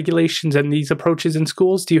and these regulations and these approaches in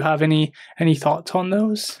schools? Do you have any thoughts on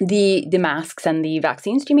those? The masks and the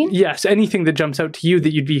vaccines, do you mean? Yes, anything that jumps out to you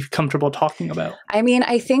that you'd be comfortable talking about. I mean,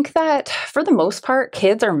 I think that for the most part,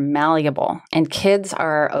 kids are malleable and kids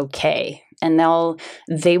are okay. And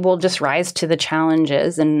they will just rise to the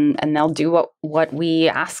challenges and they'll do what we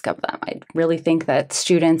ask of them. I really think that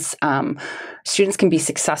students can be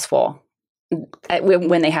successful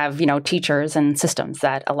when they have, teachers and systems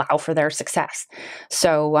that allow for their success.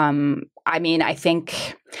 So, I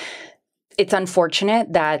think it's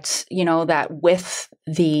unfortunate that, that with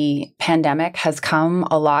the pandemic has come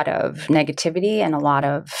a lot of negativity and a lot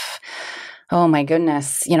of Oh my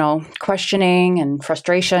goodness, questioning and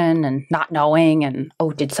frustration and not knowing and,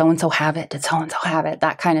 oh, did so-and-so have it? Did so-and-so have it?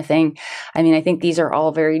 That kind of thing. I mean, I think these are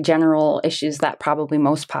all very general issues that probably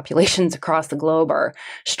most populations across the globe are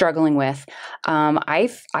struggling with.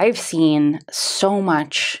 I've seen so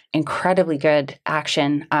much incredibly good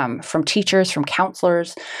action from teachers, from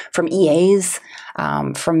counselors, from EAs,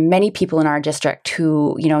 from many people in our district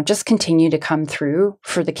who, just continue to come through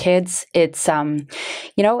for the kids. It's,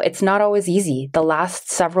 it's not always easy. The last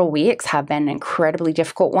several weeks have been incredibly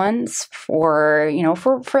difficult ones for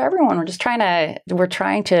everyone. We're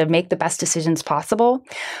trying to make the best decisions possible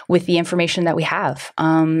with the information that we have.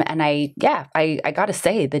 And I got to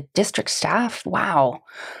say, the district staff, wow,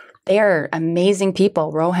 they are amazing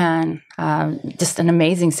people. Rohan, just an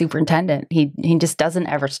amazing superintendent. He just doesn't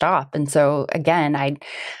ever stop. And so again,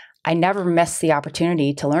 I never miss the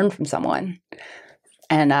opportunity to learn from someone.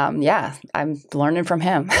 And I'm learning from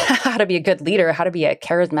him how to be a good leader, how to be a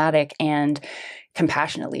charismatic and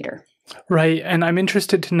compassionate leader. Right. And I'm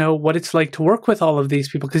interested to know what it's like to work with all of these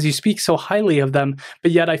people, because you speak so highly of them,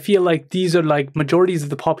 but yet I feel like these are like majorities of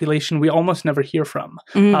the population we almost never hear from.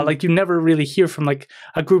 Like you never really hear from like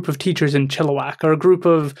a group of teachers in Chilliwack or a group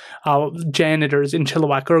of janitors in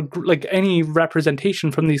Chilliwack or like any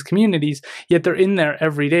representation from these communities, yet they're in there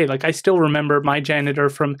every day. Like I still remember my janitor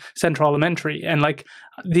from Central Elementary, and like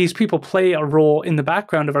these people play a role in the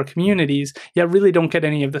background of our communities, yet really don't get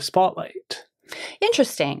any of the spotlight.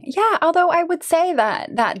 Interesting. Yeah. Although I would say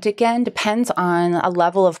that again depends on a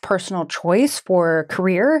level of personal choice for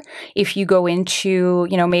career. If you go into,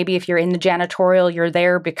 maybe if you're in the janitorial, you're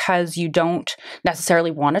there because you don't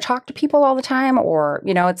necessarily want to talk to people all the time, or,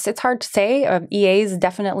 it's hard to say. EAs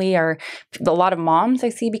definitely are, a lot of moms I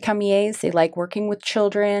see become EAs. They like working with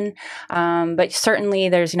children. But certainly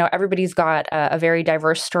there's, everybody's got a very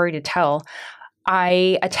diverse story to tell.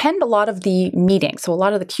 I attend a lot of the meetings, so a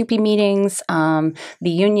lot of the CUPE meetings, the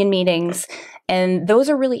union meetings, and those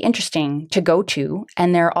are really interesting to go to.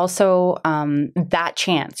 And they're also that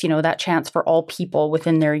chance for all people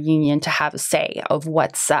within their union to have a say of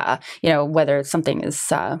what's, whether something is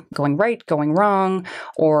going right, going wrong,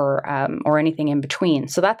 or anything in between.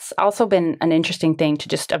 So that's also been an interesting thing to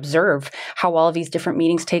just observe how all of these different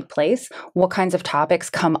meetings take place, what kinds of topics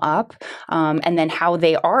come up, and then how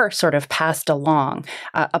they are sort of passed along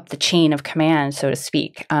up the chain of command, so to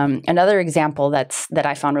speak. Another example that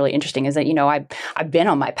I found really interesting is that, I've been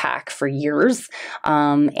on my PAC for years,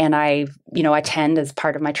 and I attend as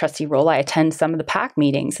part of my trustee role. I attend some of the PAC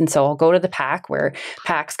meetings, and so I'll go to the PAC where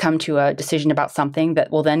PACs come to a decision about something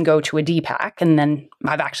that will then go to a DPAC, and then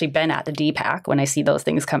I've actually been at the DPAC when I see those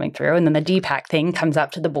things coming through, and then the DPAC thing comes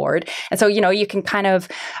up to the board, and so you can kind of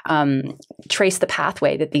trace the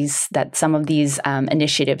pathway that some of these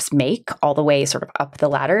initiatives make all the way sort of up the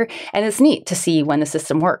ladder, and it's neat to see when the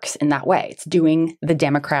system works in that way. It's doing the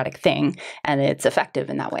democratic thing, and it's effective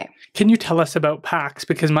in that way. Can you tell us about PACs?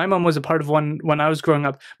 Because my mom was a part of one when I was growing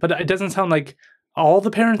up, but it doesn't sound like all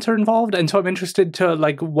the parents are involved. And so I'm interested to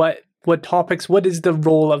like what topics, what is the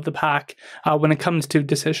role of the PAC when it comes to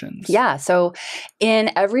decisions? Yeah, so in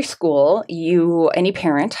every school, any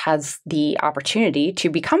parent has the opportunity to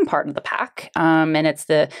become part of the PAC, and it's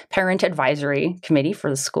the Parent Advisory Committee for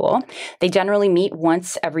the school. They generally meet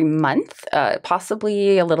once every month,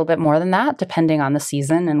 possibly a little bit more than that, depending on the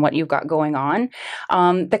season and what you've got going on.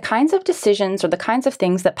 The kinds of decisions or the kinds of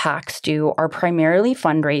things that PACs do are primarily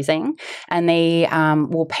fundraising, and they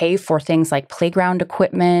will pay for things like playground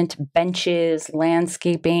equipment, benches,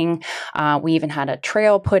 landscaping. We even had a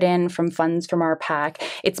trail put in from funds from our PAC.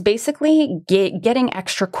 It's basically getting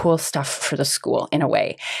extra cool stuff for the school in a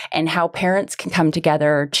way, and how parents can come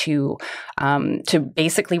together to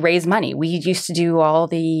basically raise money. We used to do all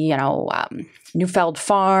the, Newfeld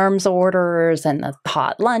Farms orders and the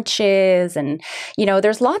hot lunches. And,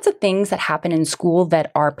 there's lots of things that happen in school that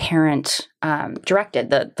are parent directed.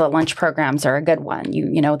 The lunch programs are a good one.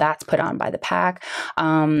 That's put on by the PAC.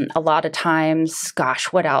 A lot of times,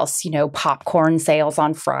 what else? Popcorn sales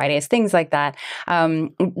on Fridays, things like that.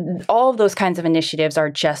 All of those kinds of initiatives are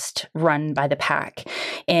just run by the PAC.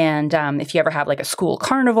 And if you ever have like a school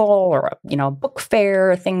carnival or a book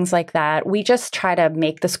fair, things like that, we just try to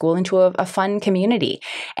make the school into a fun community.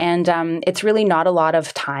 And it's really not a lot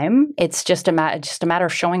of time. It's just a matter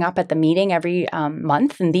of showing up at the meeting every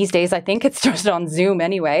month. And these days, I think it's just on Zoom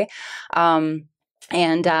anyway.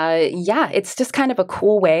 And yeah, it's just kind of a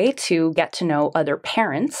cool way to get to know other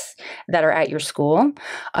parents that are at your school,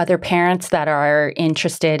 other parents that are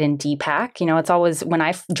interested in DPAC. You know, it's always, when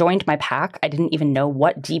I joined my PAC, I didn't even know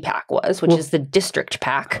what DPAC was, which is the district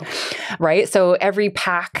PAC, right? So every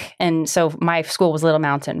PAC, and so my school was Little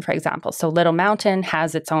Mountain, for example. So Little Mountain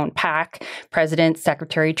has its own PAC, president,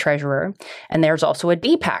 secretary, treasurer, and there's also a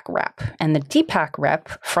DPAC rep. And the DPAC rep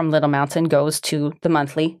from Little Mountain goes to the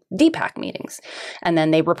monthly DPAC meetings. And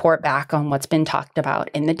then they report back on what's been talked about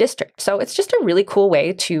in the district. So it's just a really cool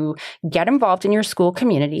way to get involved in your school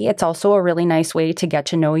community. It's also a really nice way to get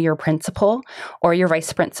to know your principal or your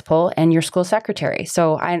vice principal and your school secretary.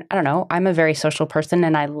 So I don't know, I'm a very social person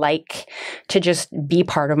and I like to just be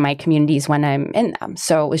part of my communities when I'm in them.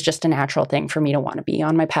 So it was just a natural thing for me to want to be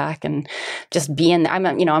on my PAC and just be in. I'm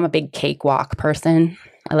a big cakewalk person.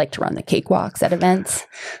 I like to run the cakewalks at events.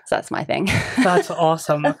 So that's my thing. That's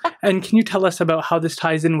awesome. And can you tell us about how this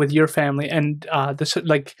ties in with your family and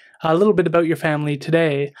like a little bit about your family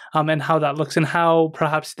today and how that looks and how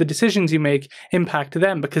perhaps the decisions you make impact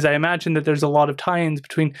them? Because I imagine that there's a lot of tie-ins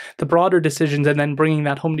between the broader decisions and then bringing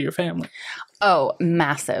that home to your family. Oh,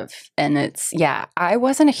 massive. And I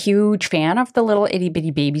wasn't a huge fan of the little itty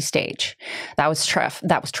bitty baby stage. That was tough.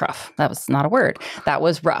 That was not a word. That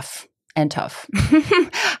was rough and tough.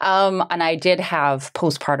 And I did have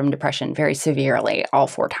postpartum depression very severely all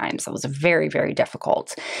 4 times. It was very, very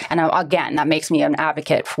difficult. And again, that makes me an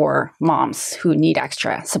advocate for moms who need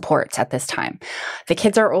extra supports at this time. The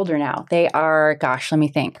kids are older now. They are, gosh, let me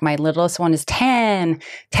think. My littlest one is 10,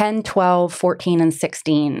 12, 14, and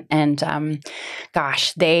 16. And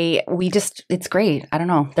gosh, it's great. I don't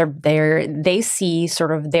know. They see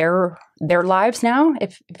sort of their lives now,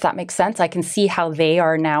 if that makes sense. I can see how they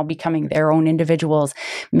are now becoming their own individuals,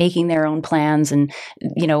 making their own plans and,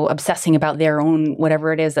 obsessing about their own,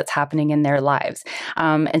 whatever it is that's happening in their lives.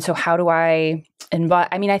 And so how do I invite?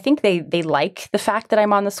 I mean, I think they like the fact that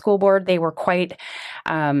I'm on the school board. They were quite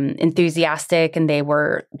enthusiastic and they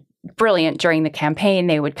were brilliant during the campaign.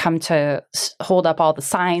 They would come to hold up all the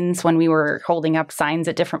signs when we were holding up signs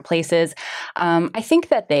at different places. I think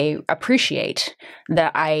that they appreciate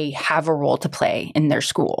that I have a role to play in their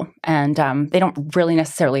school. And they don't really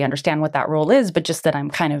necessarily understand what that role is, but just that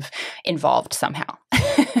I'm kind of involved somehow.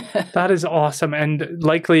 That is awesome, and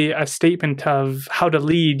likely a statement of how to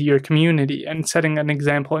lead your community and setting an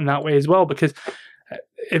example in that way as well, because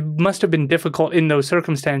it must have been difficult in those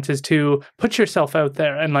circumstances to put yourself out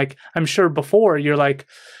there. And like, I'm sure before you're like,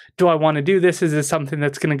 do I want to do this? Is this something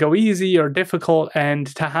that's going to go easy or difficult? And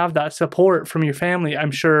to have that support from your family,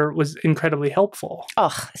 I'm sure was incredibly helpful.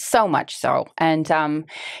 Oh, so much so. And, I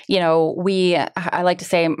like to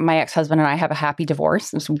say my ex-husband and I have a happy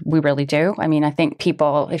divorce. We really do. I mean, I think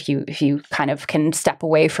people, if you kind of can step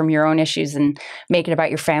away from your own issues and make it about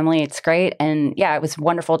your family, it's great. And yeah, it was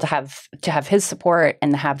wonderful to have his support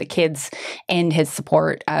and to have the kids and his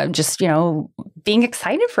support, being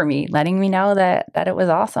excited for me, letting me know that it was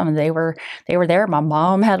awesome. They were there. My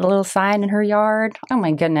mom had a little sign in her yard. Oh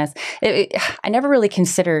my goodness. I never really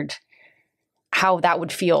considered how that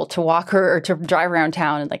would feel to walk her or to drive around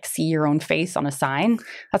town and like see your own face on a sign.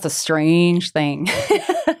 That's a strange thing.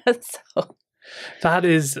 So. That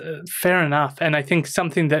is fair enough. And I think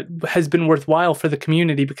something that has been worthwhile for the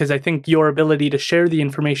community, because I think your ability to share the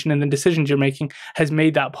information and the decisions you're making has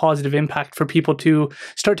made that positive impact for people to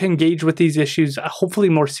start to engage with these issues, hopefully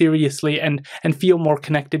more seriously and feel more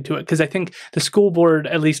connected to it. Because I think the school board,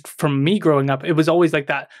 at least from me growing up, it was always like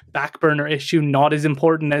that back burner issue, not as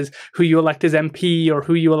important as who you elect as MP or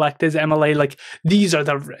who you elect as MLA. Like, these are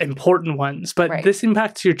the important ones. But right. This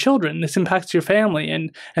impacts your children. This impacts your family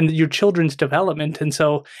and your children's development. And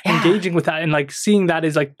so engaging with that and like seeing that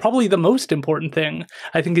is like probably the most important thing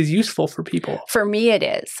I think is useful for people. For me, it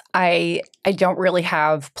is. I don't really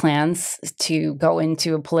have plans to go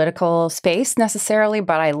into a political space necessarily,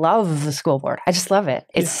 but I love the school board. I just love it.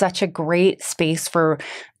 It's such a great space for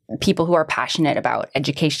people who are passionate about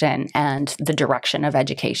education and the direction of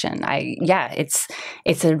education.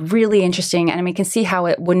 It's a really interesting, and I mean, you can see how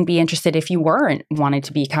it wouldn't be interested if you weren't wanting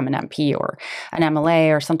to become an MP or an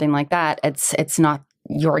MLA or something like that. It's not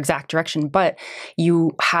your exact direction, but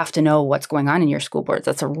you have to know what's going on in your school boards.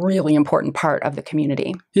 That's a really important part of the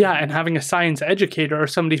community. Yeah, and having a science educator or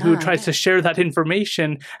somebody who tries to share that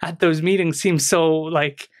information at those meetings seems so,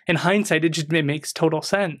 like, in hindsight, it makes total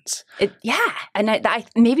sense. And I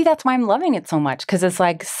maybe that's why I'm loving it so much, because it's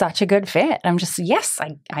like such a good fit. I'm just,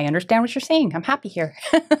 I understand what you're saying. I'm happy here.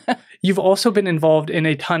 You've also been involved in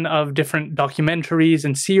a ton of different documentaries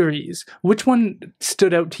and series. Which one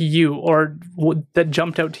stood out to you or that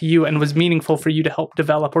jumped out to you and was meaningful for you to help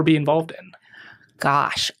develop or be involved in?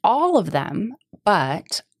 gosh, all of them,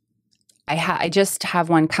 but I just have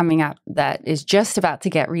one coming up that is just about to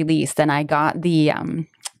get released, and I got the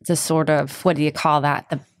sort of, what do you call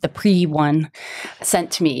that? The pre one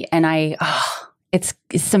sent to me, and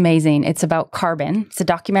it's amazing. It's about carbon. It's a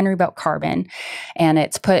documentary about carbon, and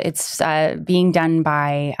it's being done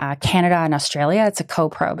by Canada and Australia. It's a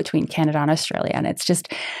co-pro between Canada and Australia, and it's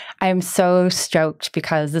just, I'm so stoked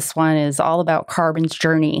because this one is all about carbon's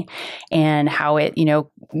journey and how it,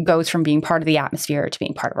 goes from being part of the atmosphere to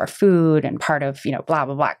being part of our food and part of, blah,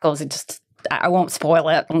 blah, blah. It goes into just, I won't spoil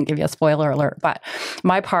it. I won't give you a spoiler alert, but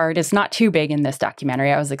my part is not too big in this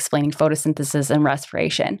documentary. I was explaining photosynthesis and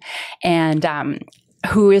respiration. And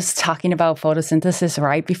who is talking about photosynthesis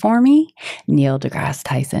right before me? Neil deGrasse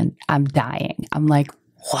Tyson. I'm dying. I'm like,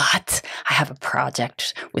 what? I have a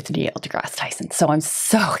project with Neil deGrasse Tyson. So I'm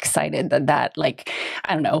so excited that like,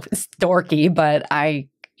 I don't know, it's dorky, but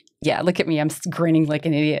look at me. I'm grinning like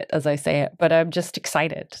an idiot as I say it, but I'm just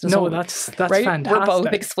excited. No, that's right? fantastic. We're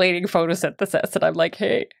both explaining photosynthesis, and I'm like,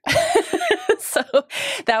 hey. So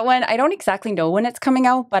that one, I don't exactly know when it's coming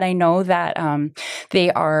out, but I know that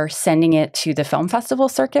they are sending it to the film festival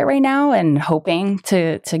circuit right now and hoping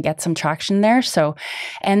to get some traction there. So,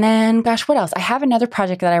 and then, gosh, what else? I have another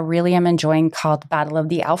project that I really am enjoying called Battle of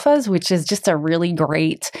the Alphas, which is just a really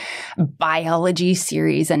great biology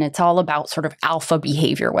series. And it's all about sort of alpha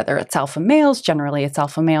behavior, whether it's alpha males, generally it's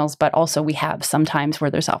alpha males, but also we have sometimes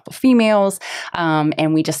where there's alpha females.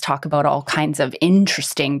 And we just talk about all kinds of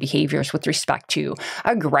interesting behaviors with respect to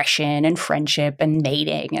aggression and friendship and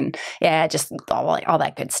mating and just all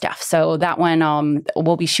that good stuff. So that one,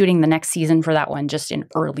 we'll be shooting the next season for that one just in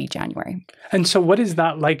early January. And so what is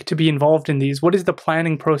that like to be involved in these? What is the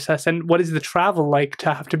planning process and what is the travel like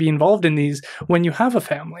to have to be involved in these when you have a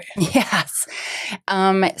family? Yes.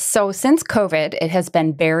 So since COVID, it has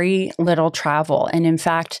been very little travel. And in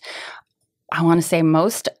fact, I want to say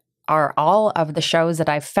all of the shows that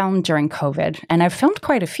I've filmed during COVID, and I've filmed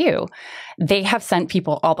quite a few, they have sent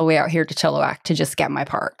people all the way out here to Chilliwack to just get my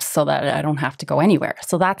parts so that I don't have to go anywhere.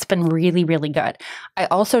 So that's been really, really good. I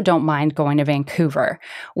also don't mind going to Vancouver,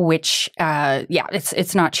 which,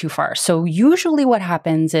 it's not too far. So usually what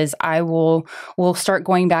happens is we'll start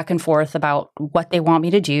going back and forth about what they want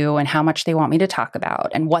me to do and how much they want me to talk about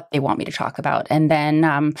and what they want me to talk about. And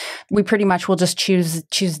then we pretty much will just choose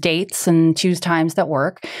dates and choose times that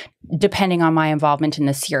work, depending on my involvement in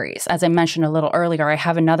the series. As I mentioned a little earlier, I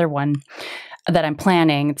have another one that I'm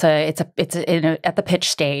planning. It's at the pitch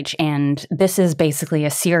stage, and this is basically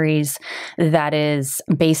a series that is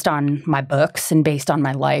based on my books and based on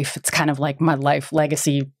my life. It's kind of like my life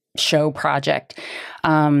legacy show project.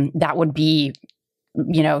 That would be,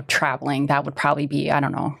 traveling. That would probably be, I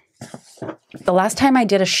don't know. The last time I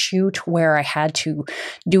did a shoot where I had to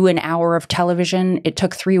do an hour of television, it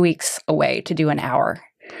took 3 weeks away to do an hour.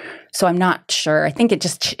 So I'm not sure. I think it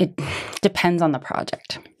depends on the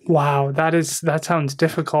project. Wow, that sounds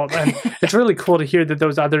difficult. And it's really cool to hear that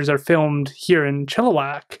those others are filmed here in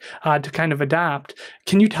Chilliwack to kind of adapt.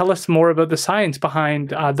 Can you tell us more about the science behind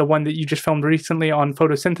the one that you just filmed recently on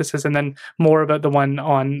photosynthesis, and then more about the one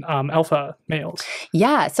on alpha males?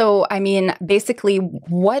 Yeah. So, I mean, basically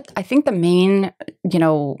what I think the main,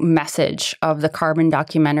 message of the carbon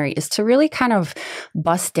documentary is to really kind of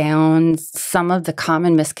bust down some of the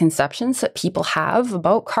common misconceptions that people have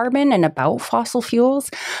about carbon and about fossil fuels.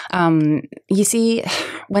 You see,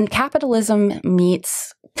 when capitalism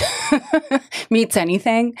meets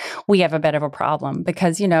anything, we have a bit of a problem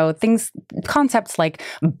because, concepts like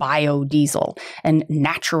biodiesel and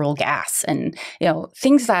natural gas and,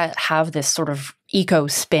 things that have this sort of eco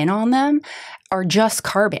spin on them are just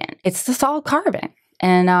carbon. It's just all carbon.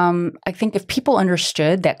 And I think if people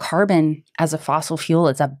understood that carbon as a fossil fuel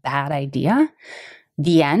is a bad idea,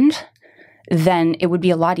 then it would be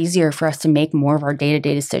a lot easier for us to make more of our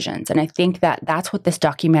day-to-day decisions. And I think that that's what this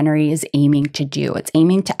documentary is aiming to do. It's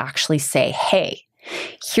aiming to actually say, hey,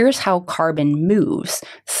 here's how carbon moves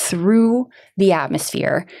through the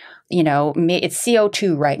atmosphere. It's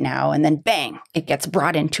CO2 right now, and then bang, it gets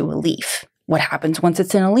brought into a leaf. What happens once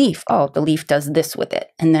it's in a leaf? Oh, the leaf does this with it,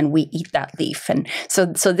 and then we eat that leaf. And so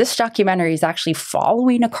this documentary is actually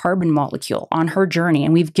following a carbon molecule on her journey,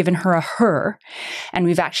 and we've given her a her, and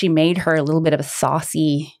we've actually made her a little bit of a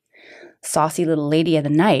saucy little lady of the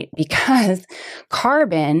night because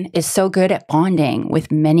carbon is so good at bonding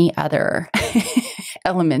with many other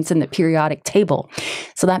elements in the periodic table.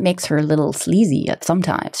 So that makes her a little sleazy at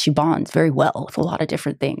sometimes. She bonds very well with a lot of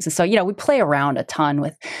different things. And so, we play around a ton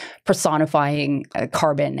with personifying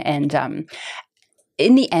carbon. And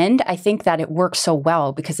in the end, I think that it works so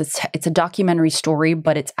well because it's a documentary story,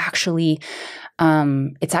 but it's actually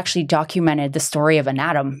it's actually documented the story of an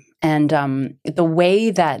atom. And the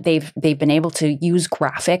way that they've been able to use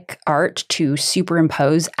graphic art to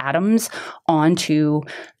superimpose atoms onto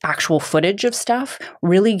actual footage of stuff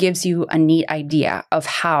really gives you a neat idea of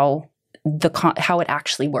how it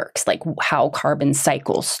actually works, like how carbon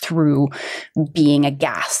cycles through being a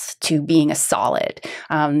gas to being a solid.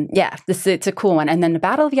 It's a cool one. And then the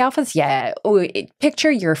Battle of the Alphas,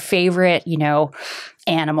 picture your favorite,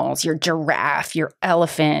 animals, your giraffe, your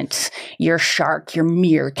elephant, your shark, your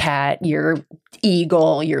meerkat, your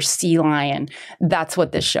eagle, your sea lion. That's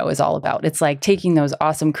what this show is all about. It's like taking those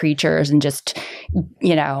awesome creatures and just,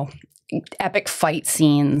 epic fight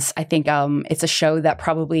scenes. I think it's a show that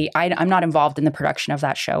probably, I'm not involved in the production of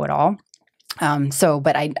that show at all.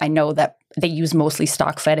 But I know that they use mostly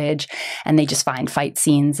stock footage and they just find fight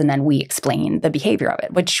scenes and then we explain the behavior of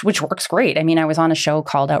it, which works great. I mean, I was on a show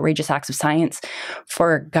called Outrageous Acts of Science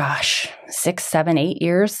for, 6, 7, 8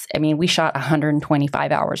 years. I mean, we shot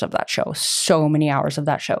 125 hours of that show, so many hours of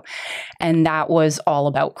that show. And that was all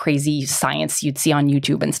about crazy science you'd see on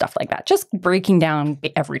YouTube and stuff like that, just breaking down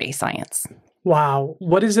everyday science. Wow.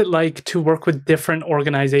 What is it like to work with different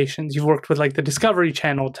organizations? You've worked with like the Discovery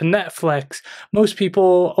Channel to Netflix. Most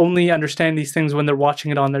people only understand these things when they're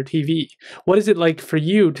watching it on their TV. What is it like for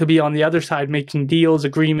you to be on the other side, making deals,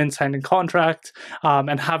 agreements, signing contracts,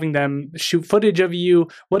 and having them shoot footage of you?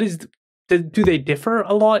 Do they differ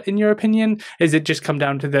a lot in your opinion? Is it just come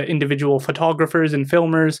down to the individual photographers and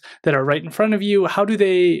filmers that are right in front of you? How do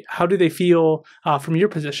they feel from your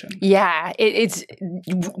position? Yeah, it's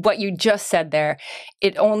what you just said there.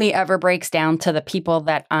 It only ever breaks down to the people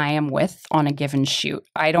that I am with on a given shoot.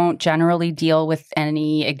 I don't generally deal with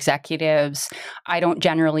any executives. I don't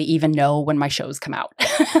generally even know when my shows come out.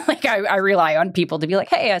 Like I rely on people to be like,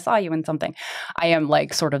 hey, I saw you in something. I am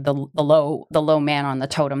like sort of the low man on the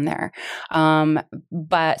totem there.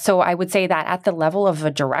 But so I would say that at the level of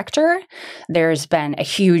a director, there's been a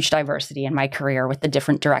huge diversity in my career with the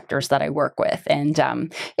different directors that I work with. And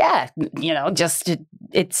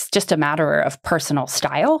it's just a matter of personal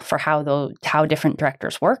style for how different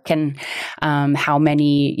directors work and how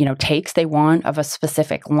many, takes they want of a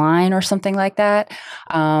specific line or something like that.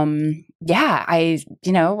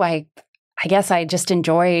 I guess I just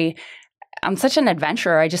enjoy. I'm such an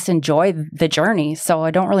adventurer. I just enjoy the journey. So I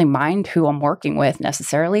don't really mind who I'm working with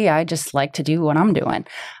necessarily. I just like to do what I'm doing.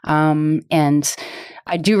 And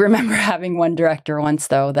I do remember having one director once,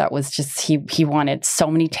 though, that was just, he wanted so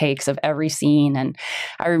many takes of every scene. And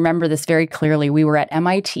I remember this very clearly. We were at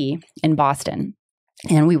MIT in Boston.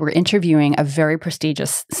 And we were interviewing a very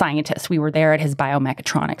prestigious scientist. We were there at his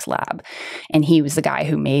biomechatronics lab. And he was the guy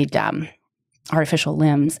who made artificial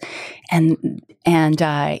limbs. And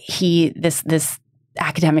this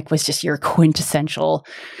academic was just your quintessential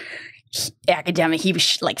academic. He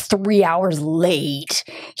was like 3 hours late.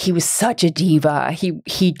 He was such a diva.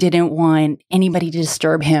 He didn't want anybody to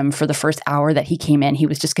disturb him for the first hour that he came in. He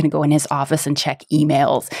was just going to go in his office and check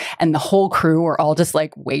emails. And the whole crew were all just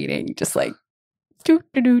like waiting, just like,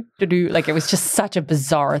 like it was just such a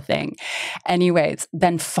bizarre thing. Anyways,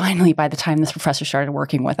 then finally, by the time this professor started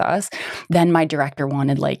working with us, then my director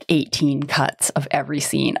wanted like 18 cuts of every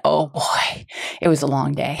scene. Oh boy, it was a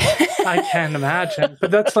long day. I can't imagine.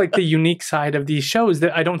 But that's like the unique side of these shows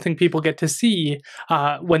that I don't think people get to see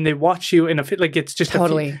when they watch you in it's just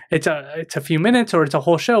totally. It's a few minutes or it's a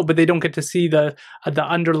whole show, but they don't get to see the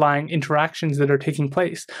underlying interactions that are taking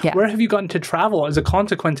place. Yeah. Where have you gotten to travel as a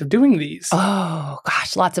consequence of doing these? Oh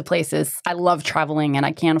gosh, lots of places. I love traveling and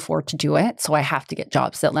I can't afford to do it, so I have to get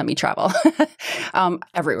jobs that let me travel.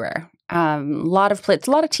 Everywhere. A lot of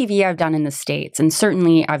TV I've done in the States, and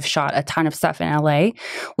certainly I've shot a ton of stuff in LA,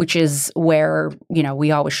 which is where,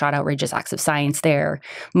 we always shot Outrageous Acts of Science there.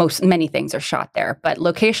 Many things are shot there, but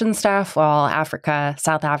location stuff, well, Africa,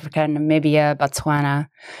 South Africa, Namibia, Botswana,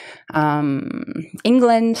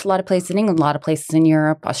 England, a lot of places in England, a lot of places in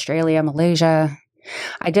Europe, Australia, Malaysia.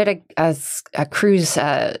 I did a cruise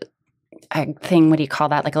thing, what do you call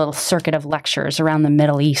that? Like a little circuit of lectures around the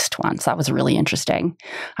Middle East once. That was really interesting.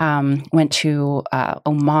 Went to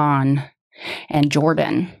Oman and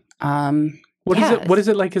Jordan. What is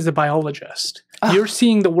it like as a biologist? You're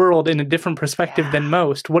seeing the world in a different perspective than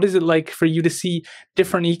most. What is it like for you to see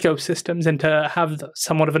different ecosystems and to have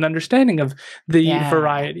somewhat of an understanding of the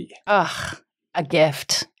variety? A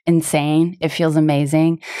gift. Insane. It feels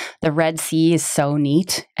amazing. The Red Sea is so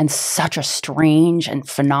neat and such a strange and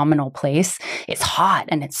phenomenal place. It's hot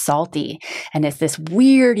and it's salty and it's this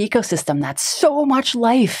weird ecosystem that's so much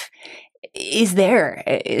life is there,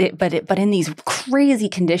 but in these crazy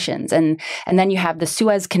conditions, and then you have the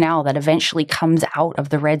Suez Canal that eventually comes out of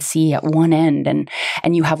the Red Sea at one end,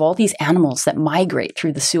 and you have all these animals that migrate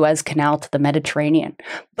through the Suez Canal to the Mediterranean,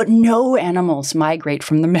 but no animals migrate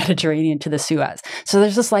from the Mediterranean to the Suez. So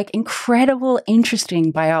there's this like incredible,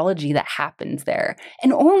 interesting biology that happens there,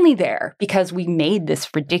 and only there because we made this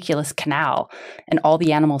ridiculous canal, and all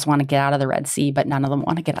the animals want to get out of the Red Sea, but none of them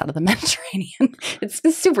want to get out of the Mediterranean. It's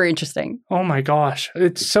super interesting. Oh my gosh.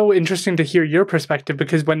 It's so interesting to hear your perspective,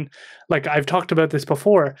 because when, like I've talked about this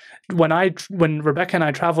before, when Rebecca and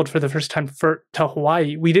I traveled for the first time to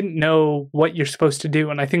Hawaii, we didn't know what you're supposed to do.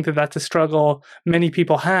 And I think that that's a struggle many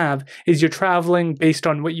people have, is you're traveling based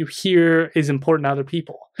on what you hear is important to other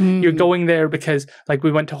people. You're going there because, like,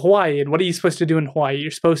 we went to Hawaii, and what are you supposed to do in Hawaii? You're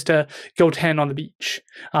supposed to go tan on the beach.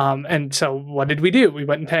 And so what did we do? We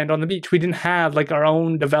went and tanned on the beach. We didn't have like our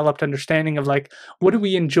own developed understanding of like, what do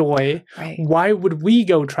we enjoy? Right. Why would we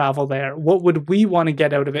go travel there? What would we want to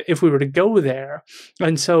get out of it if we were to go there?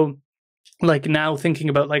 And so, like, now thinking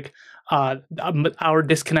about like our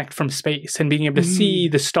disconnect from space and being able to see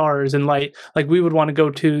the stars and light, like we would want to go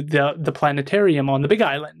to the planetarium on the Big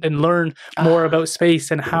Island and learn more about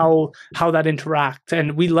space and how that interacts.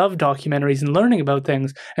 And we love documentaries and learning about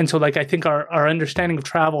things. And so, like, I think our understanding of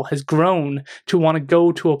travel has grown to want to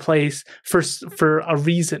go to a place for a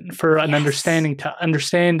reason, for an understanding, to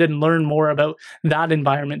understand and learn more about that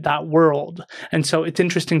environment, that world. And so it's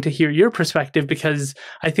interesting to hear your perspective, because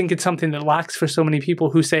I think it's something that lacks for so many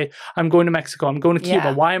people who say, I'm going to Mexico, I'm going to Cuba.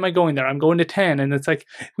 Yeah. Why am I going there? I'm going to tan. And it's like,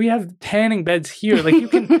 we have tanning beds here. Like,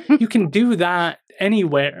 you can do that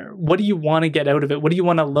anywhere. What do you want to get out of it? What do you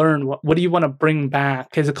want to learn? What do you want to bring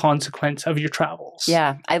back as a consequence of your travels?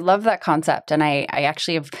 Yeah, I love that concept. And I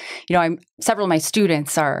actually have, several of my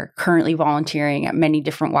students are currently volunteering at many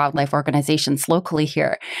different wildlife organizations locally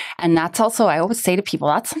here. And that's also, I always say to people,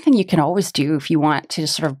 that's something you can always do if you want to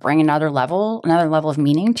sort of bring another level of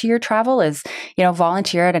meaning to your travel, is,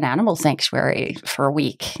 volunteer at an animal sanctuary for a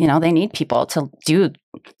week. They need people to do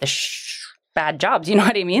the bad jobs, you know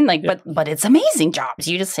what I mean? Like, yeah. but it's amazing jobs.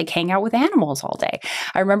 You just like hang out with animals all day.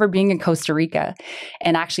 I remember being in Costa Rica,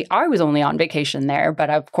 and actually I was only on vacation there, but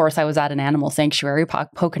of course I was at an animal sanctuary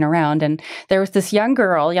poking around, and there was this young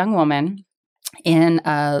woman in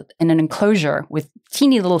an enclosure with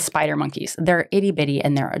teeny little spider monkeys. They're itty bitty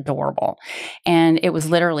and they're adorable. And it was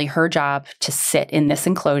literally her job to sit in this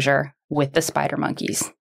enclosure with the spider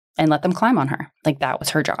monkeys and let them climb on her. Like, that was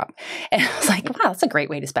her job. And I was like, wow, that's a great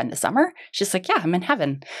way to spend the summer. She's like, yeah, I'm in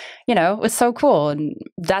heaven. It was so cool. And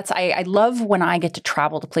I love when I get to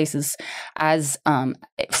travel to places as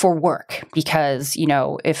for work, because,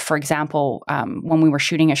 if, for example, when we were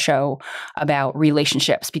shooting a show about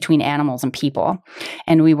relationships between animals and people,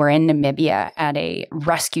 and we were in Namibia at a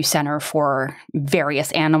rescue center for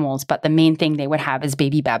various animals, but the main thing they would have is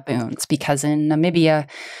baby baboons, because in Namibia,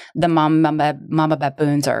 the mama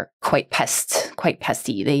baboons are quite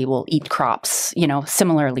pesty. They will eat crops,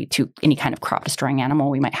 similarly to any kind of crop destroying animal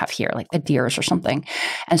we might have here, like the deers or something.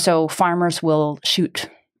 And so farmers will shoot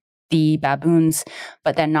the baboons,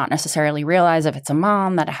 but then not necessarily realize if it's a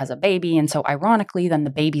mom that it has a baby. And so ironically, then the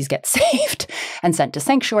babies get saved and sent to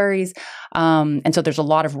sanctuaries. And so there's a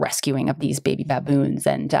lot of rescuing of these baby baboons.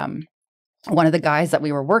 And one of the guys that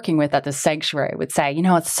we were working with at the sanctuary would say,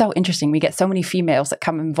 it's so interesting. We get so many females that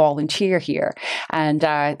come and volunteer here. And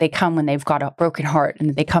they come when they've got a broken heart,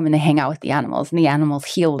 and they come and they hang out with the animals, and the animals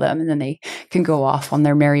heal them, and then they can go off on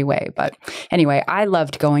their merry way. But anyway, I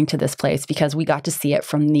loved going to this place because we got to see it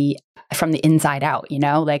from the inside out,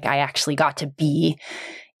 like I actually got to be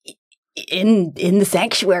in the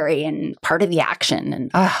sanctuary and part of the action,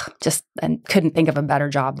 and and couldn't think of a better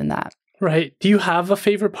job than that. Right. Do you have a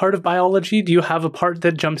favorite part of biology? Do you have a part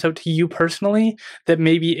that jumps out to you personally that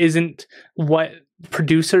maybe isn't what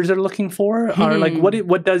producers are looking for? Or like,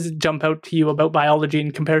 what does jump out to you about biology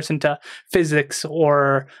in comparison to physics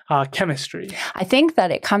or chemistry? I think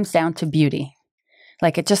that it comes down to beauty.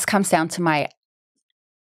 Like, it just comes down to my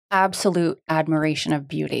absolute admiration of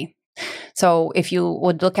beauty. So if you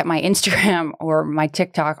would look at my Instagram or my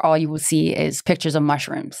TikTok, all you will see is pictures of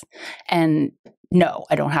mushrooms. And no,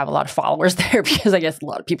 I don't have a lot of followers there, because I guess a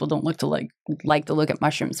lot of people don't like to look at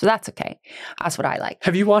mushrooms, but that's okay. That's what I like.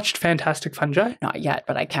 Have you watched Fantastic Fungi? Not yet,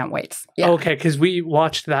 but I can't wait. Yeah. Okay, because we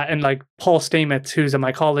watched that, and like Paul Stamets, who's a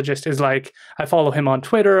mycologist, is like, I follow him on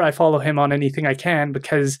Twitter, I follow him on anything I can,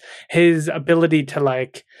 because his ability to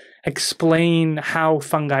like explain how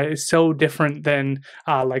fungi is so different than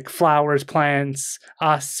like flowers, plants,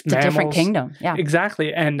 us, It's mammals. a different kingdom. Yeah.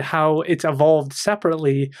 Exactly. And how it's evolved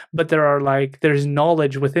separately, but there's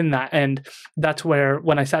knowledge within that. And that's where,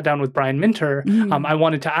 when I sat down with Brian Minter, I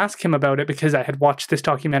wanted to ask him about it because I had watched this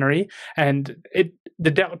documentary, and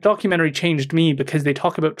the documentary changed me because they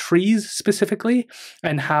talk about trees specifically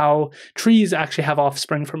and how trees actually have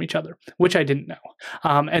offspring from each other, which I didn't know.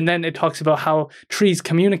 And then it talks about how trees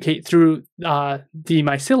communicate through the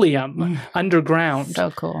mycelium underground.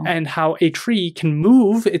 So cool. And how a tree can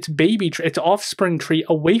move its its offspring tree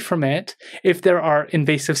away from it if there are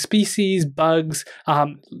invasive species, bugs,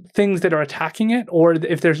 things that are attacking it, or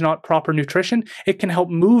if there's not proper nutrition, it can help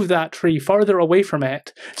move that tree farther away from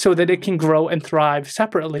it so that it can grow and thrive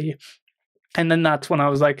separately. And then that's when I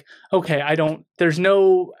was like, okay, there's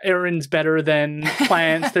no errands better than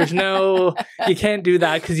plants. You can't do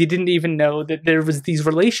that because you didn't even know that there was these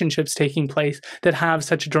relationships taking place that have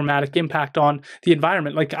such a dramatic impact on the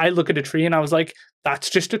environment. Like, I look at a tree and I was like,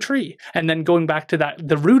 that's just a tree. And then going back to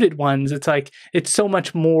the rooted ones, it's like, it's so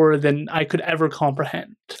much more than I could ever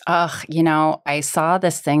comprehend. I saw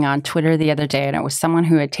this thing on Twitter the other day, and it was someone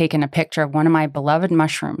who had taken a picture of one of my beloved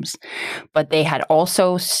mushrooms, but they had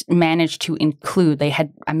also managed to include, they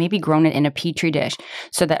had maybe grown it in a petri dish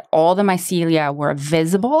so that all the mycelia were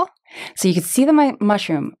visible. So you could see the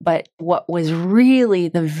mushroom, but what was really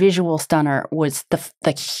the visual stunner was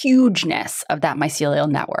the hugeness of that mycelial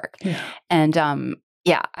network. Yeah. And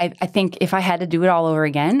I think if I had to do it all over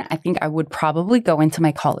again, I think I would probably go into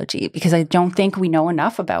mycology, because I don't think we know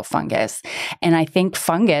enough about fungus. And I think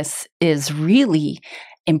fungus is really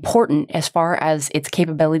important as far as its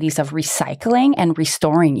capabilities of recycling and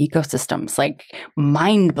restoring ecosystems, like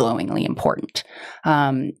mind-blowingly important.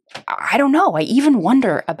 I don't know. I even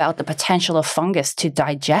wonder about the potential of fungus to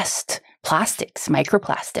digest plastics,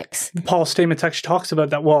 microplastics. Paul Stamets actually talks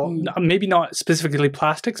about that. Well, maybe not specifically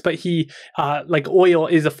plastics, but he, like, oil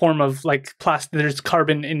is a form of like plastic. There's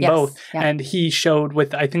carbon in both. Yeah. And he showed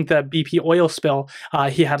with, I think, the BP oil spill,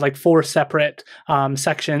 he had like 4 separate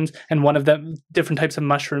sections, and one of them different types of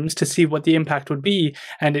mushrooms to see what the impact would be.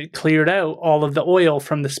 And it cleared out all of the oil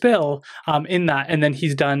from the spill in that. And then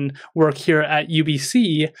he's done work here at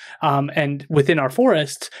UBC and within our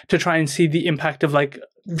forests to try and see the impact of like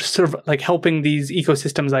helping these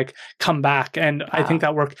ecosystems like come back. And I think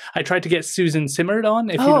that work, I tried to get Susan Simmerd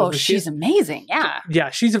on. If you know she's amazing.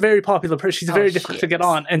 Yeah, she's a very popular person. She's very difficult to get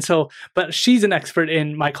on. And so, but she's an expert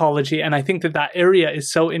in mycology. And I think that area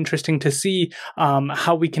is so interesting to see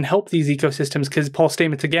how we can help these ecosystems, because Paul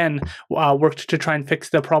Stamets, again, worked to try and fix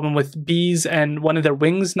the problem with bees and one of their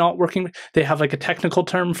wings not working. They have like a technical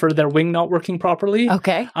term for their wing not working properly.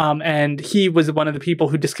 Okay. And he was one of the people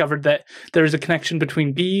who discovered that there's a connection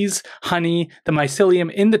between bees, honey, the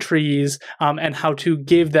mycelium in the trees, and how to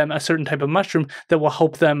give them a certain type of mushroom that will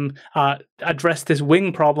help them address this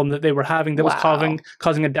wing problem that they were having that was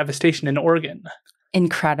causing a devastation in Oregon.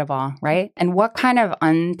 Incredible, right? And what kind of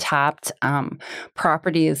untapped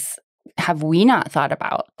properties have we not thought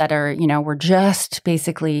about that are, we're just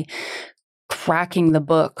basically cracking the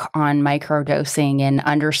book on microdosing and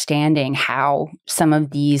understanding how some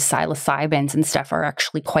of these psilocybins and stuff are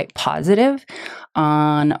actually quite positive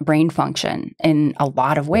on brain function in a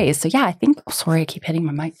lot of ways. So yeah, I think, sorry, I keep hitting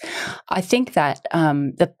my mic. I think that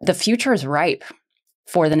the future is ripe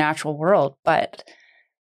for the natural world, but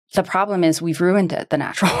the problem is we've ruined it, the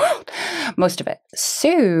natural world, most of it.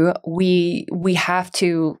 So we have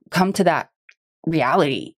to come to that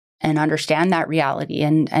reality and understand that reality.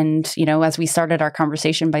 And as we started our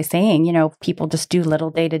conversation by saying, people just do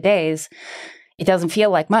little day-to-days. It doesn't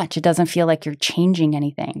feel like much. It doesn't feel like you're changing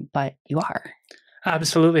anything, but you are.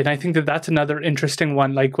 Absolutely. And I think that that's another interesting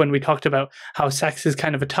one. Like when we talked about how sex is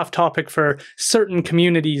kind of a tough topic for certain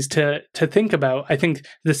communities to think about, I think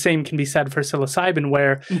the same can be said for psilocybin,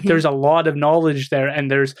 where there's a lot of knowledge there.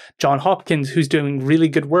 And there's John Hopkins, who's doing really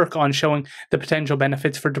good work on showing the potential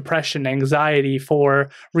benefits for depression, anxiety,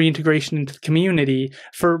 for reintegration into the community,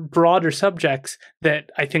 for broader subjects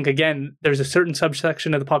that I think, again, there's a certain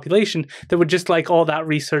subsection of the population that would just like all that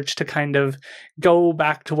research to kind of go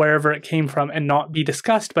back to wherever it came from and not be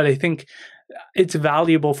discussed. But I think it's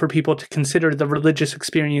valuable for people to consider the religious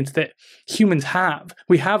experience that humans have.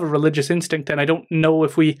 We have a religious instinct, and I don't know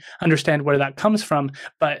if we understand where that comes from,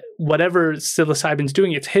 but whatever psilocybin's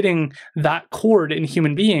doing, it's hitting that chord in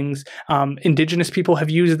human beings. Indigenous people have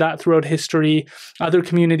used that throughout history. Other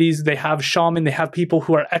communities, they have shaman, they have people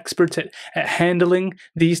who are experts at handling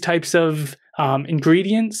these types of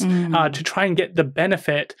ingredients to try and get the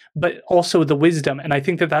benefit, but also the wisdom. And I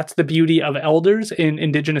think that that's the beauty of elders in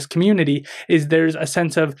Indigenous community, is there's a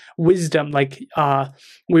sense of wisdom. Like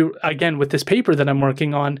again, with this paper that I'm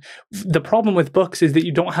working on, the problem with books is that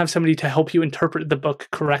you don't have somebody to help you interpret the book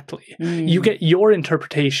correctly. You get your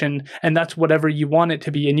interpretation, and that's whatever you want it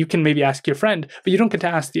to be. And you can maybe ask your friend, but you don't get to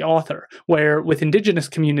ask the author. Where with Indigenous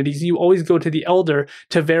communities, you always go to the elder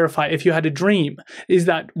to verify if you had a dream.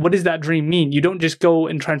 What does that dream mean? You don't just go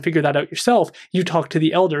and try and figure that out yourself. You talk to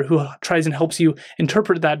the elder who tries and helps you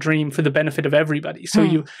interpret that dream for the benefit of everybody. So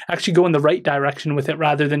you actually go in the right direction with it,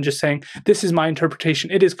 rather than just saying, this is my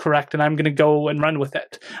interpretation, it is correct, and I'm going to go and run with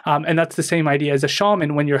it. And that's the same idea as a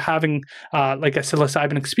shaman when you're having like a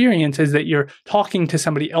psilocybin experience, is that you're talking to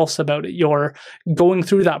somebody else about it. You're going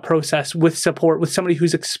through that process with support, with somebody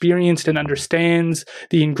who's experienced and understands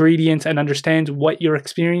the ingredients and understands what you're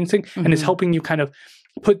experiencing and is helping you kind of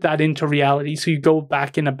put that into reality, so you go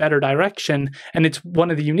back in a better direction. And it's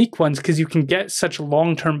one of the unique ones because you can get such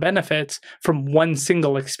long-term benefits from one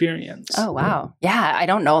single experience. Oh, wow. Yeah, I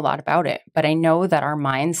don't know a lot about it, but I know that our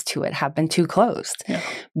minds to it have been too closed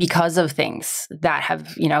because of things that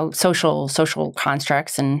have, social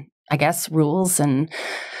constructs and I guess rules and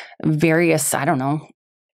various, I don't know,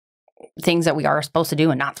 things that we are supposed to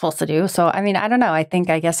do and not supposed to do. So, I mean, I don't know. I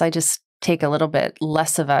guess I just take a little bit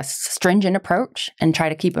less of a stringent approach and try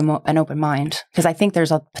to keep an open mind, because I think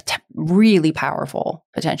there's a really powerful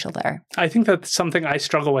potential there. I think that's something I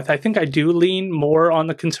struggle with. I think I do lean more on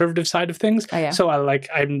the conservative side of things. Oh, yeah. So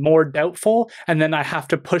I'm more doubtful, and then I have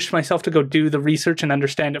to push myself to go do the research and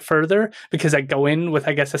understand it further, because I go in with,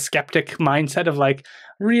 I guess, a skeptic mindset of like,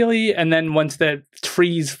 really? And then once the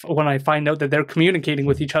trees, when I find out that they're communicating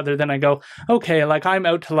with each other, then I go, okay, like I'm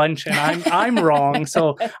out to lunch and I'm wrong.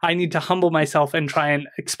 So I need to humble myself and try and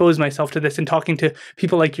expose myself to this. And talking to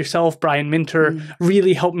people like yourself, Brian Minter,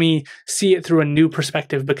 really helped me see it through a new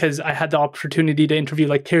perspective, because I had the opportunity to interview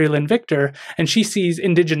like Carrie Lynn Victor, and she sees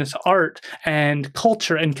Indigenous art and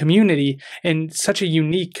culture and community in such a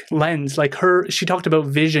unique lens. Like she talked about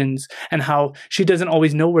visions and how she doesn't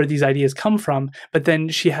always know where these ideas come from, but then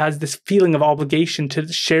she has this feeling of obligation to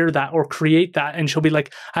share that or create that. And she'll be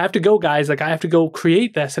like, I have to go, guys, like I have to go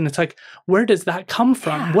create this. And it's like, where does that come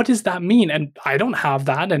from? Yeah. What does that mean? And I don't have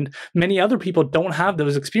that. And many other people don't have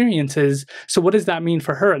those experiences. So what does that mean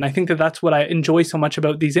for her? And I think that that's what I enjoy so much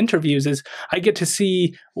about these interviews, is I get to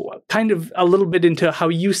see kind of a little bit into how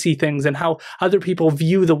you see things and how other people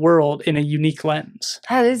view the world in a unique lens.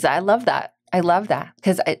 I love that. I love that,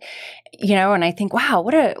 because and I think, wow,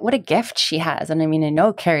 what a gift she has. And I mean, I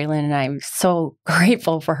know Carrie Lynn, and I'm so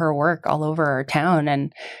grateful for her work all over our town.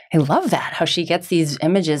 And I love that, how she gets these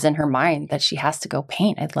images in her mind that she has to go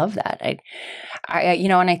paint. I love that. And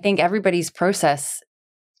I think everybody's process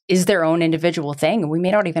is their own individual thing. We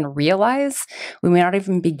may not even realize, we may not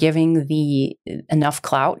even be giving enough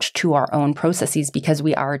clout to our own processes, because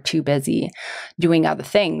we are too busy doing other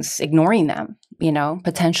things, ignoring them,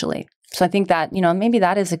 potentially. So I think that, maybe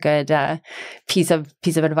that is a good piece of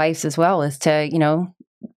advice as well, is to,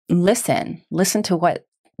 listen to what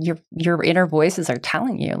your inner voices are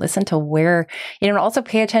telling you. Listen to where, and also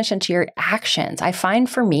pay attention to your actions. I find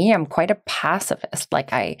for me, I'm quite a pacifist.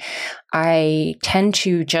 Like I tend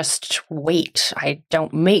to just wait. I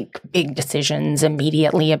don't make big decisions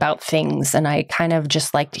immediately about things. And I kind of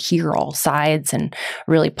just like to hear all sides and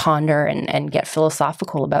really ponder and get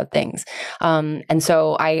philosophical about things. And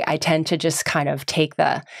so I tend to just kind of take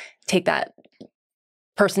that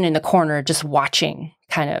person in the corner, just watching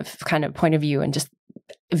kind of point of view, and just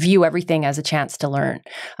view everything as a chance to learn.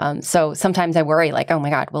 So sometimes I worry, like, oh my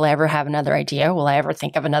God, will I ever have another idea? Will I ever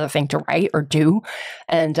think of another thing to write or do?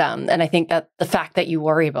 And I think that the fact that you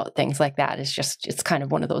worry about things like that is just, it's kind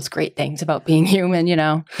of one of those great things about being human,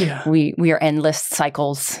 Yeah. We are endless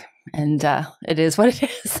cycles, and it is what it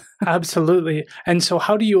is. Absolutely. And so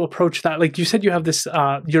how do you approach that? Like you said, you have this,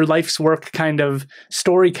 your life's work kind of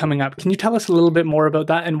story coming up. Can you tell us a little bit more about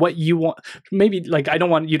that and what you want? Maybe like, I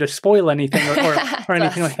don't want you to spoil anything or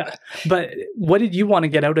anything like that, but what did you want to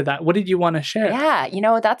get out of that? What did you want to share?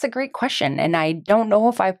 Yeah, that's a great question. And I don't know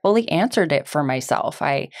if I fully answered it for myself.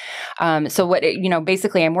 Basically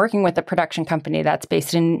I'm working with a production company that's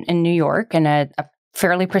based in New York, and a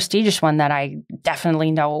fairly prestigious one that I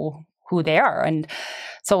definitely know who they are. And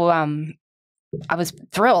so I was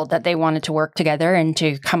thrilled that they wanted to work together and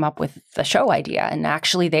to come up with the show idea. And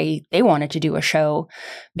actually they wanted to do a show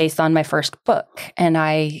based on my first book. And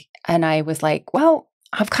I was like, well,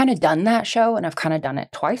 I've kind of done that show, and I've kind of done it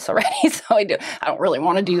twice already. So I don't really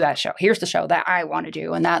want to do that show. Here's the show that I want to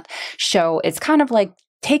do. And that show, it's kind of like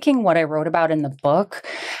taking what I wrote about in the book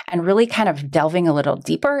and really kind of delving a little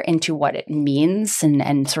deeper into what it means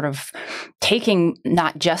and sort of taking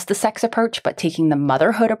not just the sex approach, but taking the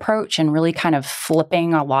motherhood approach and really kind of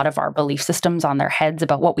flipping a lot of our belief systems on their heads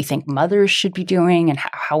about what we think mothers should be doing and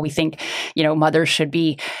how we think, mothers should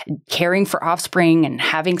be caring for offspring and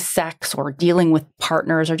having sex or dealing with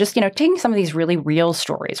partners, or just, taking some of these really real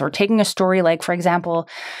stories, or taking a story like, for example,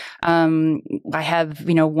 I have,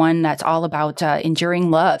 one that's all about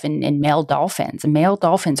enduring love in male dolphins. And male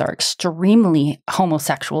dolphins are extremely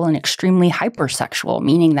homosexual and extremely hypersexual,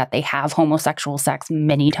 meaning that they have homosexual sex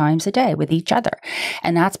many times a day with each other.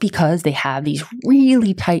 And that's because they have these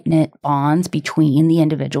really tight-knit bonds between the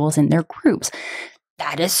individuals in their groups.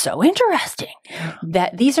 That is so interesting.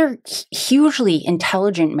 That these are hugely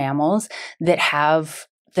intelligent mammals that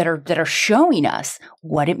are showing us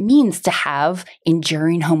what it means to have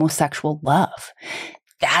enduring homosexual love.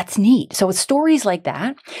 That's neat. So it's stories like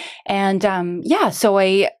that. And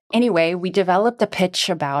anyway, we developed a pitch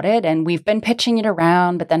about it, and we've been pitching it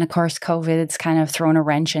around, but then of course COVID's kind of thrown a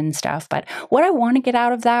wrench in stuff. But what I want to get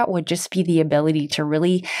out of that would just be the ability to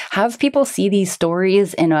really have people see these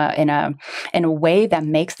stories in a way that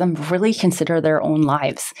makes them really consider their own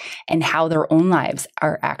lives, and how their own lives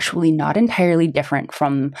are actually not entirely different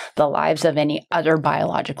from the lives of any other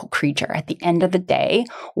biological creature. At the end of the day,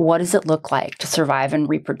 what does it look like to survive and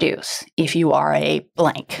reproduce if you are a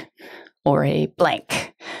blank or a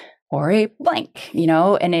blank or a blank,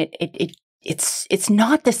 and it's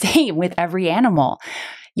not the same with every animal.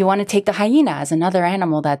 You want to take the hyena as another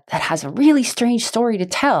animal that has a really strange story to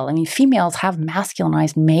tell. I mean, females have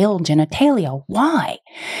masculinized male genitalia. Why?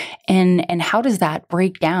 And how does that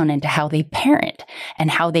break down into how they parent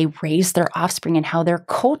and how they raise their offspring and how their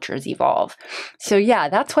cultures evolve? So yeah,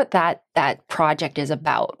 that's what that project is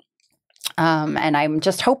about. And I'm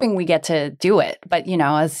just hoping we get to do it. But,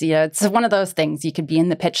 it's one of those things. You could be in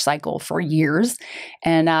the pitch cycle for years,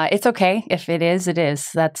 and it's okay. If it is, it is.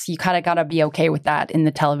 You kind of got to be okay with that in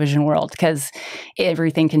the television world, because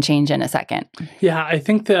everything can change in a second. Yeah, I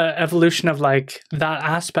think the evolution of that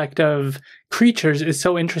aspect of creatures is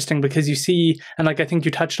so interesting, because you see, and I think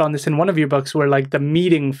you touched on this in one of your books, where the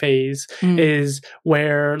meeting phase is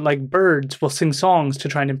where birds will sing songs to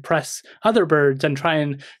try and impress other birds and try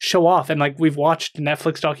and show off. And we've watched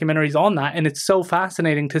Netflix documentaries on that, and it's so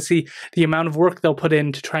fascinating to see the amount of work they'll put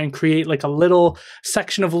in to try and create a little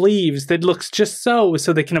section of leaves that looks just so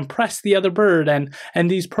they can impress the other bird,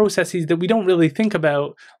 and these processes that we don't really think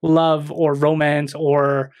about, love or romance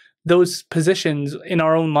or those positions in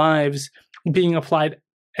our own lives being applied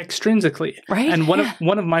extrinsically. Right. And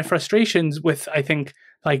one of my frustrations with, I think,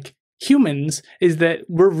 humans is that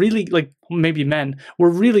we're really, maybe men, we're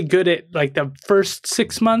really good at the first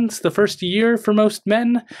 6 months, the first year for most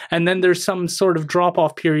men. And then there's some sort of drop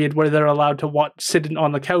off period where they're allowed to sit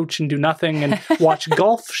on the couch and do nothing and watch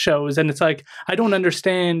golf shows. And it's I don't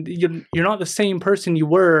understand. You're not the same person you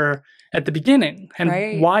were at the beginning. And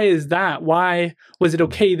right. Why is that? Why was it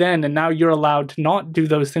okay then? And now you're allowed to not do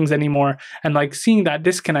those things anymore. And seeing that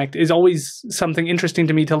disconnect is always something interesting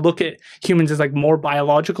to me, to look at humans as more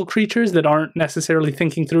biological creatures that aren't necessarily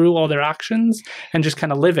thinking through all their actions and just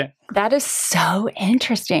kind of living. That is so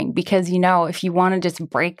interesting, because, if you want to just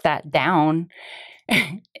break that down,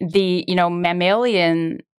 the,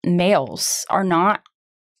 mammalian males are not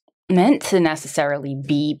meant to necessarily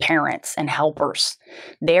be parents and helpers.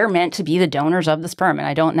 They're meant to be the donors of the sperm. And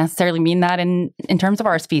I don't necessarily mean that in terms of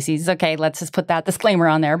our species. Okay, let's just put that disclaimer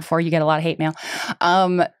on there before you get a lot of hate mail.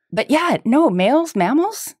 But yeah, no,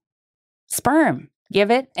 mammals, sperm, give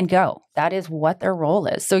it and go. That is what their role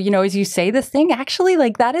is. So, as you say this thing, actually,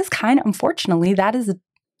 that is unfortunately, that is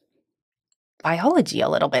biology a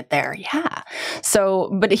little bit there. Yeah.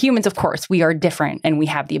 So, but humans, of course, we are different, and we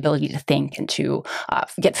have the ability to think and to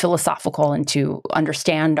get philosophical and to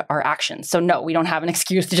understand our actions. So no, we don't have an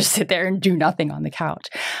excuse to just sit there and do nothing on the couch.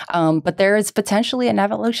 But there is potentially an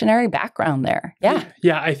evolutionary background there. Yeah.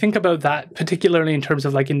 Yeah. I think about that particularly in terms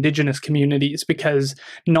of Indigenous communities, because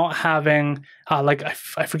not having,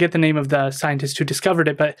 I forget the name of the scientist who discovered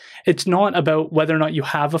it, but it's not about whether or not you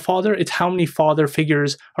have a father. It's how many father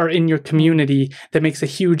figures are in your community that makes a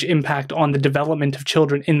huge impact on the development of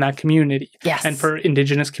children in that community. Yes. And for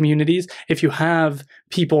Indigenous communities, if you have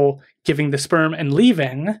people giving the sperm and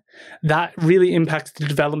leaving, that really impacts the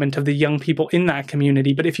development of the young people in that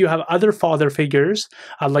community. But if you have other father figures,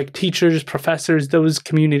 like teachers, professors, those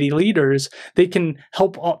community leaders, they can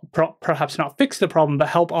help, perhaps not fix the problem, but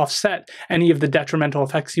help offset any of the detrimental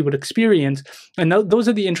effects you would experience. And those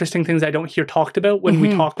are the interesting things I don't hear talked about when we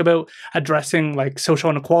talk about addressing like social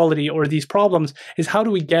inequality or these problems, is how do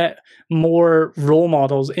we get more role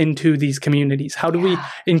models into these communities? How do we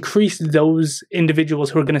increase those individuals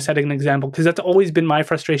who are going to set an example? Because that's always been my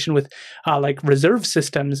frustration with like reserve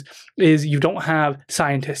systems, is you don't have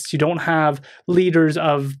scientists, you don't have leaders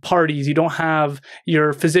of parties, you don't have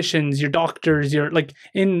your physicians, your doctors, your, like,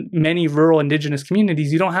 in many rural indigenous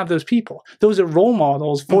communities, you don't have those people. Those are role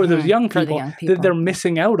models for those young people, that they're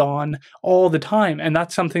missing out on all the time. And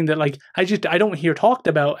that's something that, like, I don't hear talked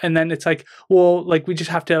about. And then it's like, well, like, we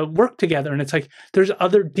just have to work together. And it's like, there's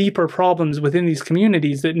other deeper problems within these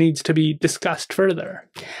communities that needs to be discussed further.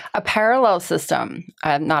 A parallel system,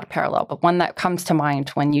 not a parallel, but one that comes to mind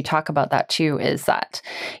when you talk about that too, is that,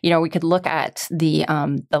 we could look at the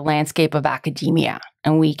landscape of academia,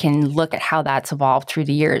 and we can look at how that's evolved through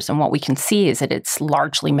the years. And what we can see is that it's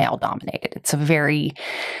largely male dominated. It's a very,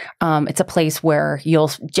 it's a place where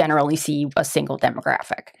you'll generally see a single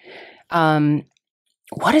demographic.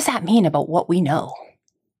 What does that mean about what we know?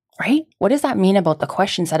 Right? What does that mean about the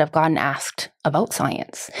questions that have gotten asked about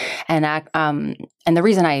science? And the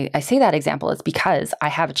reason I say that example is because I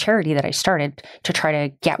have a charity that I started to try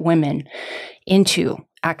to get women into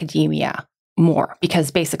academia more,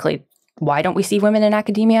 because basically, why don't we see women in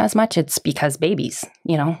academia as much? It's because babies,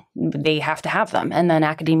 they have to have them. And then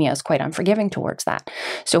academia is quite unforgiving towards that.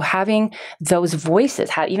 So having those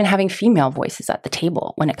voices, even having female voices at the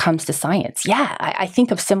table when it comes to science. Yeah, I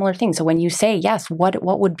think of similar things. So when you say, yes, what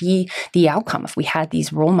would be the outcome if we had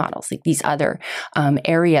these role models, like these other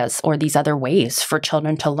areas or these other ways for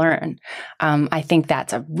children to learn? I think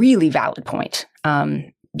that's a really valid point,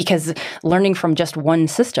 because learning from just one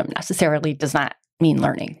system necessarily does not mean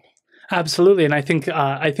learning. Absolutely. And I think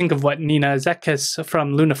of what Nina Zetkis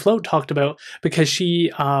from Luna Float talked about, because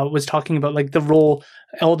she was talking about like the role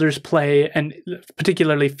elders play, and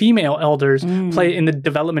particularly female elders play in the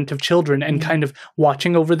development of children, and kind of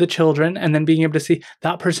watching over the children, and then being able to see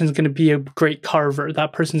that person's going to be a great carver,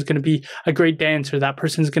 that person's going to be a great dancer, that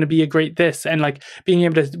person's going to be a great this, and like being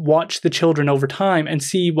able to watch the children over time and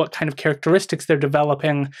see what kind of characteristics they're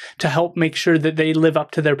developing to help make sure that they live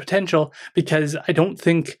up to their potential. Because I don't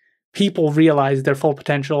think people realize their full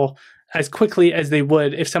potential as quickly as they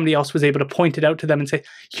would if somebody else was able to point it out to them and say,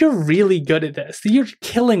 you're really good at this. You're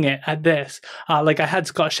killing it at this. Like I had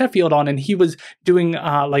Scott Sheffield on, and he was doing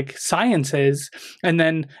like sciences. And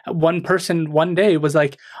then one person one day was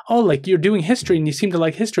like, oh, like you're doing history and you seem to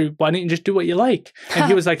like history. Why don't you just do what you like? And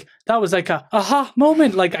he was like, that was like a aha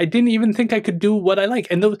moment. Like I didn't even think I could do what I like.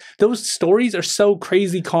 And those stories are so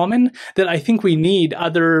crazy common that I think we need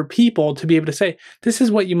other people to be able to say, this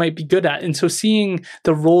is what you might be good at. And so seeing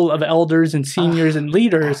the role of elders and seniors and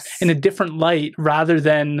leaders in a different light, rather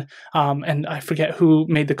than, and I forget who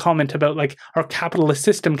made the comment about like our capitalist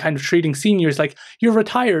system kind of treating seniors like, you're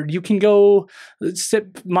retired, you can go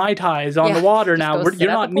sip Mai Tais on the water now,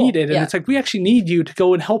 you're not needed. And it's like, we actually need you to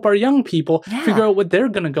go and help our young people figure out what they're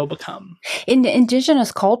going to go become. In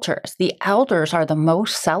indigenous cultures, the elders are the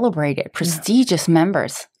most celebrated, prestigious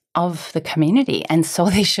members of the community. And so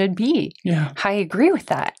they should be. Yeah. I agree with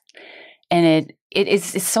that. And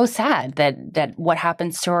it's so sad that what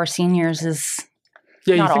happens to our seniors is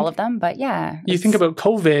not all of them, but you think about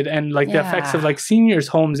COVID and like the effects of like seniors'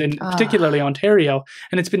 homes in particularly Ontario,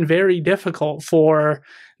 and it's been very difficult for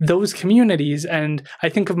those communities. And I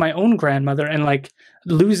think of my own grandmother and like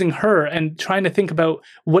losing her and trying to think about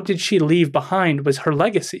what did she leave behind was her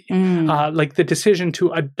legacy. Like the decision to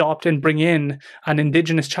adopt and bring in an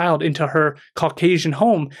Indigenous child into her Caucasian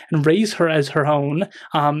home and raise her as her own,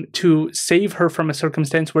 to save her from a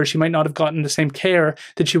circumstance where she might not have gotten the same care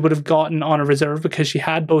that she would have gotten on a reserve because she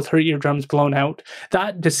had both her eardrums blown out.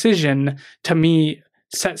 That decision to me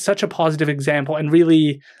set such a positive example and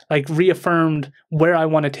really like reaffirmed where I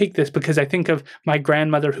want to take this, because I think of my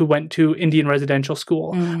grandmother who went to Indian residential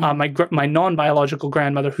school, my non-biological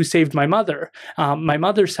grandmother who saved my mother, my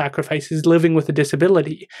mother's sacrifices living with a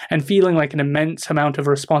disability and feeling like an immense amount of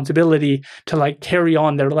responsibility to like carry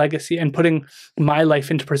on their legacy and putting my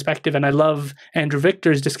life into perspective. And I love Andrew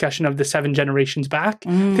Victor's discussion of the 7 generations back,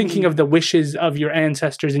 thinking of the wishes of your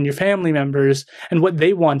ancestors and your family members and what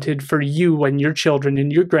they wanted for you and your children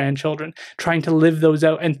and your grandchildren, trying to live those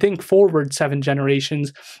out and think forward 7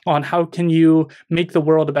 generations on how can you make the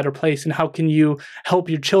world a better place and how can you help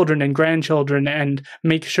your children and grandchildren and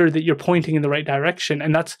make sure that you're pointing in the right direction.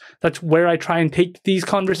 And that's where I try and take these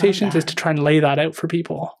conversations, is to try and lay that out for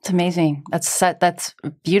people. It's amazing. That's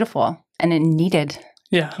beautiful and it needed.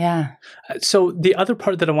 Yeah. Yeah. So the other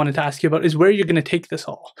part that I wanted to ask you about is where you're going to take this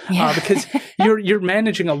all, because you're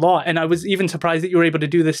managing a lot. And I was even surprised that you were able to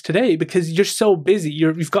do this today because you're so busy.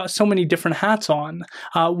 You've got so many different hats on.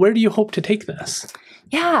 Where do you hope to take this?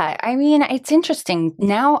 Yeah, I mean, it's interesting.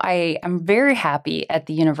 Now I am very happy at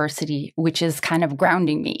the university, which is kind of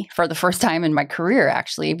grounding me for the first time in my career,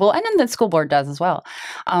 actually. Well, and then the school board does as well.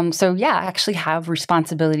 So yeah, I actually have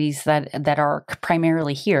responsibilities that are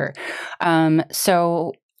primarily here.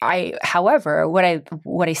 However, what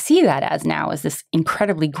I see that as now is this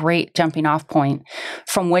incredibly great jumping off point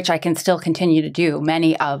from which I can still continue to do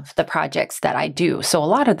many of the projects that I do. So a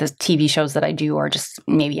lot of the TV shows that I do are just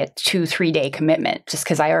maybe a 2-3 day commitment just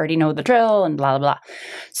because I already know the drill and blah, blah, blah.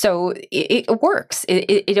 So it works.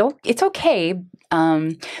 It's okay.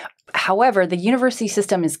 However, the university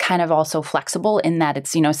system is kind of also flexible in that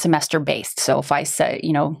it's, semester based. So if I say,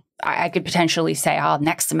 I could potentially say,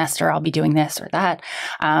 next semester I'll be doing this or that.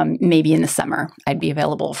 Maybe in the summer I'd be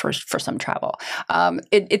available for some travel.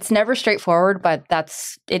 It's never straightforward, but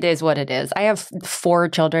it is what it is. I have 4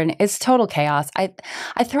 children. It's total chaos. I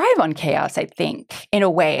thrive on chaos, I think, in a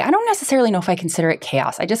way. I don't necessarily know if I consider it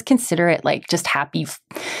chaos. I just consider it like just happy,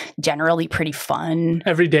 generally pretty fun.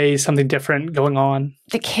 Every day is something different going on.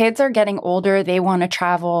 The kids are getting older. They want to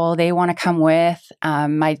travel. They want to come with.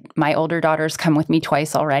 My older daughters come with me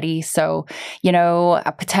twice already. So,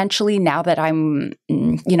 potentially now that I'm,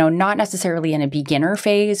 not necessarily in a beginner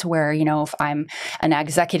phase where, if I'm an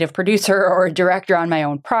executive producer or a director on my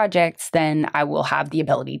own projects, then I will have the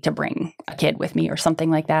ability to bring a kid with me or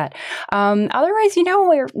something like that. Otherwise,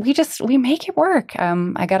 we make it work.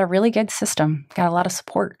 I got a really good system, got a lot of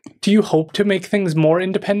support. Do you hope to make things more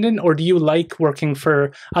independent, or do you like working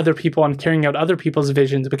for other people and carrying out other people's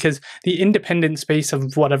visions? Because the independent space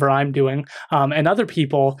of whatever I'm doing and other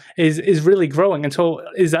people is really growing. And so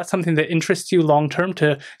is that something that interests you long term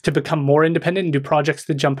to become more independent and do projects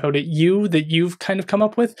that jump out at you that you've kind of come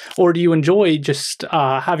up with? Or do you enjoy just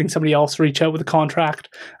having somebody else reach out with a contract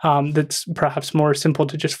that's perhaps more simple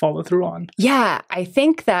to just follow through on? Yeah, I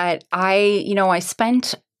think that I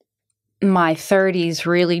spent my 30s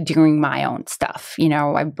really doing my own stuff.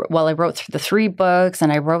 I wrote through the 3 books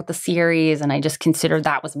and I wrote the series, and I just considered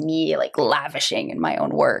that was me like lavishing in my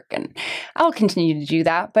own work, and I'll continue to do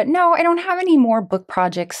that. But no, I don't have any more book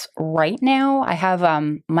projects right now. I have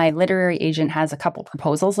my literary agent has a couple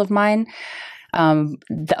proposals of mine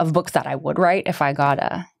of books that I would write if I got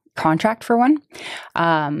a contract for one.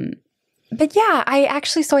 But yeah, I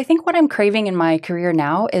think what I'm craving in my career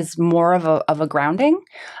now is more of a grounding.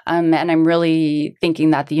 And I'm really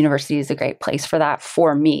thinking that the university is a great place for that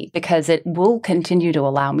for me, because it will continue to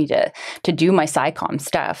allow me to do my SciComm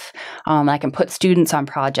stuff. I can put students on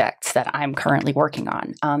projects that I'm currently working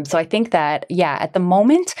on. So I think that, yeah, at the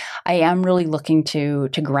moment, I am really looking to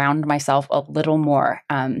ground myself a little more.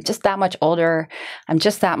 Just that much older. I'm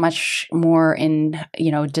just that much more in,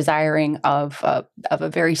 desiring of a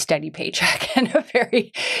very steady paycheck. And a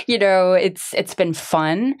very, it's been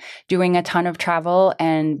fun doing a ton of travel,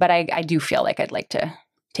 but I do feel like I'd like to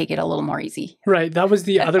take it a little more easy. Right. That was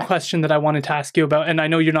the other question that I wanted to ask you about. And I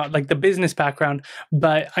know you're not like the business background,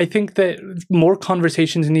 but I think that more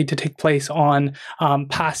conversations need to take place on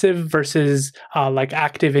passive versus like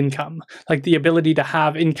active income, like the ability to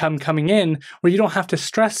have income coming in where you don't have to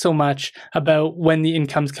stress so much about when the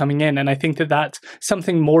income's coming in. And I think that that's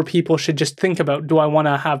something more people should just think about. Do I want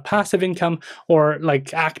to have passive income or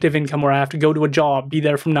like active income where I have to go to a job, be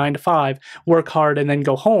there from 9 to 5, work hard, and then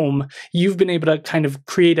go home? You've been able to kind of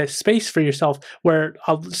create a space for yourself where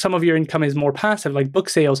some of your income is more passive, like book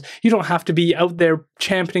sales. You don't have to be out there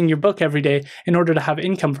championing your book every day in order to have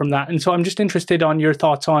income from that. And so I'm just interested on your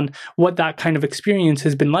thoughts on what that kind of experience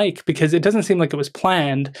has been like, because it doesn't seem like it was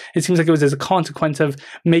planned. It seems like it was as a consequence of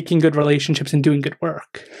making good relationships and doing good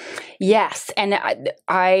work. Yes. And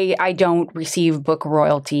I don't receive book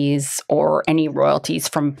royalties or any royalties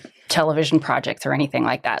from television projects or anything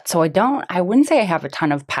like that. So I wouldn't say I have a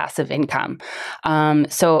ton of passive income.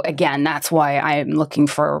 So again, that's why I'm looking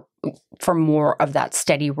for more of that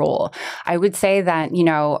steady role. I would say that,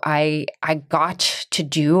 I got to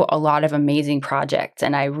do a lot of amazing projects,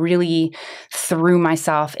 and I really threw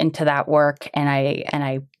myself into that work, and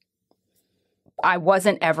I I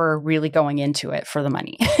wasn't ever really going into it for the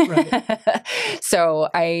money. Right. So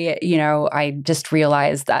I just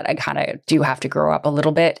realized that I kind of do have to grow up a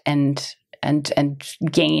little bit and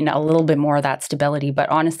gain a little bit more of that stability. But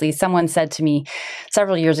honestly, someone said to me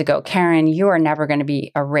several years ago, Carin, you are never going to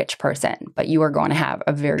be a rich person, but you are going to have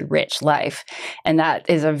a very rich life. And that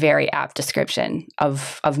is a very apt description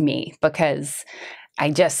of me, because I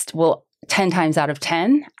just will 10 times out of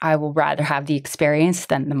 10, I will rather have the experience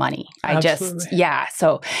than the money.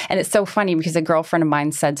 So, and it's so funny because a girlfriend of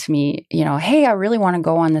mine said to me, hey, I really want to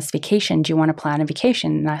go on this vacation. Do you want to plan a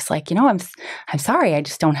vacation? And I was like, I'm sorry, I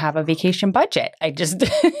just don't have a vacation budget.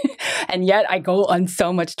 And yet I go on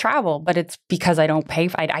so much travel, but it's because I don't pay.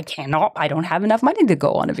 I don't have enough money to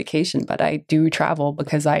go on a vacation, but I do travel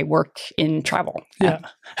because I work in travel. Yeah.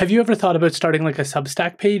 Have you ever thought about starting like a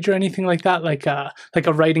Substack page or anything like that? Like a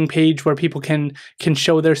writing page where people can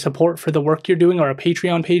show their support for the work you're doing, or a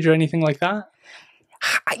Patreon page or anything like that?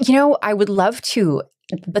 I would love to,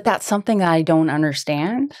 but that's something that I don't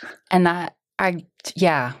understand. And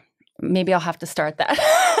maybe I'll have to start that.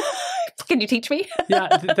 Can you teach me? Yeah,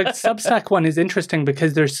 the Substack one is interesting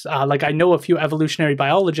because there's I know a few evolutionary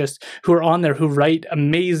biologists who are on there who write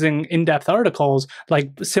amazing in-depth articles,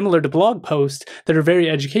 like similar to blog posts that are very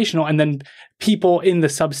educational. And then people in the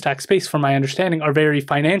Substack space, from my understanding, are very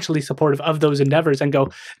financially supportive of those endeavors and go,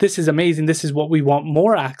 this is amazing. This is what we want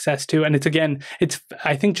more access to. And it's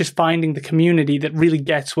I think just finding the community that really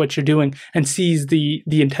gets what you're doing and sees the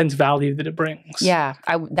intense value that it brings. Yeah,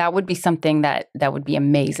 that would be something that would be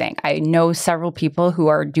amazing. I know several people who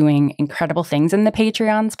are doing incredible things in the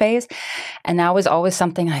Patreon space. And that was always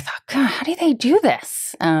something I thought, God, how do they do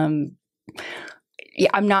this?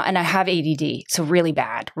 I'm not, and I have ADD, so really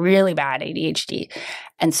bad ADHD.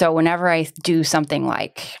 And so whenever I do something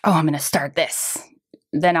like, I'm going to start this,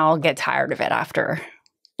 then I'll get tired of it after,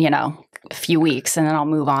 a few weeks, and then I'll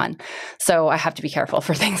move on. So I have to be careful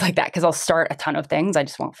for things like that, because I'll start a ton of things, I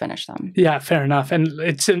just won't finish them. Yeah, fair enough. And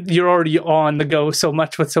you're already on the go so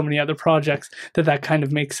much with so many other projects that kind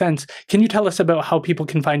of makes sense. Can you tell us about how people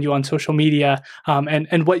can find you on social media,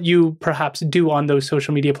 and what you perhaps do on those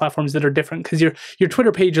social media platforms that are different? Because your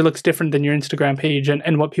Twitter page looks different than your Instagram page,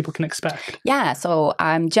 and what people can expect. Yeah, so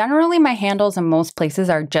generally my handles in most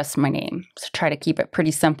places are just my name. So try to keep it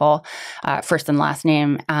pretty simple, first and last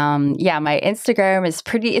name. My Instagram is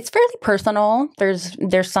it's fairly personal.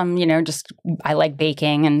 There's some, just I like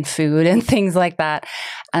baking and food and things like that.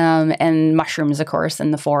 And mushrooms, of course,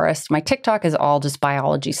 in the forest. My TikTok is all just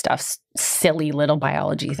biology stuff, silly little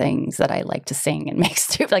biology things that I like to sing and make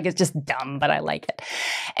stupid. Like, it's just dumb, but I like it.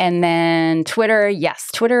 And then Twitter, yes,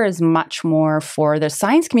 Twitter is much more for the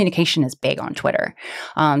science communication is big on Twitter.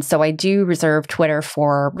 So I do reserve Twitter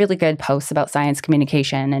for really good posts about science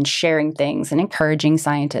communication and sharing things and encouraging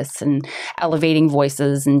scientists and elevating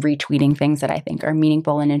voices and retweeting things that I think are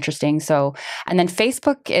meaningful and interesting. So, and then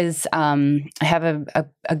Facebook is, I have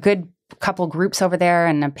a good couple groups over there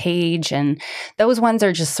and a page, and those ones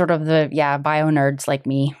are just sort of the bio nerds like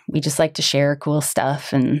me. We just like to share cool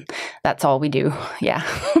stuff, and that's all we do. Yeah.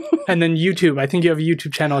 And then YouTube, I think you have a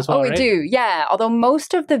YouTube channel as well, right? Oh, we do, yeah. Although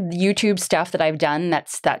most of the YouTube stuff that I've done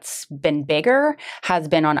that's been bigger has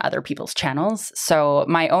been on other people's channels. So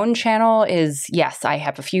my own channel is, yes, I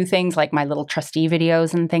have a few things like my little trustee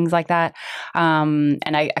videos and things like that. And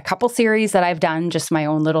a couple series that I've done, just my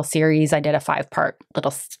own little series. I did a 5-part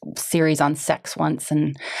little series on sex once,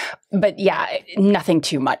 but yeah, nothing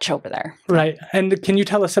too much over there. Right. And can you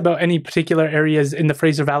tell us about any particular areas in the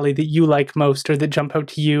Fraser Valley that you like most, or that jump out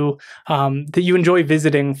to you, that you enjoy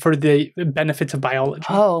visiting for the benefits of biology?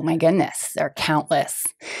 Oh my goodness, they're countless.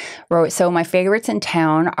 So my favorites in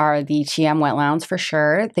town are the Chiam wetlands for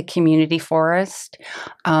sure, the community forest.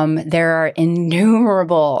 There are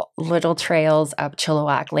innumerable little trails up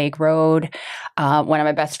Chilliwack Lake Road. One of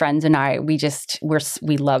my best friends and I, we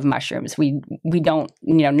love mushrooms. We don't,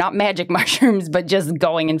 not magic mushrooms, but just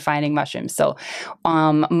going and finding mushrooms. So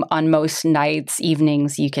on most nights,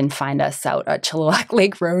 evenings, you can find us out at Chilliwack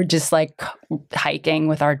Lake Road, just like hiking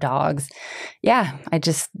with our dogs. Yeah,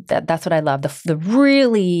 that's what I love. The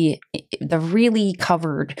really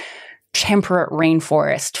covered temperate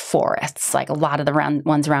rainforest forests, like a lot of the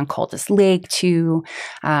ones around Cultus Lake too.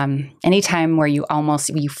 Anytime where you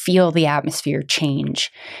feel the atmosphere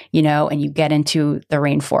change, and you get into the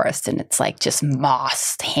rainforest and it's like just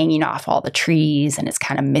moss hanging off all the trees and it's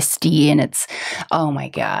kind of misty and it's, oh my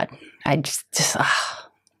God,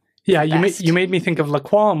 Yeah, you made me think of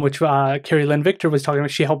Laquam, which Carrie Lynn Victor was talking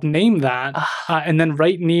about. She helped name that. And then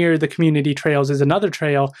right near the community trails is another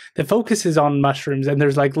trail that focuses on mushrooms. And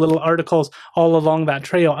there's like little articles all along that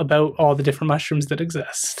trail about all the different mushrooms that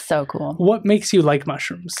exist. So cool. What makes you like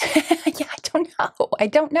mushrooms? Yeah, I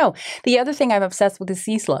don't know. The other thing I'm obsessed with is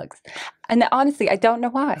sea slugs. And honestly, I don't know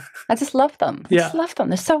why. I just love them. I just love them.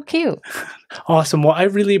 They're so cute. Awesome. Well, I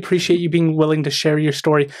really appreciate you being willing to share your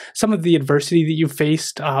story. Some of the adversity that you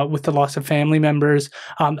faced with the loss of family members.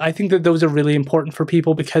 I think that those are really important for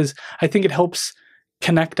people because I think it helps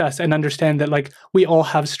connect us and understand that like we all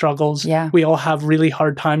have struggles. Yeah. We all have really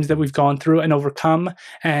hard times that we've gone through and overcome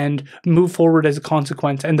and move forward as a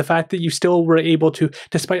consequence. And the fact that you still were able to,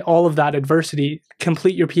 despite all of that adversity,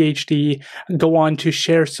 complete your PhD, go on to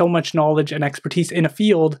share so much knowledge and expertise in a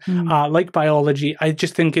field like biology, I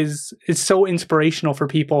just think is so inspirational for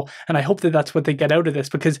people. And I hope that that's what they get out of this,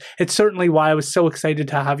 because it's certainly why I was so excited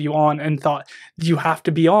to have you on and thought you have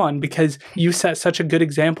to be on, because you set such a good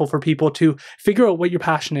example for people to figure out what your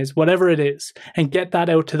passion is, whatever it is, and get that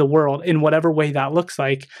out to the world in whatever way that looks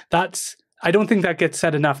like. I don't think that gets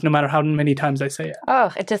said enough, no matter how many times I say it. Oh,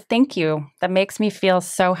 thank you. That makes me feel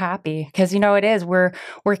so happy because it is.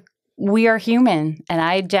 We are human, and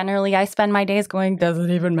I spend my days going, does it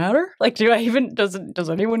even matter? Like, does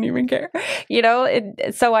anyone even care?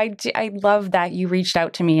 So I love that you reached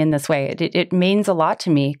out to me in this way. It means a lot to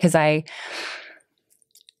me because I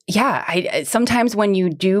sometimes when you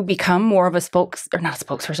do become more of a not a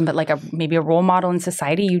spokesperson, but like maybe a role model in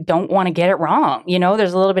society, you don't want to get it wrong.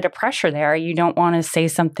 There's a little bit of pressure there. You don't want to say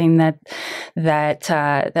something that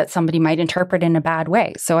somebody might interpret in a bad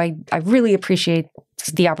way. So I really appreciate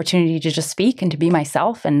the opportunity to just speak and to be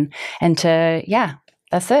myself and to,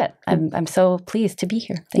 that's it. I'm so pleased to be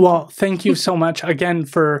here. Thank you so much again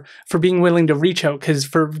for being willing to reach out, because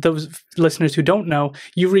for those listeners who don't know,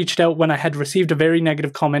 you reached out when I had received a very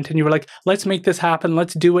negative comment and you were like, let's make this happen.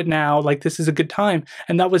 Let's do it now. Like, this is a good time.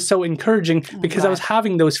 And that was so encouraging because I was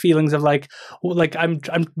having those feelings of like I'm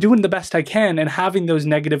doing the best I can, and having those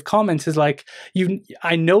negative comments is like,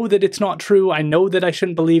 I know that it's not true. I know that I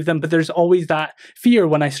shouldn't believe them, but there's always that fear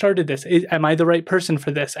when I started this. Am I the right person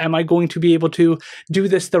for this? Am I going to be able to do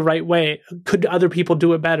this the right way? Could other people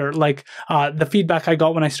do it better? Like the feedback I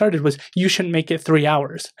got when I started was, you shouldn't make it 3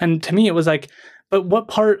 hours. And to me, it was like, but what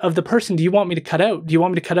part of the person do you want me to cut out? Do you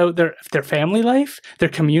want me to cut out their family life, their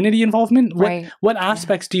community involvement? What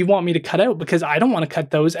aspects do you want me to cut out? Because I don't want to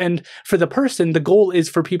cut those. And for the person, the goal is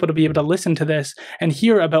for people to be able to listen to this and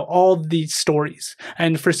hear about all these stories.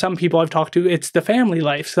 And for some people I've talked to, it's the family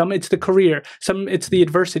life. Some it's the career. Some it's the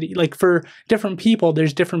adversity. Like, for different people,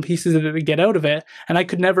 there's different pieces that they get out of it. And I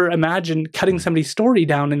could never imagine cutting somebody's story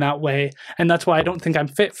down in that way. And that's why I don't think I'm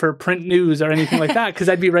fit for print news or anything like that, because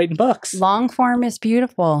I'd be writing books. Long form is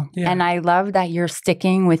beautiful. Yeah. And I love that you're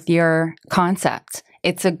sticking with your concept.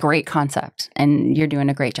 It's a great concept and you're doing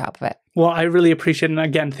a great job of it. Well, I really appreciate it. And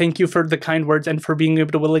again, thank you for the kind words and for being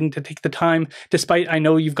willing to take the time, despite I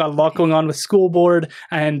know you've got a lot going on with school board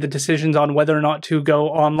and the decisions on whether or not to go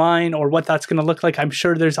online or what that's going to look like. I'm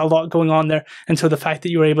sure there's a lot going on there. And so the fact that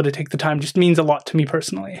you were able to take the time just means a lot to me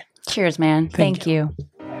personally. Cheers, man. Thank you.